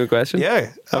a genuine question?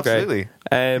 Yeah, absolutely.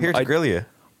 Okay. Here to grill you.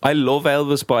 I love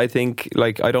Elvis, but I think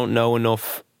like I don't know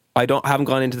enough. Haven't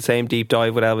gone into the same deep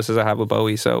dive with Elvis as I have with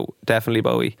Bowie, so definitely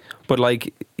Bowie. But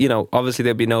like, you know, obviously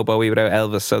there'd be no Bowie without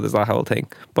Elvis, so there's that whole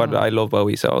thing. But I love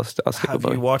Bowie, so I'll stick with Bowie.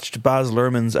 Have you watched Baz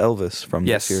Luhrmann's Elvis from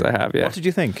this year? Yes, I have, yeah. What did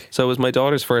you think? So it was my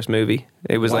daughter's first movie.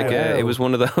 It was it was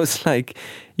one of those, like,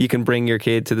 you can bring your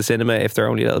kid to the cinema if they're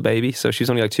only a little baby. So she's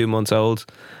only like 2 months old.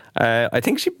 I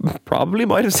think she probably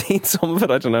might have seen some of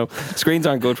it. I don't know. Screens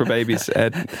aren't good for babies,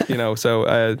 you know.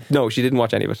 So no, she didn't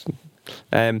watch any of it.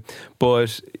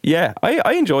 But yeah,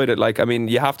 I enjoyed it. Like, I mean,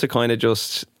 you have to kind of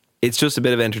it's just a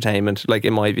bit of entertainment, like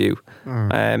in my view.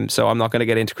 So I'm not going to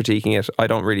get into critiquing it. I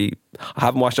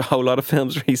haven't watched a whole lot of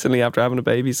films recently after having a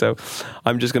baby, so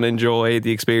I'm just going to enjoy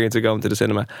the experience of going to the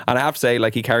cinema. And I have to say,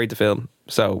 like, he carried the film.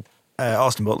 So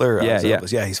Austin Butler,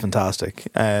 Elvis. Yeah, he's fantastic.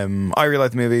 I really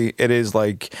like the movie. It is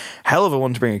like hell of a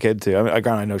one to bring a kid to. I mean,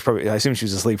 I know I assume she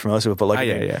was asleep for most of it, but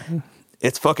like,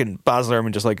 it's fucking Baz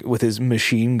Luhrmann just like with his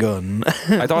machine gun.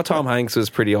 I thought Tom Hanks was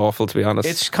pretty awful, to be honest.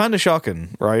 It's kind of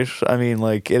shocking, right? I mean,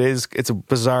 like, it's a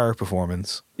bizarre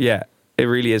performance. Yeah, it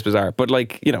really is bizarre. But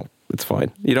like, you know, it's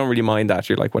fine. You don't really mind that.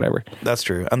 You're like, whatever. That's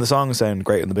true. And the songs sound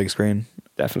great on the big screen.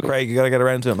 Definitely. Craig, you got to get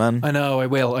around to it, man. I know, I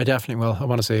will. I definitely will. I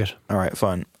want to see it. All right,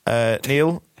 fine.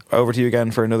 Neil, over to you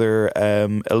again for another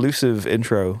elusive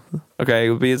intro. Okay,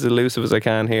 we'll be as elusive as I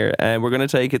can here. We're going to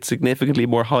take it significantly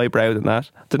more highbrow than that.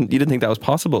 You didn't think that was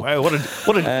possible? Wow, what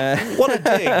a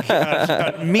dig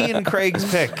at me and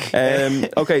Craig's pick.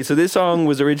 Okay, so this song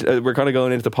was we're kind of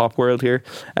going into the pop world here.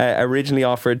 Originally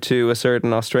offered to a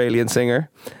certain Australian singer,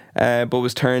 but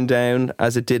was turned down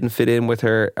as it didn't fit in with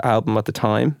her album at the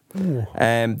time.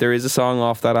 There is a song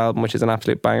off that album which is an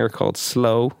absolute banger called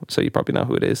Slow, so you probably know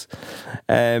who it is.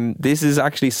 This is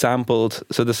actually sampled,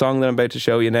 so the song that I'm about to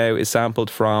show you now is sampled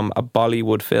from a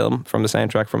Bollywood film, from the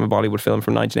soundtrack from a Bollywood film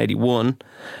from 1981.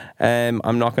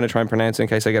 I'm not going to try and pronounce it in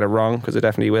case I get it wrong, because I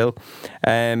definitely will.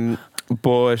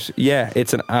 But yeah,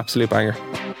 it's an absolute banger.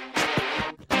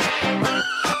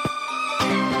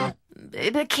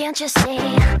 Baby, can't you see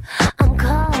I'm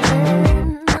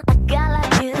calling? A guy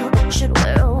like you should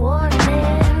wear a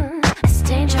warning. It's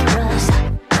dangerous,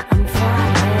 I'm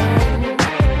falling.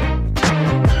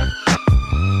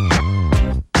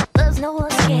 There's no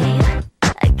escape,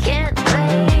 I can't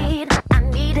wait, I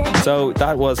need it. So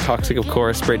that was Toxic, of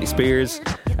course, Britney Spears.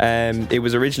 It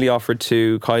was originally offered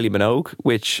to Kylie Minogue,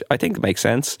 which I think makes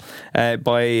sense,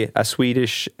 by a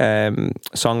Swedish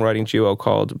songwriting duo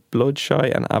called Bloodshy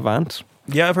and Avant.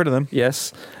 Yeah, I've heard of them.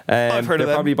 Yes. I've heard of them.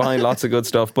 They're probably behind lots of good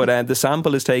stuff. But the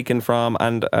sample is taken from,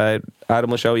 and Adam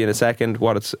will show you in a second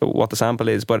what the sample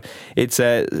is. But it's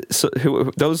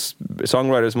those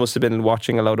songwriters must have been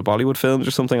watching a load of Bollywood films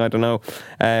or something, I don't know.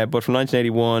 But from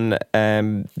 1981,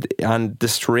 and the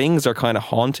strings are kind of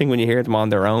haunting when you hear them on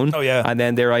their own. Oh, yeah. And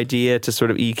then their idea to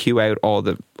sort of EQ out all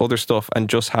the other stuff and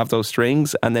just have those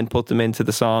strings and then put them into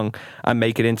the song and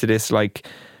make it into this like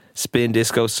spin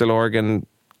disco still organ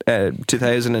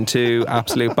 2002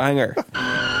 absolute banger.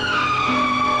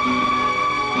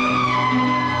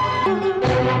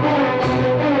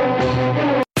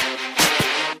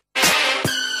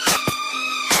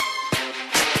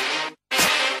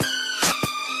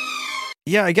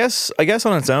 Yeah, I guess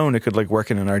on its own it could like work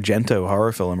in an Argento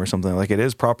horror film or something. Like, it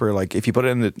is proper. Like, if you put it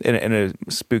in a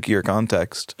spookier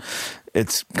context,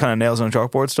 it's kind of nails on a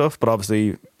chalkboard stuff. But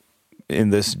obviously, in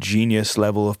this genius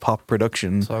level of pop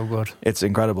production, so good, it's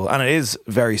incredible, and it is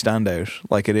very standout.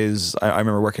 Like, it is. I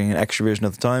remember working in Extravision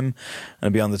at the time, and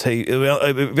it'd be on the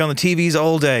TVs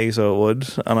all day, so it would.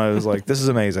 And I was like, "This is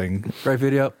amazing." Great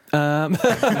video.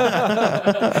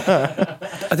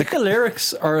 I think the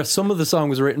lyrics are some of the song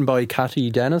was written by Cathy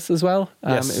Dennis as well.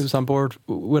 Yes. It was on board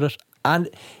with it, and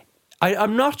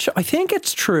I'm not sure. I think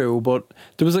it's true, but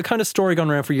there was a kind of story going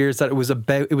around for years that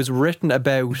it was written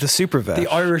about The super vet. the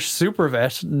Irish super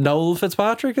vet, Noel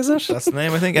Fitzpatrick. Is it? That's the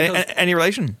name, I think. Any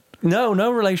relation? No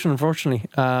relation, unfortunately.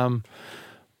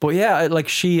 But yeah, like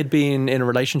she had been in a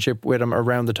relationship with him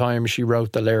around the time she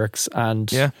wrote the lyrics,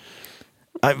 and Yeah.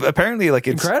 Apparently, like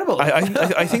it's incredible.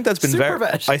 I think that's been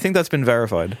Supervet. I think that's been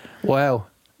verified. Wow,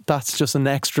 that's just an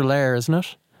extra layer, isn't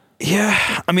it?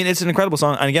 Yeah, I mean it's an incredible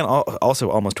song, and again, also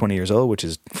almost 20 years old, which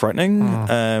is frightening.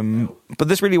 But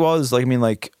this really was like, I mean,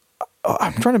 like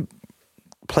I'm trying to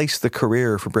place the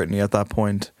career for Britney at that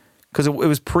point, because it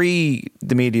was pre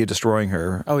the media destroying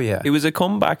her. Oh yeah, It was a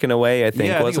comeback in a way, I think,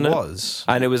 Yeah, I think wasn't it it? was.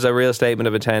 And it was a real statement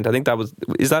of intent. I think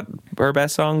is that her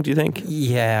best song, do you think?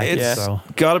 yeah, I guess It's so.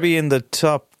 got to be in the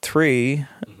top 3.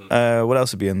 What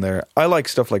else would be in there? I like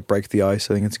stuff like Break the Ice.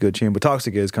 I think it's a good tune, but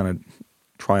Toxic is kind of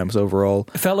triumphs overall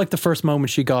It felt like the first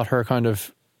moment she got her kind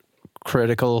of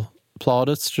critical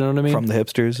plaudits. Do you know what I mean? from the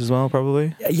hipsters as well,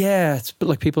 probably. Yeah, it's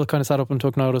like people kind of sat up and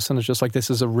took notice, and it's just like this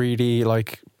is a really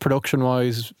like production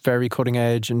wise very cutting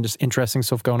edge and just interesting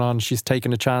stuff going on. She's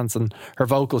taken a chance, and her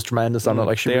vocals tremendous on it.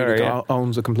 Like she they really are, yeah.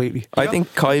 owns it completely. I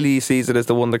think Kylie sees it as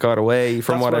the one that got away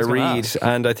from That's what what I I was gonna read, ask.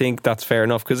 and I think that's fair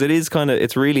enough because it is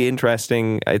it's really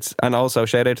interesting. And also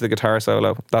shout out to the guitar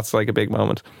solo. That's like a big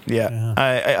moment. Yeah.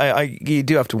 I you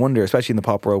do have to wonder, especially in the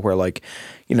pop world, where like,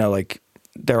 you know, like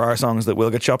there are songs that will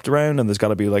get chopped around, and there's got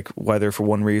to be like, whether for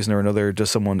one reason or another,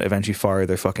 does someone eventually fire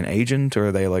their fucking agent, or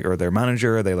are they like, or their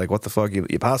manager, are they like, what the fuck,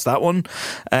 you passed that one?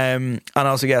 And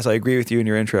also, yes, I agree with you in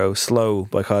your intro. Slow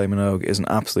by Kylie Minogue is an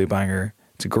absolute banger.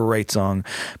 It's a great song.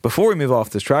 Before we move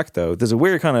off this track, though, there's a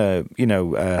weird kind of, you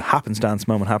know, happenstance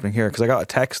moment happening here, because I got a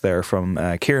text there from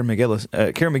Kieran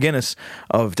McGuinness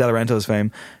of De Laurentiis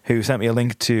fame, who sent me a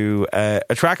link to a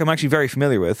track I'm actually very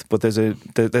familiar with, but there's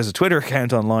a Twitter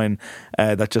account online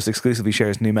that just exclusively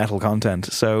shares new metal content.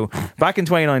 So back in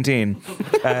 2019,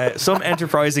 some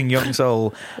enterprising young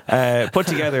soul put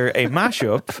together a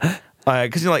mashup.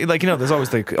 Because there's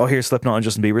always like, oh, here's Slipknot and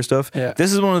Justin Bieber stuff. Yeah.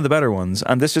 This is one of the better ones,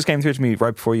 and this just came through to me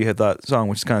right before you hit that song,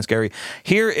 which is kind of scary.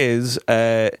 Here is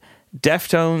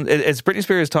Deftones. It's Britney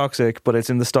Spears' Toxic, but it's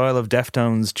in the style of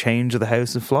Deftones' Change of the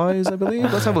House of Flies, I believe.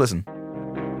 Let's have a listen.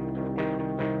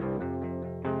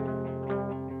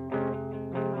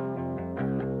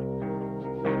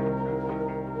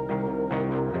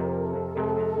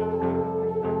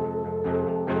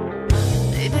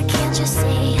 Baby, can't you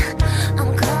see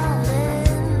I'm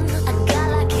calling? A guy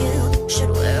like you should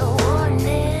wear a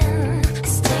warning.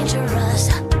 It's dangerous.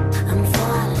 I'm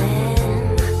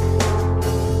falling.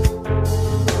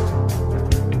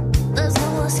 There's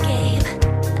no escape.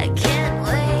 I can't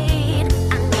wait.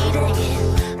 I need a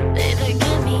hit. Baby,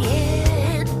 give me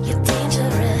it. You're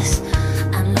dangerous.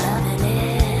 I'm loving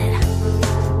it.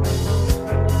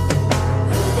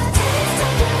 Your taste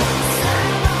of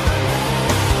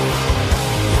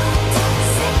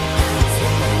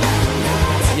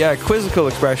Yeah, quizzical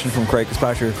expression from Craig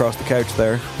Fitzpatrick across the couch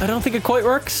there. I don't think it quite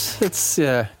works. It's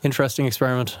interesting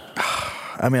experiment.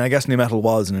 I mean, I guess new metal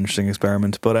was an interesting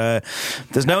experiment, but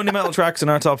there's no new metal tracks in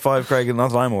our top 5, Craig,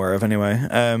 not that I'm aware of anyway.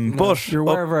 But You're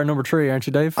aware of our number 3, aren't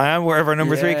you, Dave? I am aware of our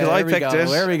number 3 because I picked it.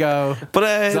 There we go. But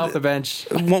It's off the bench.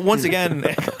 once again,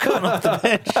 coming off the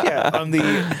bench. Yeah, I'm the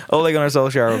Ole Gunnar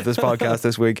Solskjaer of this podcast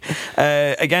this week.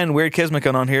 Again, weird kismet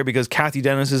going on here because Cathy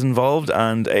Dennis is involved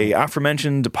and a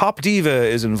aforementioned pop diva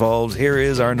is involved. Here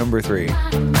is our number 3.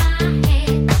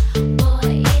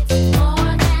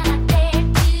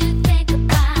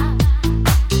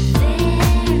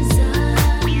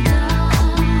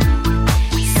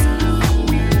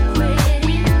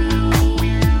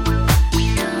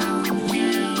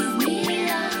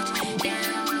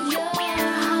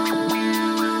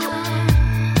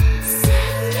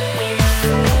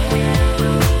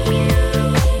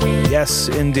 Yes,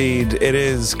 indeed. It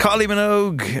is Kylie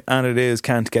Minogue, and it is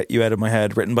Can't Get You Out of My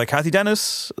Head, written by Cathy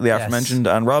Dennis, the aforementioned,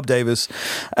 and Rob Davis.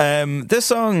 This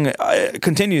song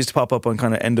continues to pop up on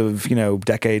kind of end of,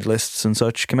 decade lists and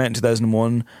such. Came out in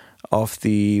 2001 off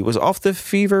the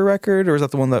Fever record, or is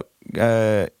that the one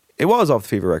that it was off the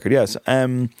Fever record? Yes.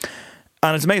 And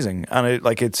it's amazing, and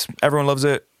it's everyone loves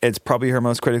it. It's probably her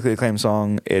most critically acclaimed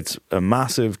song. It's a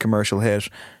massive commercial hit,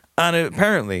 and it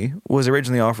apparently was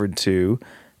originally offered to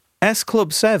S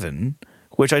Club 7,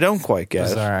 which I don't quite get.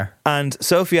 Bizarre. And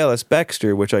Sophie Ellis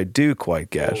Bextor, which I do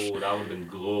quite get. Oh, that would have been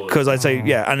good. Because I'd say,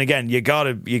 yeah, and again, you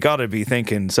gotta be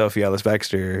thinking Sophie Ellis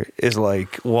Bextor is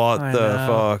like, what I the know.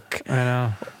 fuck? I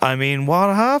know. I mean,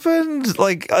 what happened?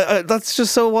 Like, that's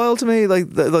just so wild to me.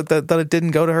 Like that it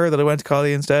didn't go to her, that it went to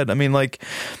Kylie instead. I mean, like,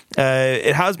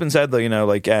 it has been said though, you know,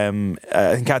 like, I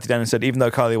think Kathy Dennis said, even though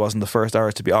Kylie wasn't the first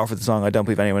artist to be offered the song, I don't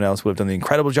believe anyone else would have done the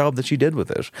incredible job that she did with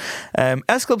it.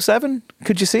 S Club 7,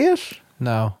 could you see it?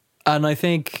 No. And I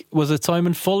think, was it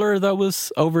Simon Fuller that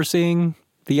was overseeing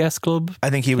the S Club?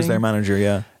 I think he was their manager,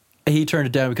 yeah. He turned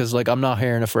it down because, like, I'm not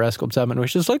hearing it for S Club 7,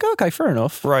 which is like, okay, fair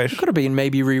enough. Right. It could have been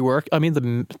maybe reworked. I mean,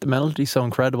 the melody's so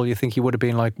incredible, you think he would have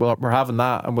been like, well, we're having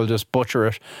that and we'll just butcher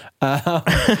it.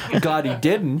 Glad he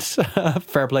didn't.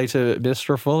 Fair play to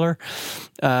Mr. Fuller.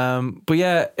 But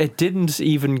yeah, it didn't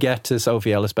even get to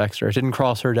Sophie Ellis Bextor. It didn't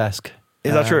cross her desk.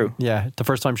 Is that true? Yeah. The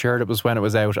first time she heard it was when it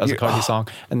was out as a Kylie song.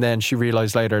 And then she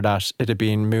realised later that it had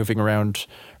been moving around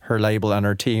her label and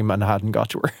her team and hadn't got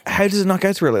to her. How does it not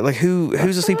get to her? Like,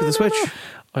 who's asleep at the switch?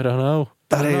 I don't know.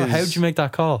 How did you make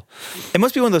that call? It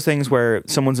must be one of those things where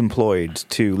someone's employed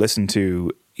to listen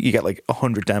to, you get like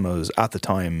 100 demos at the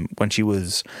time when she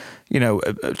was, you know,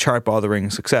 a chart-bothering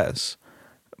success.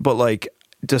 But like,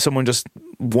 does someone just,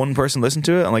 one person listen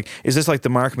to it? And like, is this like the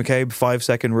Mark McCabe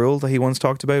 5-second rule that he once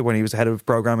talked about when he was the head of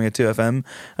programming at 2FM?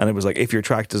 And it was like, if your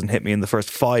track doesn't hit me in the first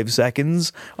 5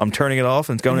 seconds, I'm turning it off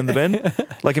and it's going in the bin.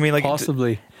 Like, I mean, like,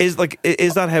 possibly is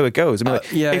that how it goes? I mean,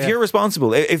 like, if you're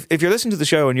responsible, if you're listening to the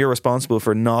show and you're responsible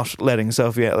for not letting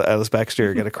Sophie Ellis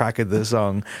Bextor get a crack at this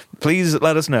song, please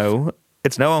let us know.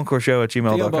 It's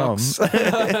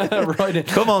noencoreshow@gmail.com. Right.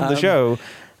 Come on the show.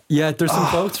 Yeah, there's some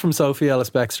quotes from Sophie Ellis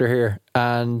Bextor here,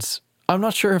 and I'm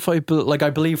not sure if I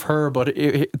believe her, but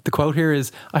the quote here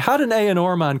is, I had an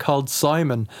A&R man called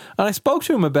Simon, and I spoke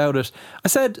to him about it. I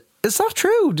said, is that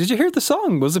true? Did you hear the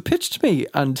song? Was it pitched to me?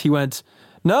 And he went,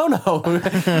 no. It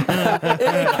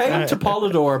came to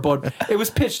Polydor, but it was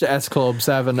pitched to S Club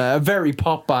 7, a very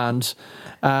pop band.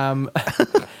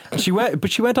 She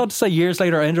went on to say years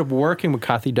later, I ended up working with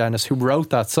Kathy Dennis, who wrote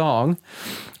that song.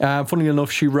 Funnily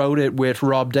enough, she wrote it with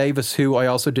Rob Davis, who I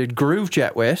also did Groove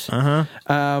Jet with.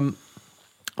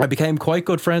 I became quite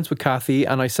good friends with Kathy,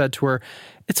 and I said to her,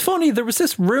 it's funny, there was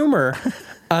this rumour,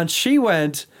 and she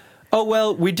went, oh,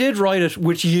 well, we did write it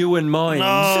with you in mind.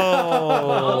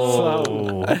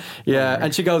 No. Yeah,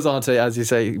 and she goes on to, as you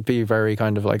say, be very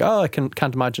kind of like, oh, I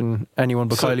can't imagine anyone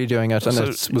but Kylie doing it, and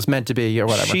it was meant to be, or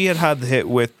whatever. She had the hit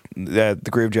with the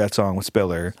Groove Jet song with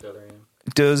Spiller.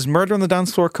 Does Murder on the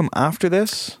Dance Floor come after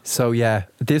this? So yeah,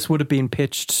 this would have been not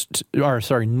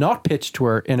pitched to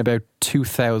her in about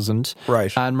 2000.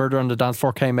 Right. And Murder on the Dance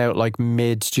Floor came out like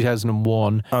mid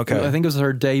 2001. Okay. I think it was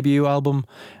her debut album.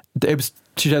 It was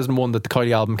 2001 that the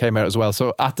Kylie album came out as well.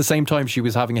 So at the same time she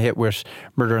was having a hit with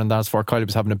Murder on the Dance Floor, Kylie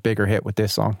was having a bigger hit with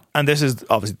this song. And this is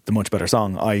obviously the much better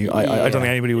song. I don't think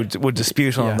anybody would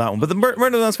dispute on that one. But the Murder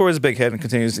on the Dance Floor is a big hit and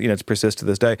continues, you know, to persist to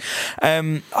this day.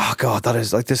 Oh God, that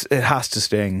is like this. It has to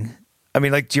sting. I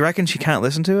mean, like, do you reckon she can't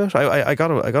listen to it? I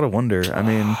gotta wonder. I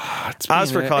mean, as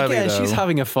for Kylie, again, though, she's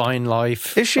having a fine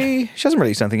life. Is she? She hasn't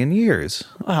released anything in years.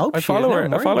 I hope I follow her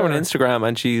on Instagram,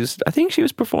 and I think she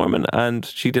was performing, and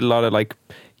she did a lot of like,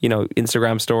 you know,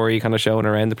 Instagram story kind of showing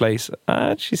around the place.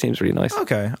 She seems really nice.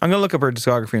 Okay, I'm going to look up her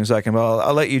discography in a second, but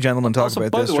I'll let you gentlemen talk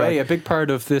about this. By the way, a big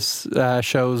part of this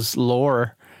show's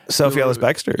lore, Sophie Ellis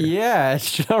Bextor. Yeah,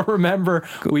 do you not remember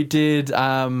we did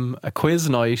a quiz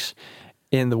night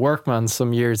in the Workman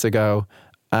some years ago,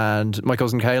 and my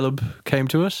cousin Caleb came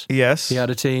to it. Yes. He had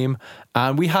a team,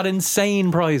 and we had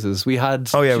insane prizes. We had,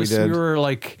 we did. We were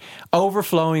like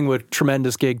overflowing with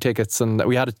tremendous gig tickets, and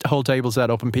we had a whole table set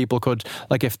up, and people could,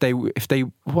 like, if they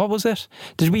what was it?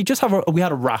 Did we just have we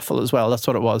had a raffle as well? That's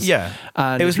what it was. Yeah.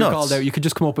 And it was if you nuts. called out, you could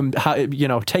just come up and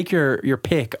take your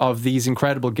pick of these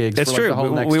incredible gigs. It's for true. Like the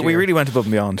whole next we year. really went above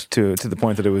and beyond to the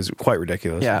point that it was quite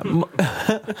ridiculous. Yeah.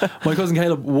 My cousin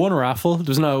Caleb won a raffle.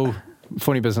 There's no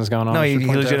funny business going on. No, he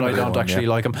I legitimately don't won, actually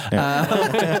like him. What's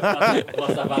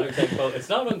that value take quote? It's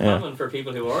not uncommon for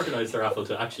people who organise the raffle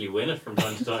to actually win it from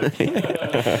time to time.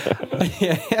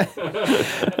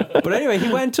 But anyway, he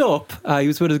went up. He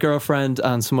was with his girlfriend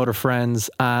and some other friends,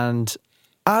 and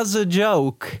as a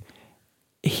joke,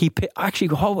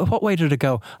 what way did it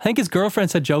go? I think his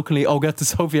girlfriend said jokingly, "Oh, get the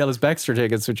Sophie Ellis Bextor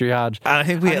tickets," which we had. And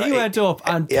he went up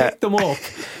and picked them up,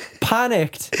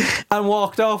 panicked, and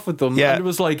walked off with them. Yeah. And it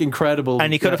was like incredible.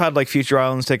 And he could have had like Future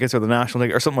Islands tickets or the National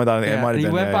ticket or something like that. It might have and he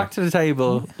been. went back to the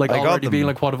table, like I got already them. being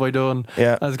like, "What have I done?"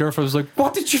 Yeah. And his girlfriend was like,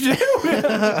 "What did you do?"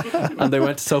 And they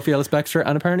went to Sophie Ellis-Bextor,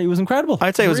 and apparently it was incredible.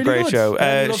 I'd say it was a great good. show.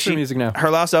 I love her music now. Her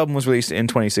last album was released in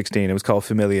 2016. It was called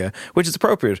Familia, which is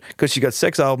appropriate because she got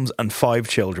 6 albums and 5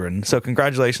 children. So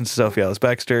congratulations to Sophie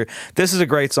Ellis-Bextor. This is a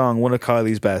great song, one of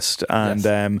Kylie's best. And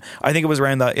I think it was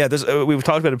around that. Yeah, we've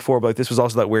talked about it before, but this was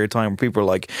also that weird time where people were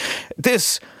like,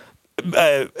 this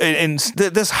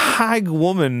hag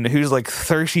woman who's like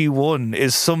 31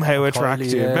 is somehow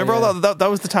attractive. Remember all that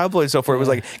was the tabloid stuff where it was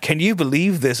like, can you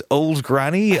believe this old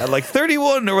granny at like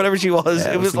 31 or whatever she was?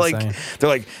 Yeah, it was like, they're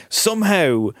like,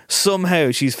 somehow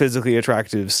she's physically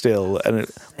attractive still, and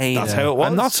that's how it was.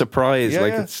 I'm not surprised.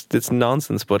 It's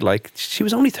nonsense, but like she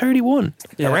was only 31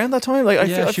 around that time. Like I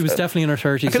feel, she was definitely in her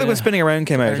 30s. I feel like when Spinning Around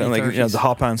came out, Early and like 30s. the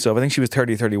Hot Pants stuff, I think she was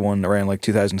 31 around like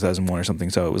 2000, 2001 or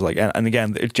something. So it was like, and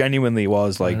again, it genuinely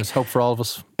was like, there's hope for all of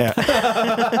us. Yeah.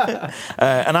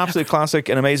 An absolute classic,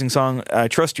 an amazing song. I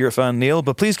trust you're a fan, Neil,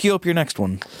 but please queue up your next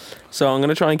one. So I'm going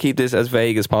to try and keep this as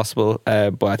vague as possible,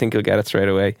 but I think you'll get it straight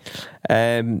away.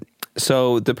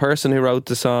 So the person who wrote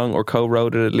the song, or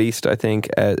co-wrote it at least, I think,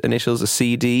 initials a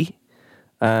CD.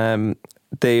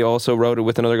 They also wrote it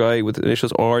with another guy with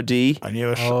initials RD. I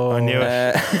knew it. I knew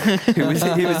it.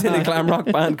 He was in a glam rock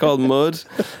band called Mud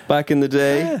back in the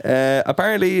day.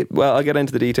 Apparently, well, I'll get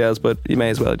into the details, but you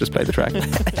may as well just play the track.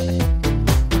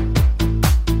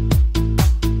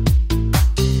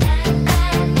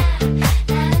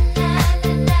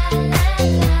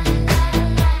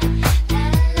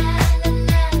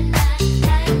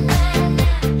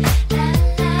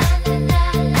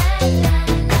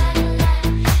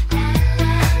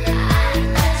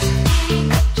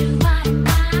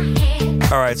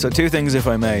 All right, so 2 things, if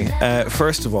I may.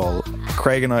 First of all,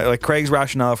 Craig and I, like Craig's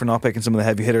rationale for not picking some of the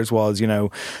heavy hitters was,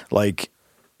 like,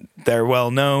 they're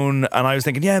well known, and I was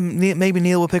thinking, maybe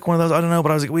Neil will pick one of those. I don't know,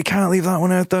 but I was like, we can't leave that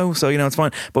one out though. So it's fine.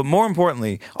 But more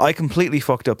importantly, I completely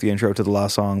fucked up the intro to the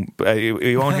last song.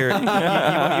 You won't hear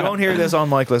you won't hear this on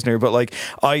mic, listener. But like,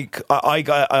 I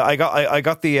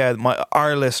got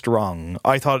our list wrong.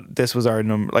 I thought this was our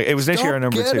number. Like it was initially our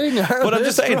number 2. But I'm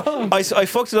just saying, I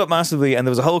fucked it up massively, and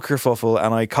there was a whole kerfuffle,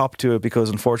 and I copped to it because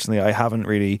unfortunately I haven't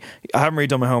really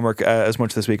done my homework as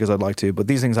much this week as I'd like to. But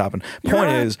these things happen.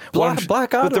 Point is, Black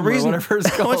Adam. the reason I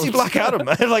want to see Black Adam.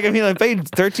 I paid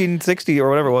 $13.60 or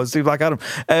whatever it was to see Black Adam.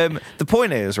 The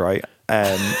point is, right,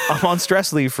 I'm on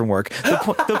stress leave from work.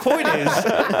 The point is,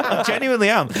 I genuinely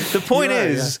am. The point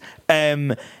is,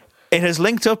 it has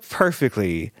linked up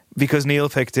perfectly because Neil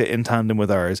picked it in tandem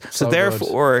with ours. So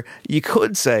therefore, you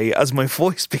could say, as my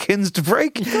voice begins to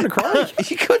break, you're going to cry.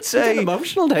 You could say, you're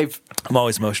emotional, Dave. I'm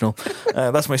always emotional.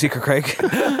 That's my secret, Craig.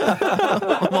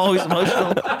 I'm always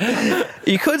emotional.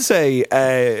 You could say,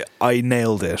 I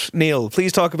nailed it. Neil,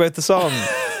 please talk about the song.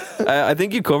 I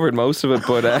think you covered most of it,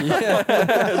 but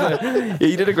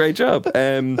you did a great job.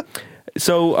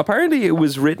 So apparently it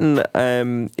was written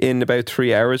in about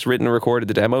 3 hours, written and recorded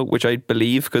the demo, which I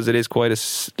believe because it is quite a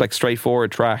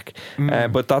straightforward track.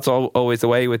 But that's always the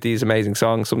way with these amazing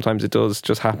songs. Sometimes it does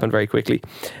just happen very quickly.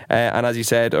 And as you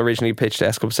said, originally pitched to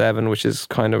S Club 7, which is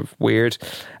kind of weird.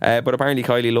 But apparently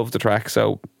Kylie loved the track,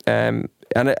 so and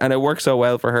it works so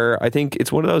well for her. I think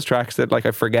it's one of those tracks that like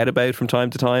I forget about from time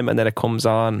to time, and then it comes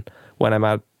on when I'm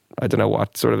at, I don't know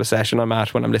what sort of a session I'm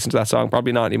at when I'm listening to that song.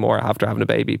 Probably not anymore after having a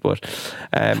baby, but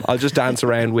I'll just dance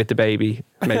around with the baby.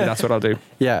 Maybe that's what I'll do.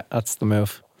 Yeah, that's the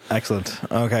move. Excellent.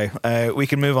 Okay, we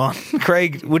can move on.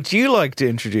 Craig, would you like to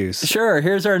introduce? Sure,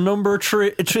 here's our number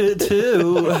 2.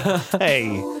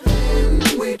 Hey.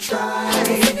 We tried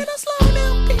singing it slow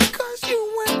down because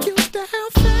you weren't used to how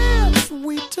fast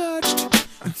we touched.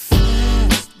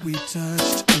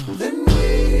 Then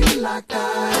we locked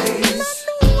eyes.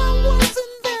 I knew I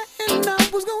wasn't there, and I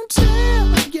was gonna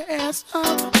tear your ass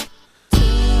up.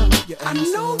 I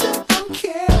know that I'm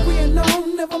carrying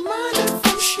on. Never mind if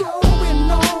I'm showing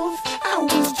off. I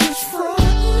was just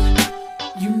frontin'.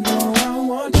 You know I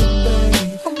want you,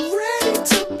 babe. I'm ready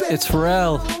to bet. It's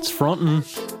Pharrell. It's frontin'.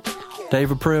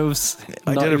 Dave approves.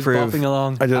 I did approve. Bopping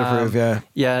along. I did approve, yeah.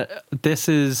 Yeah, this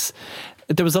is...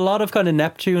 There was a lot of kind of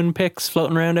Neptune picks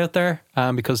floating around out there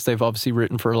because they've obviously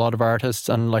written for a lot of artists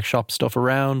and like shop stuff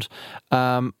around.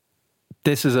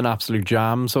 This is an absolute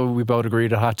jam, so we both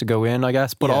agreed it had to go in, I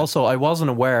guess. But also, I wasn't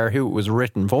aware who it was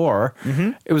written for.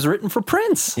 Mm-hmm. It was written for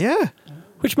Prince. Yeah.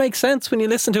 Which makes sense when you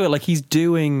listen to it. Like he's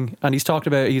doing, and he's talked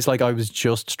about, he's like, I was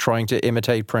just trying to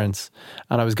imitate Prince.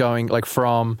 And I was going like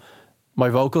from my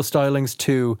vocal stylings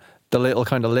to the little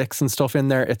kind of licks and stuff in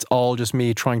there, it's all just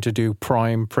me trying to do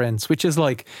prime Prince, which is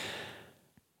like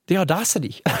The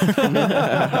audacity. I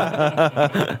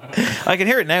can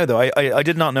hear it now, though. I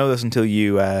did not know this until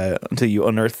you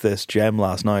unearthed this gem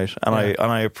last night, and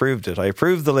I approved it. I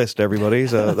approved the list, everybody.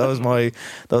 So that was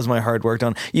my hard work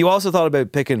done. You also thought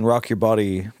about picking "Rock Your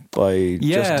Body" by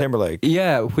Justin Timberlake.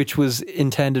 Yeah, which was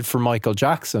intended for Michael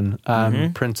Jackson,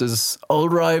 Prince's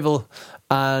old rival.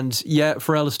 And yeah,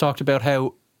 Pharrell has talked about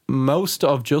how most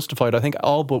of Justified, I think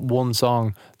all but one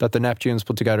song that the Neptunes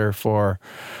put together for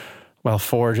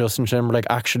Justin Timberlake,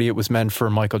 actually it was meant for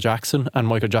Michael Jackson, and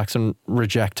Michael Jackson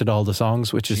rejected all the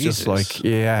songs, which is just like,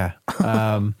 yeah.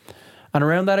 And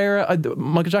around that era,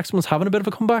 Michael Jackson was having a bit of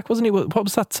a comeback, wasn't he? What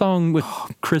was that song with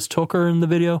Chris Tucker in the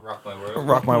video?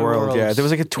 Rock My World, yeah. There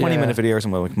was like a 20-minute video or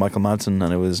something with Michael Madsen,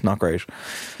 and it was not great.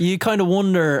 You kind of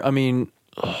wonder, I mean,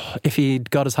 if he'd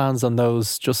got his hands on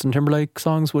those Justin Timberlake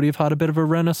songs, would he have had a bit of a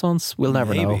renaissance? We'll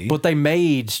never know. But they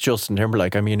made Justin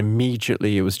Timberlake, I mean,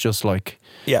 immediately it was just like...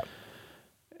 Yeah.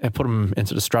 It put him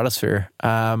into the stratosphere.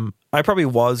 I probably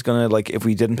was going to, like, if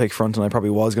we didn't pick Frontin', I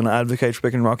probably was going to advocate for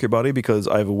picking Rock Your Body, because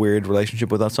I have a weird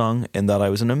relationship with that song in that I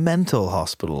was in a mental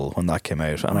hospital when that came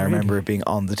out, and I remember it being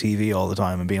on the TV all the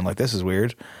time and being like, this is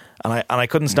weird. And I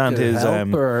couldn't stand Did it his...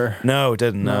 help, or? No, it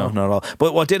didn't. No, not at all.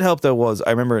 But what did help, though, was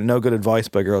I remember No Good Advice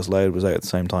by Girls Aloud was out at the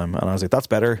same time, and I was like, that's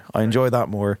better. I enjoy that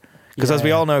more. Because as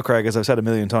we all know, Craig, as I've said a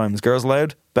million times, Girls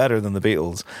Aloud, better than the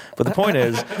Beatles. But the point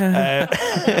is...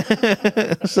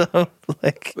 so,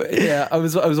 like... Yeah, I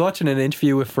was watching an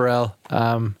interview with Pharrell.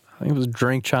 I think it was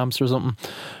Drink Champs or something.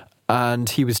 And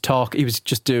he was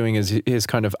just doing his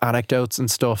kind of anecdotes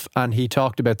and stuff, and he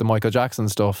talked about the Michael Jackson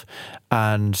stuff,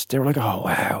 and they were like, oh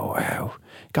wow,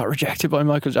 got rejected by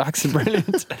Michael Jackson,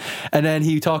 brilliant. And then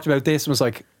he talked about this and was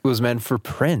like, it was meant for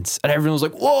Prince, and everyone was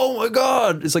like, whoa, my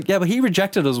God. It's like, yeah, but he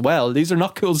rejected as well. These are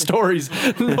not cool stories.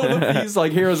 None of these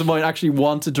like heroes of mine actually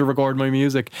wanted to record my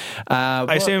music.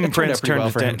 I assume Prince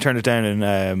turned it down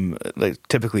in like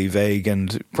typically vague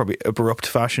and probably abrupt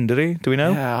fashion. Did he? Do we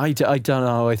know? Yeah, I don't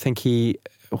know. I think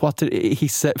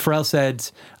Pharrell said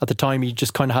at the time he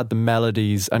just kind of had the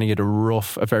melodies, and he had a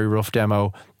very rough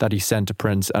demo that he sent to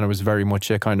Prince, and it was very much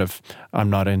a kind of,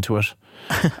 I'm not into it.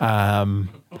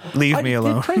 Leave me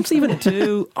alone. Did Prince even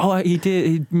do? Oh, he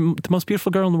did. The Most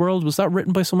Beautiful Girl in the World. Was that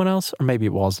written by someone else, or maybe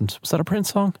it wasn't? Was that a Prince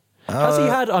song? Has he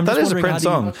had? That is a Prince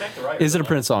song. Is it a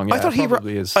Prince song? Yeah, I thought he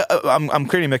probably is. I'm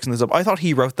clearly mixing this up. I thought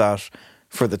he wrote that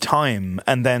for the time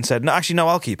and then said, no, actually, no,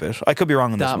 I'll keep it. I could be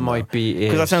wrong on this one. That might be it.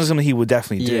 Because that sounds something he would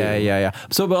definitely do. Yeah.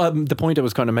 So the point I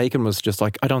was kind of making was just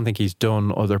like, I don't think he's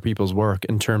done other people's work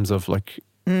in terms of like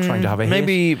trying to have a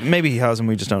hit. Maybe he has, and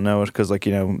we just don't know it, because like,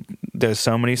 you know, there's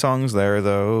so many songs there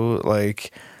though,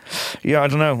 like... Yeah, I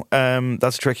don't know.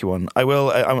 That's a tricky one.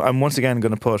 I'm once again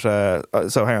going to put...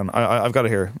 so hang on, I've got it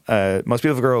here. Most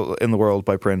Beautiful Girl in the World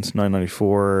by Prince,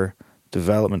 1994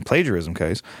 development plagiarism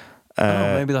case.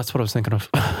 Maybe that's what I was thinking of.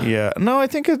 Yeah, no, I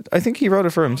think he wrote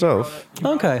it for himself.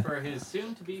 Okay. For his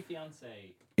soon-to-be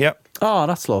fiancée. Yep. Oh,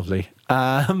 that's lovely.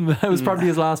 It was probably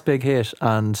his last big hit,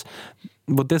 and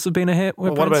would this have been a hit?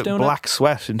 What about Black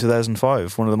Sweat in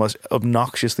 2005? One of the most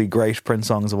obnoxiously great Prince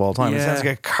songs of all time. It sounds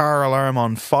like a car alarm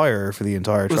on fire for the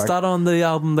entire track. Was that on the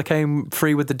album that came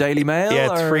free with the Daily Mail? Yeah,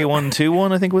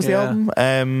 3121 I think was the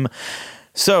album.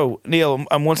 So, Neil,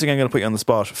 I'm once again going to put you on the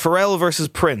spot. Pharrell versus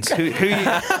Prince. Who you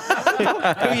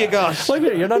got?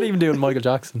 You're not even doing Michael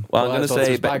Jackson. Well, I'm going to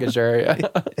say baggage area.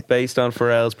 Based on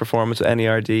Pharrell's performance at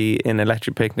NERD in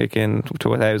Electric Picnic in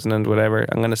 2000 and whatever,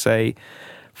 I'm going to say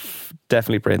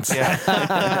definitely Prince.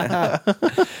 Yeah.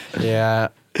 Yeah.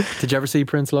 Did you ever see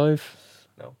Prince live?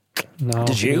 No.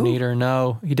 Did you? Me neither.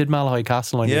 No. He did Malahide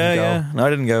Castle. I didn't go. Yeah. No, I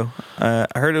didn't go. I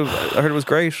heard it was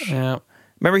great. Yeah.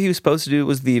 Remember he was supposed to do it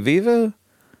was the Aviva?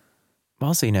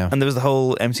 Was he now? And there was the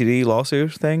whole MCD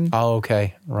lawsuit thing. Oh,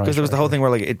 okay. Right. Because there was the whole thing where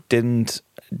like it didn't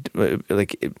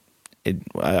like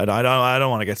I don't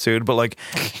want to get sued, but like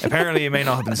apparently it may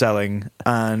not have been selling,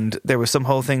 and there was some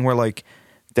whole thing where like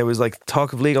there was like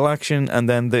talk of legal action, and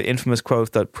then the infamous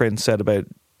quote that Prince said about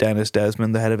Dennis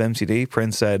Desmond, the head of MCD,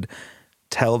 Prince said,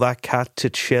 "Tell that cat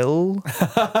to chill,"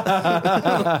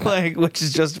 like, which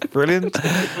is just brilliant.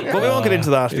 But we won't get into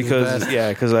that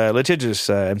because litigious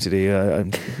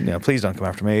MCD. Please don't come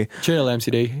after me. Chill,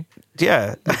 MCD.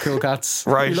 Yeah, cool cats.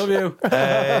 Right, we love you.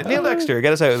 Neil Dexter,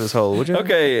 get us out of this hole, would you?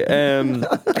 Okay.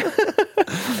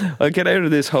 I'll get out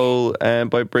of this hole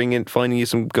by finding you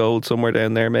some gold somewhere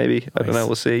down there. Maybe nice. I don't know.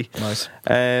 We'll see. Nice.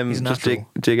 Just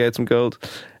dig out some gold.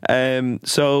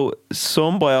 So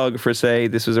some biographers say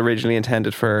this was originally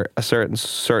intended for a certain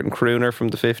crooner from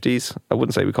the 50s. I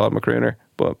wouldn't say we call him a crooner,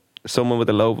 but someone with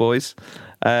a low voice.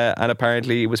 And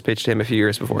apparently it was pitched to him a few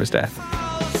years before his death.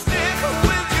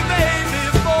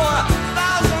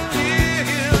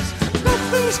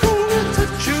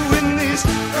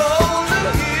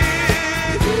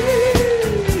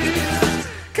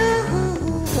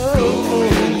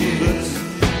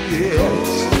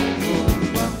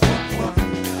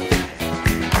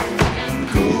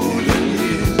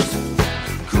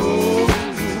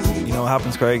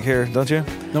 happens, Craig, here, don't you?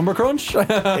 Number crunch.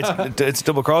 It's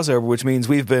double crossover, which means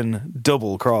we've been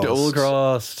double crossed. Double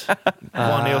crossed.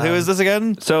 1-0. Who is this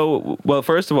again? So, well,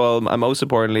 first of all, and most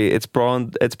importantly, it's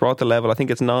brought the level. I think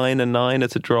it's 9-9.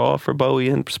 It's a draw for Bowie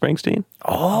and Springsteen.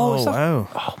 Oh, wow.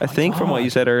 I think from what you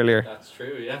said earlier. That's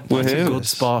true, yeah. That's a good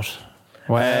spot.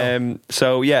 Wow.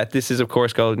 So yeah, this is of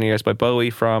course Golden Years by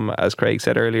Bowie from, as Craig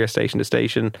said earlier, Station to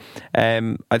Station.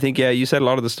 I think you said a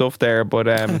lot of the stuff there, but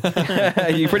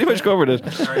you pretty much covered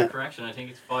it. Sorry, correction. I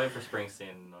think it's 5 for Springsteen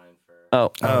and 9 for.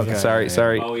 Oh, okay.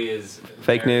 Sorry. Bowie is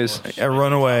Fake very news. much A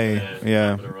runaway,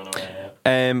 yeah. top of the runaway, yeah.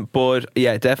 But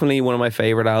yeah, definitely one of my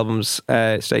favourite albums,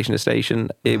 Station to Station.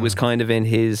 It was kind of in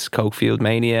his Cokefield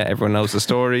mania. Everyone knows the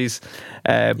stories.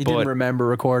 You didn't remember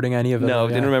recording any of it? No,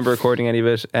 didn't remember recording any of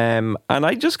it. And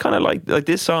I just kind of like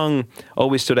this song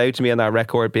always stood out to me on that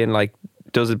record, being like,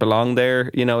 does it belong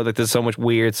there? You know, like there's so much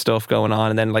weird stuff going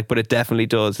on, and then like, but it definitely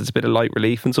does. It's a bit of light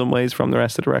relief in some ways from the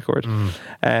rest of the record.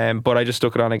 But I just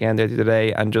stuck it on again the other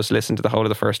day and just listened to the whole of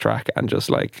the first track and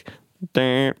just like,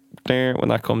 when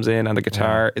that comes in and the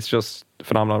guitar, it's just a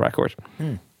phenomenal record.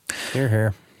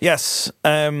 Here. Yes.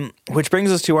 Which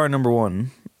brings us to our number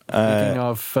one. Speaking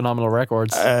of phenomenal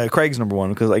records, Craig's number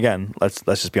one, because again, let's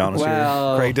just be honest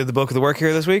here. Craig did the bulk of the work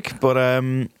here this week, but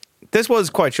this was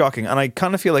quite shocking, and I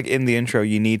kind of feel like in the intro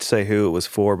you need to say who it was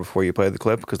for before you play the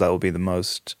clip, because that will be the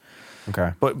most.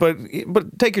 Okay.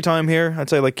 But take your time here. I'd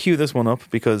say like cue this one up,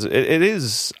 because it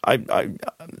is.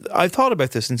 I've thought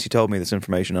about this since you told me this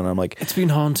information, and I'm like, it's been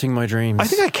haunting my dreams. I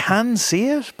think I can see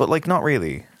it, but like not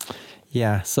really.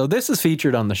 Yeah. So this is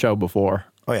featured on the show before.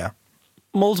 Oh yeah.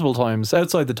 Multiple times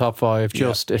outside the top 5.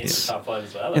 Just it's top 5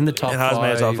 as well. in the top. It has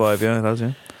made a top 5. Yeah, it has.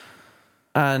 Yeah.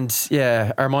 And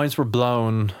yeah, our minds were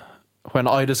blown when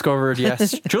I discovered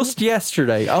just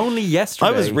yesterday, only yesterday.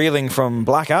 I was reeling from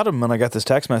Black Adam when I got this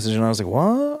text message, and I was like,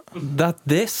 "What?" That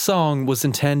this song was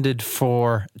intended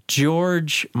for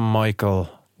George Michael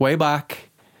way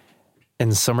back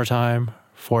in Summertime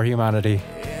for Humanity.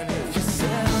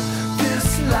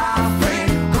 This life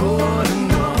ain't good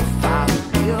enough. I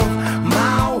give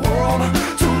my world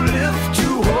to lift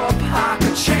you up. I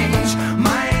could change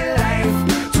my life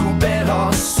to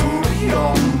better suit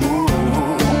your mood.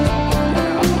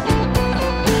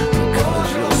 Because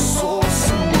you're so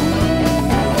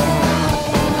smooth.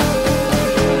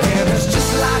 And it's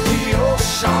just like the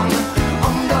ocean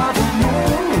under the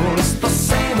moon. It's the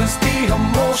same as the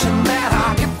emotion that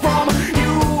I get from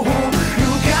you. You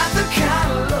got the kind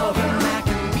of loving that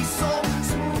can be so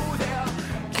smooth. Yeah.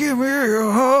 Give me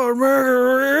your heart, make it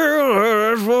real,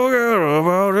 let's forget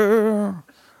about it.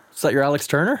 Is that your Alex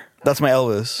Turner? That's my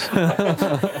Elvis.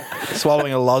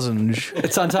 Swallowing a lozenge.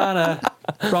 It's Santana,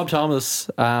 Rob Thomas,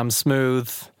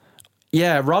 Smooth.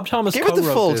 Yeah, Rob Thomas Give it the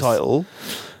co-wrote full this. title.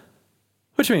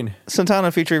 What do you mean?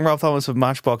 Santana featuring Rob Thomas of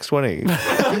Matchbox 20.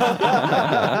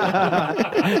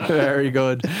 Very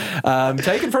good.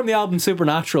 Taken from the album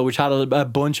Supernatural, which had a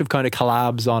bunch of kind of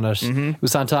collabs on it. It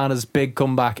was Santana's big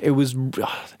comeback. It was That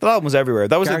album was everywhere.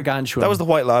 That was gargantuan. that was the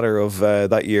white ladder of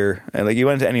that year. And like you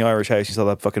went to any Irish house, you saw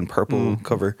that fucking purple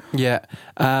cover. Yeah.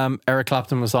 Eric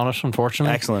Clapton was on it,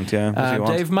 unfortunately. Excellent, yeah. What do you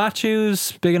want? Dave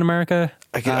Matthews, big in America.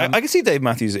 I can see Dave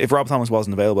Matthews. If Rob Thomas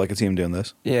wasn't available, I could see him doing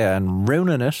this. Yeah, and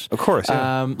ruining it. Of course,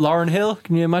 yeah. Lauryn Hill.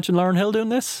 Can you imagine Lauryn Hill doing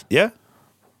this? Yeah.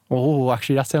 Oh,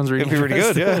 actually, that sounds really It'd be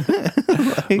really good,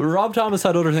 yeah. Rob Thomas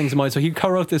had other things in mind. So he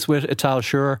co-wrote this with Ital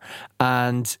Shure,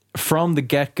 and from the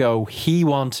get-go, he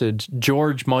wanted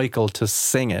George Michael to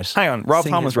sing it. Hang on, Rob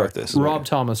Sing Thomas his wrote part. this. Rob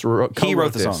Thomas He wrote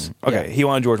the this. song. Okay, Yeah. he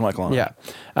wanted George Michael on it.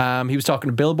 Yeah. He was talking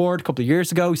to Billboard a couple of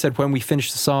years ago. He said when we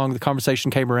finished the song, the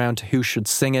conversation came around to who should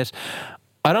sing it.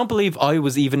 I don't believe I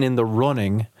was even in the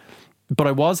running, but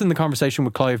I was in the conversation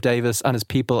with Clive Davis and his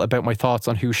people about my thoughts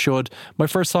on who should. My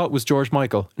first thought was George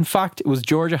Michael. In fact, it was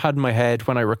George I had in my head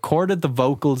when I recorded the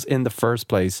vocals in the first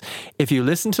place. If you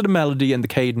listen to the melody and the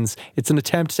cadence, it's an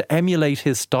attempt to emulate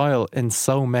his style in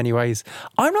so many ways.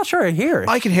 I'm not sure I hear it.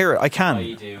 I can hear it. I can.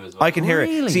 You do as well. I can hear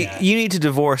Really? it. See, you need to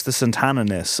divorce the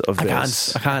Santana-ness of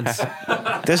this. I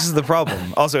can't. This is the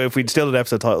problem. Also, if we'd still did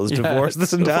episode titles, divorce the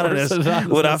Santana-ness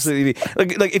would absolutely be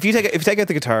like if you take out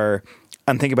the guitar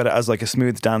and think about it as like a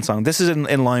smooth dance song. This is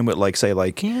in line with like say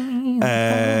like some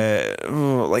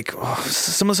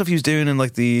of the stuff he was doing in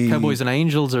like the Cowboys and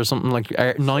Angels or something like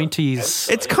 90s.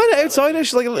 It's kind of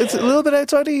outside-ish, like it's a little bit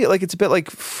outside-y, like it's a bit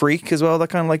like Freak as well. That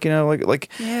kind of like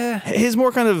like Yeah. his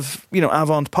more kind of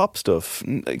avant pop stuff.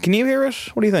 Can you hear it?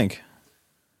 What do you think?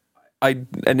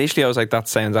 Initially I was like, that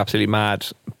sounds absolutely mad,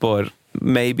 but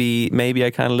maybe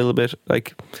I can a little bit.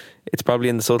 Like, it's probably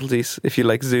in the subtleties if you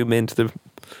like zoom into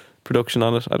production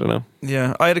on it. I don't know.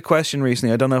 Yeah, I had a question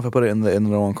recently. I don't know if I put it in the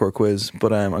No Encore quiz,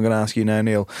 but I'm going to ask you now,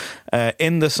 Neil.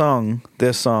 In this song,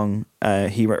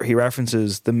 he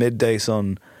references the midday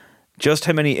sun. Just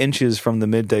how many inches from the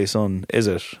midday sun is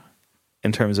it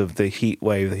in terms of the heat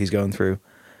wave that he's going through?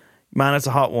 Man, it's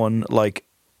a hot one, like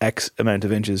X amount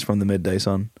of inches from the midday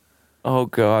sun. Oh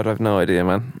God, I've no idea,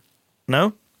 man.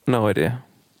 No? No idea.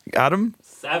 Adam?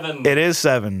 7. It is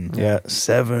 7. Yeah,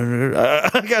 7. I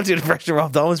can't do the pressure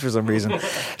off Thomas for some reason. Is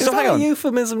that a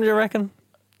euphemism, do you reckon?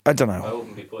 I don't I know.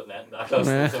 wouldn't be putting that close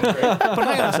to some But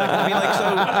hang on a second.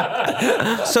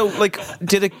 I mean, like,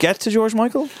 did it get to George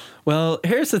Michael? Well,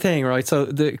 here's the thing, right? So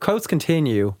the quotes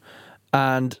continue,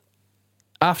 and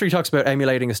after he talks about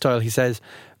emulating his style, he says,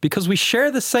 because we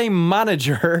share the same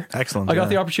manager, excellent. I got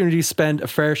the opportunity to spend a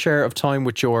fair share of time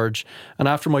with George, and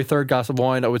after my third glass of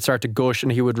wine, I would start to gush,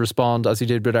 and he would respond, as he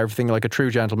did with everything, like a true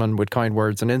gentleman, with kind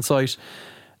words and insight.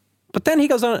 But then he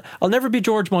goes on, I'll never be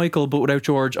George Michael, but without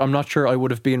George, I'm not sure I would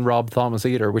have been Rob Thomas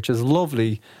either, which is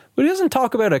lovely. But he doesn't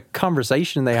talk about a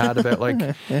conversation they had about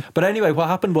Yeah. But anyway, what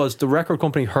happened was the record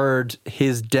company heard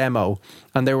his demo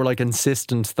and they were like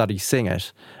insistent that he sing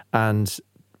it. And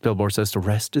Billboard says the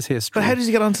rest is history. But how does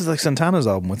he get onto like Santana's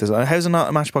album with this? How's it not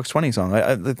a Matchbox 20 song?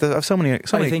 I have so many.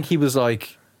 I think he was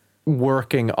like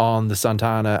working on the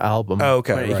Santana album. Oh,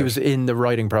 okay, right. He was in the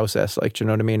writing process, like, do you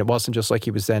know what I mean? It wasn't just like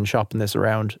he was then shopping this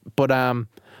around. But I'm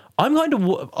kind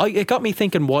of, it got me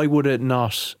thinking, why would it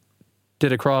not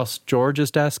did it cross George's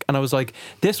desk? And I was like,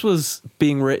 this was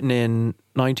being written in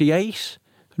 98,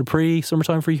 the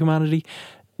pre-Summertime for Humanity.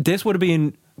 This would have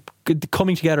been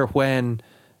coming together when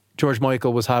George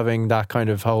Michael was having that kind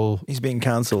of whole... He's being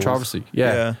cancelled. Controversy,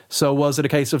 yeah. So was it a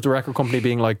case of the record company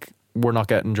being like, we're not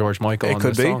getting George Michael on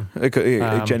this song?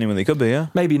 It genuinely could be, yeah.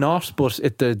 Maybe not, but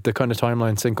the kind of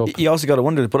timeline sync up. You also got to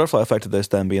wonder the butterfly effect of this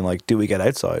then being like, do we get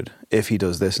Outside if he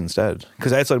does this instead?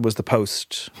 Because Outside was the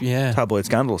post-tabloid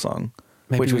scandal song.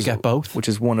 Maybe we get both. Which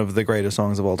is one of the greatest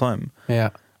songs of all time.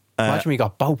 Yeah. Imagine we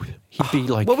got both. He'd be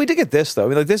like... Well, we did get this, though. I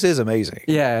mean, like, this is amazing.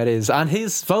 Yeah, it is. And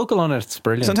his vocal on it's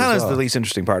brilliant. Santana's the least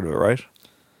interesting part of it, right?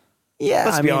 Yeah,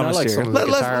 let's be honest here.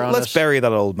 Let's bury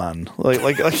that old man.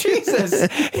 Like Jesus.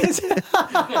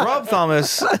 Rob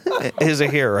Thomas is a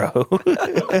hero.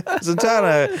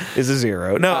 Santana is a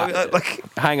zero. No,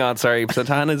 hang on, sorry.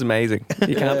 Santana's amazing.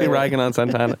 You can't be ragging on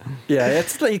Santana. Yeah,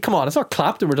 it's like, come on, it's not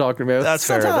Clapton we're talking about. That's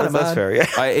fair. Santana, that's fair. Yeah.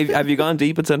 Have you gone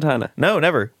deep at Santana? No,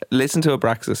 never. Listen to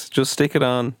Abraxas. Just stick it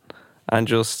on and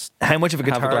just how much of a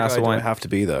guitar glass guy of do I wine. have to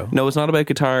be though? No, it's not about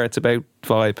guitar. It's about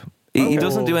vibe. He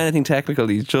doesn't do anything technical.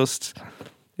 It's just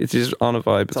on a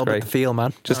vibe. It's all great. About the feel,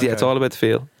 man. Yeah, it's all about the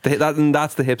feel. And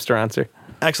that's the hipster answer.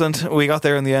 Excellent. We got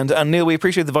there in the end. And Neil, we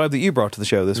appreciate the vibe that you brought to the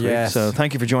show this week. So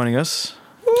thank you for joining us.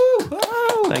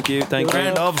 Thank you.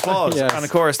 Round of applause. Yes. And of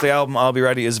course, the album I'll Be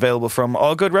Ready is available from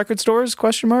all good record stores? ?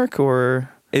 Or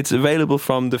it's available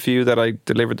from the few that I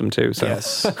delivered them to. So.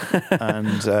 Yes. And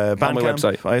Bandcamp, on my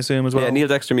website, I assume as well. Yeah,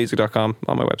 neildextermusic.com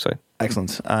on my website.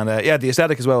 Excellent. And the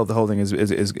aesthetic as well of the whole thing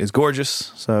is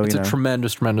gorgeous. So it's a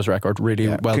tremendous record. Really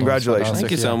well congratulations. done.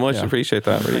 Thank you so much. Appreciate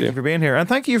that. Really thank you for being here. And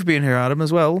thank you for being here, Adam,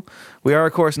 as well. We are,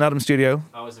 of course, in Adam's studio.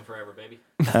 Always and forever, baby.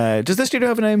 Does this studio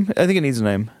have a name? I think it needs a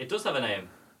name. It does have a name.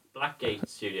 Blackgate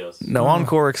Studios. No,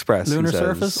 Encore Express. Lunar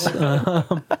Surface.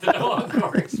 The No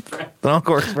Encore Express. The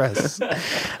Encore Express.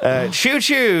 Choo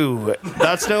choo.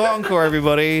 That's No Encore,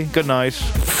 everybody. Good night.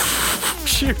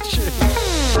 Choo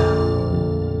choo.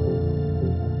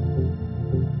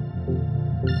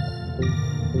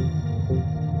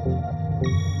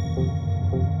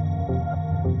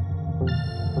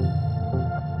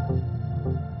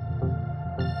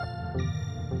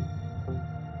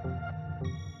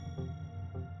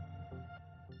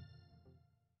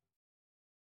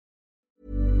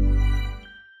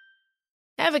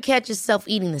 Ever catch yourself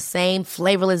eating the same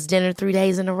flavorless dinner 3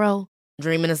 days in a row?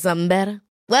 Dreaming of something better?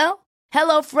 Well,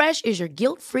 HelloFresh is your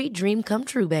guilt-free dream come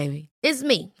true, baby. It's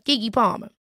me, Keke Palmer.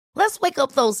 Let's wake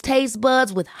up those taste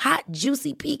buds with hot,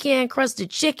 juicy pecan-crusted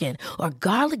chicken or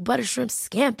garlic butter shrimp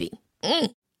scampi.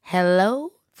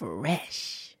 Hello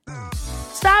Fresh.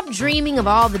 Stop dreaming of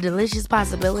all the delicious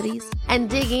possibilities and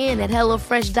dig in at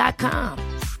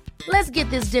HelloFresh.com. Let's get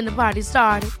this dinner party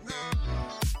started.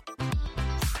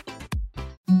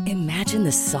 Imagine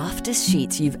the softest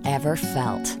sheets you've ever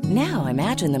felt. Now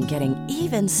imagine them getting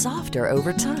even softer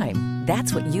over time.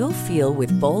 That's what you'll feel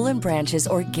with Bowl & Branch's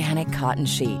organic cotton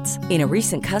sheets. In a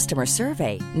recent customer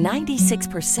survey,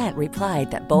 96%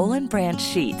 replied that Bowl & Branch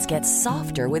sheets get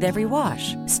softer with every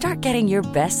wash. Start getting your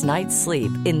best night's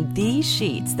sleep in these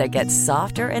sheets that get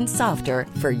softer and softer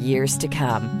for years to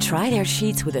come. Try their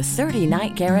sheets with a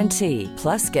 30-night guarantee.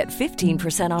 Plus, get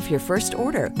 15% off your first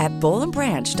order at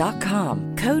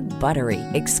bowlandbranch.com. Code BUTTERY.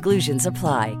 Exclusions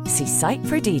apply. See site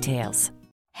for details.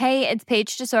 Hey, it's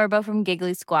Paige DeSorbo from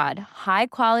Giggly Squad. High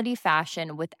quality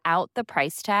fashion without the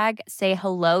price tag. Say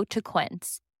hello to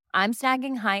Quince. I'm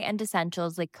snagging high-end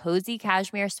essentials like cozy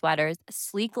cashmere sweaters,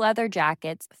 sleek leather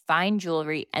jackets, fine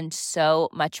jewelry, and so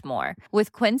much more.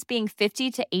 With Quince being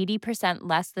 50 to 80%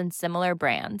 less than similar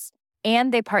brands.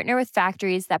 And they partner with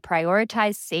factories that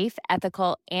prioritize safe,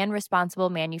 ethical, and responsible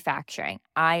manufacturing.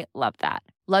 I love that.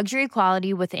 Luxury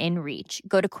quality within reach.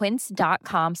 Go to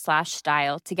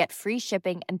quince.com/style to get free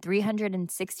shipping and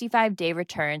 365-day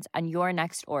returns on your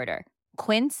next order.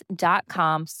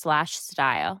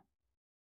 Quince.com/style.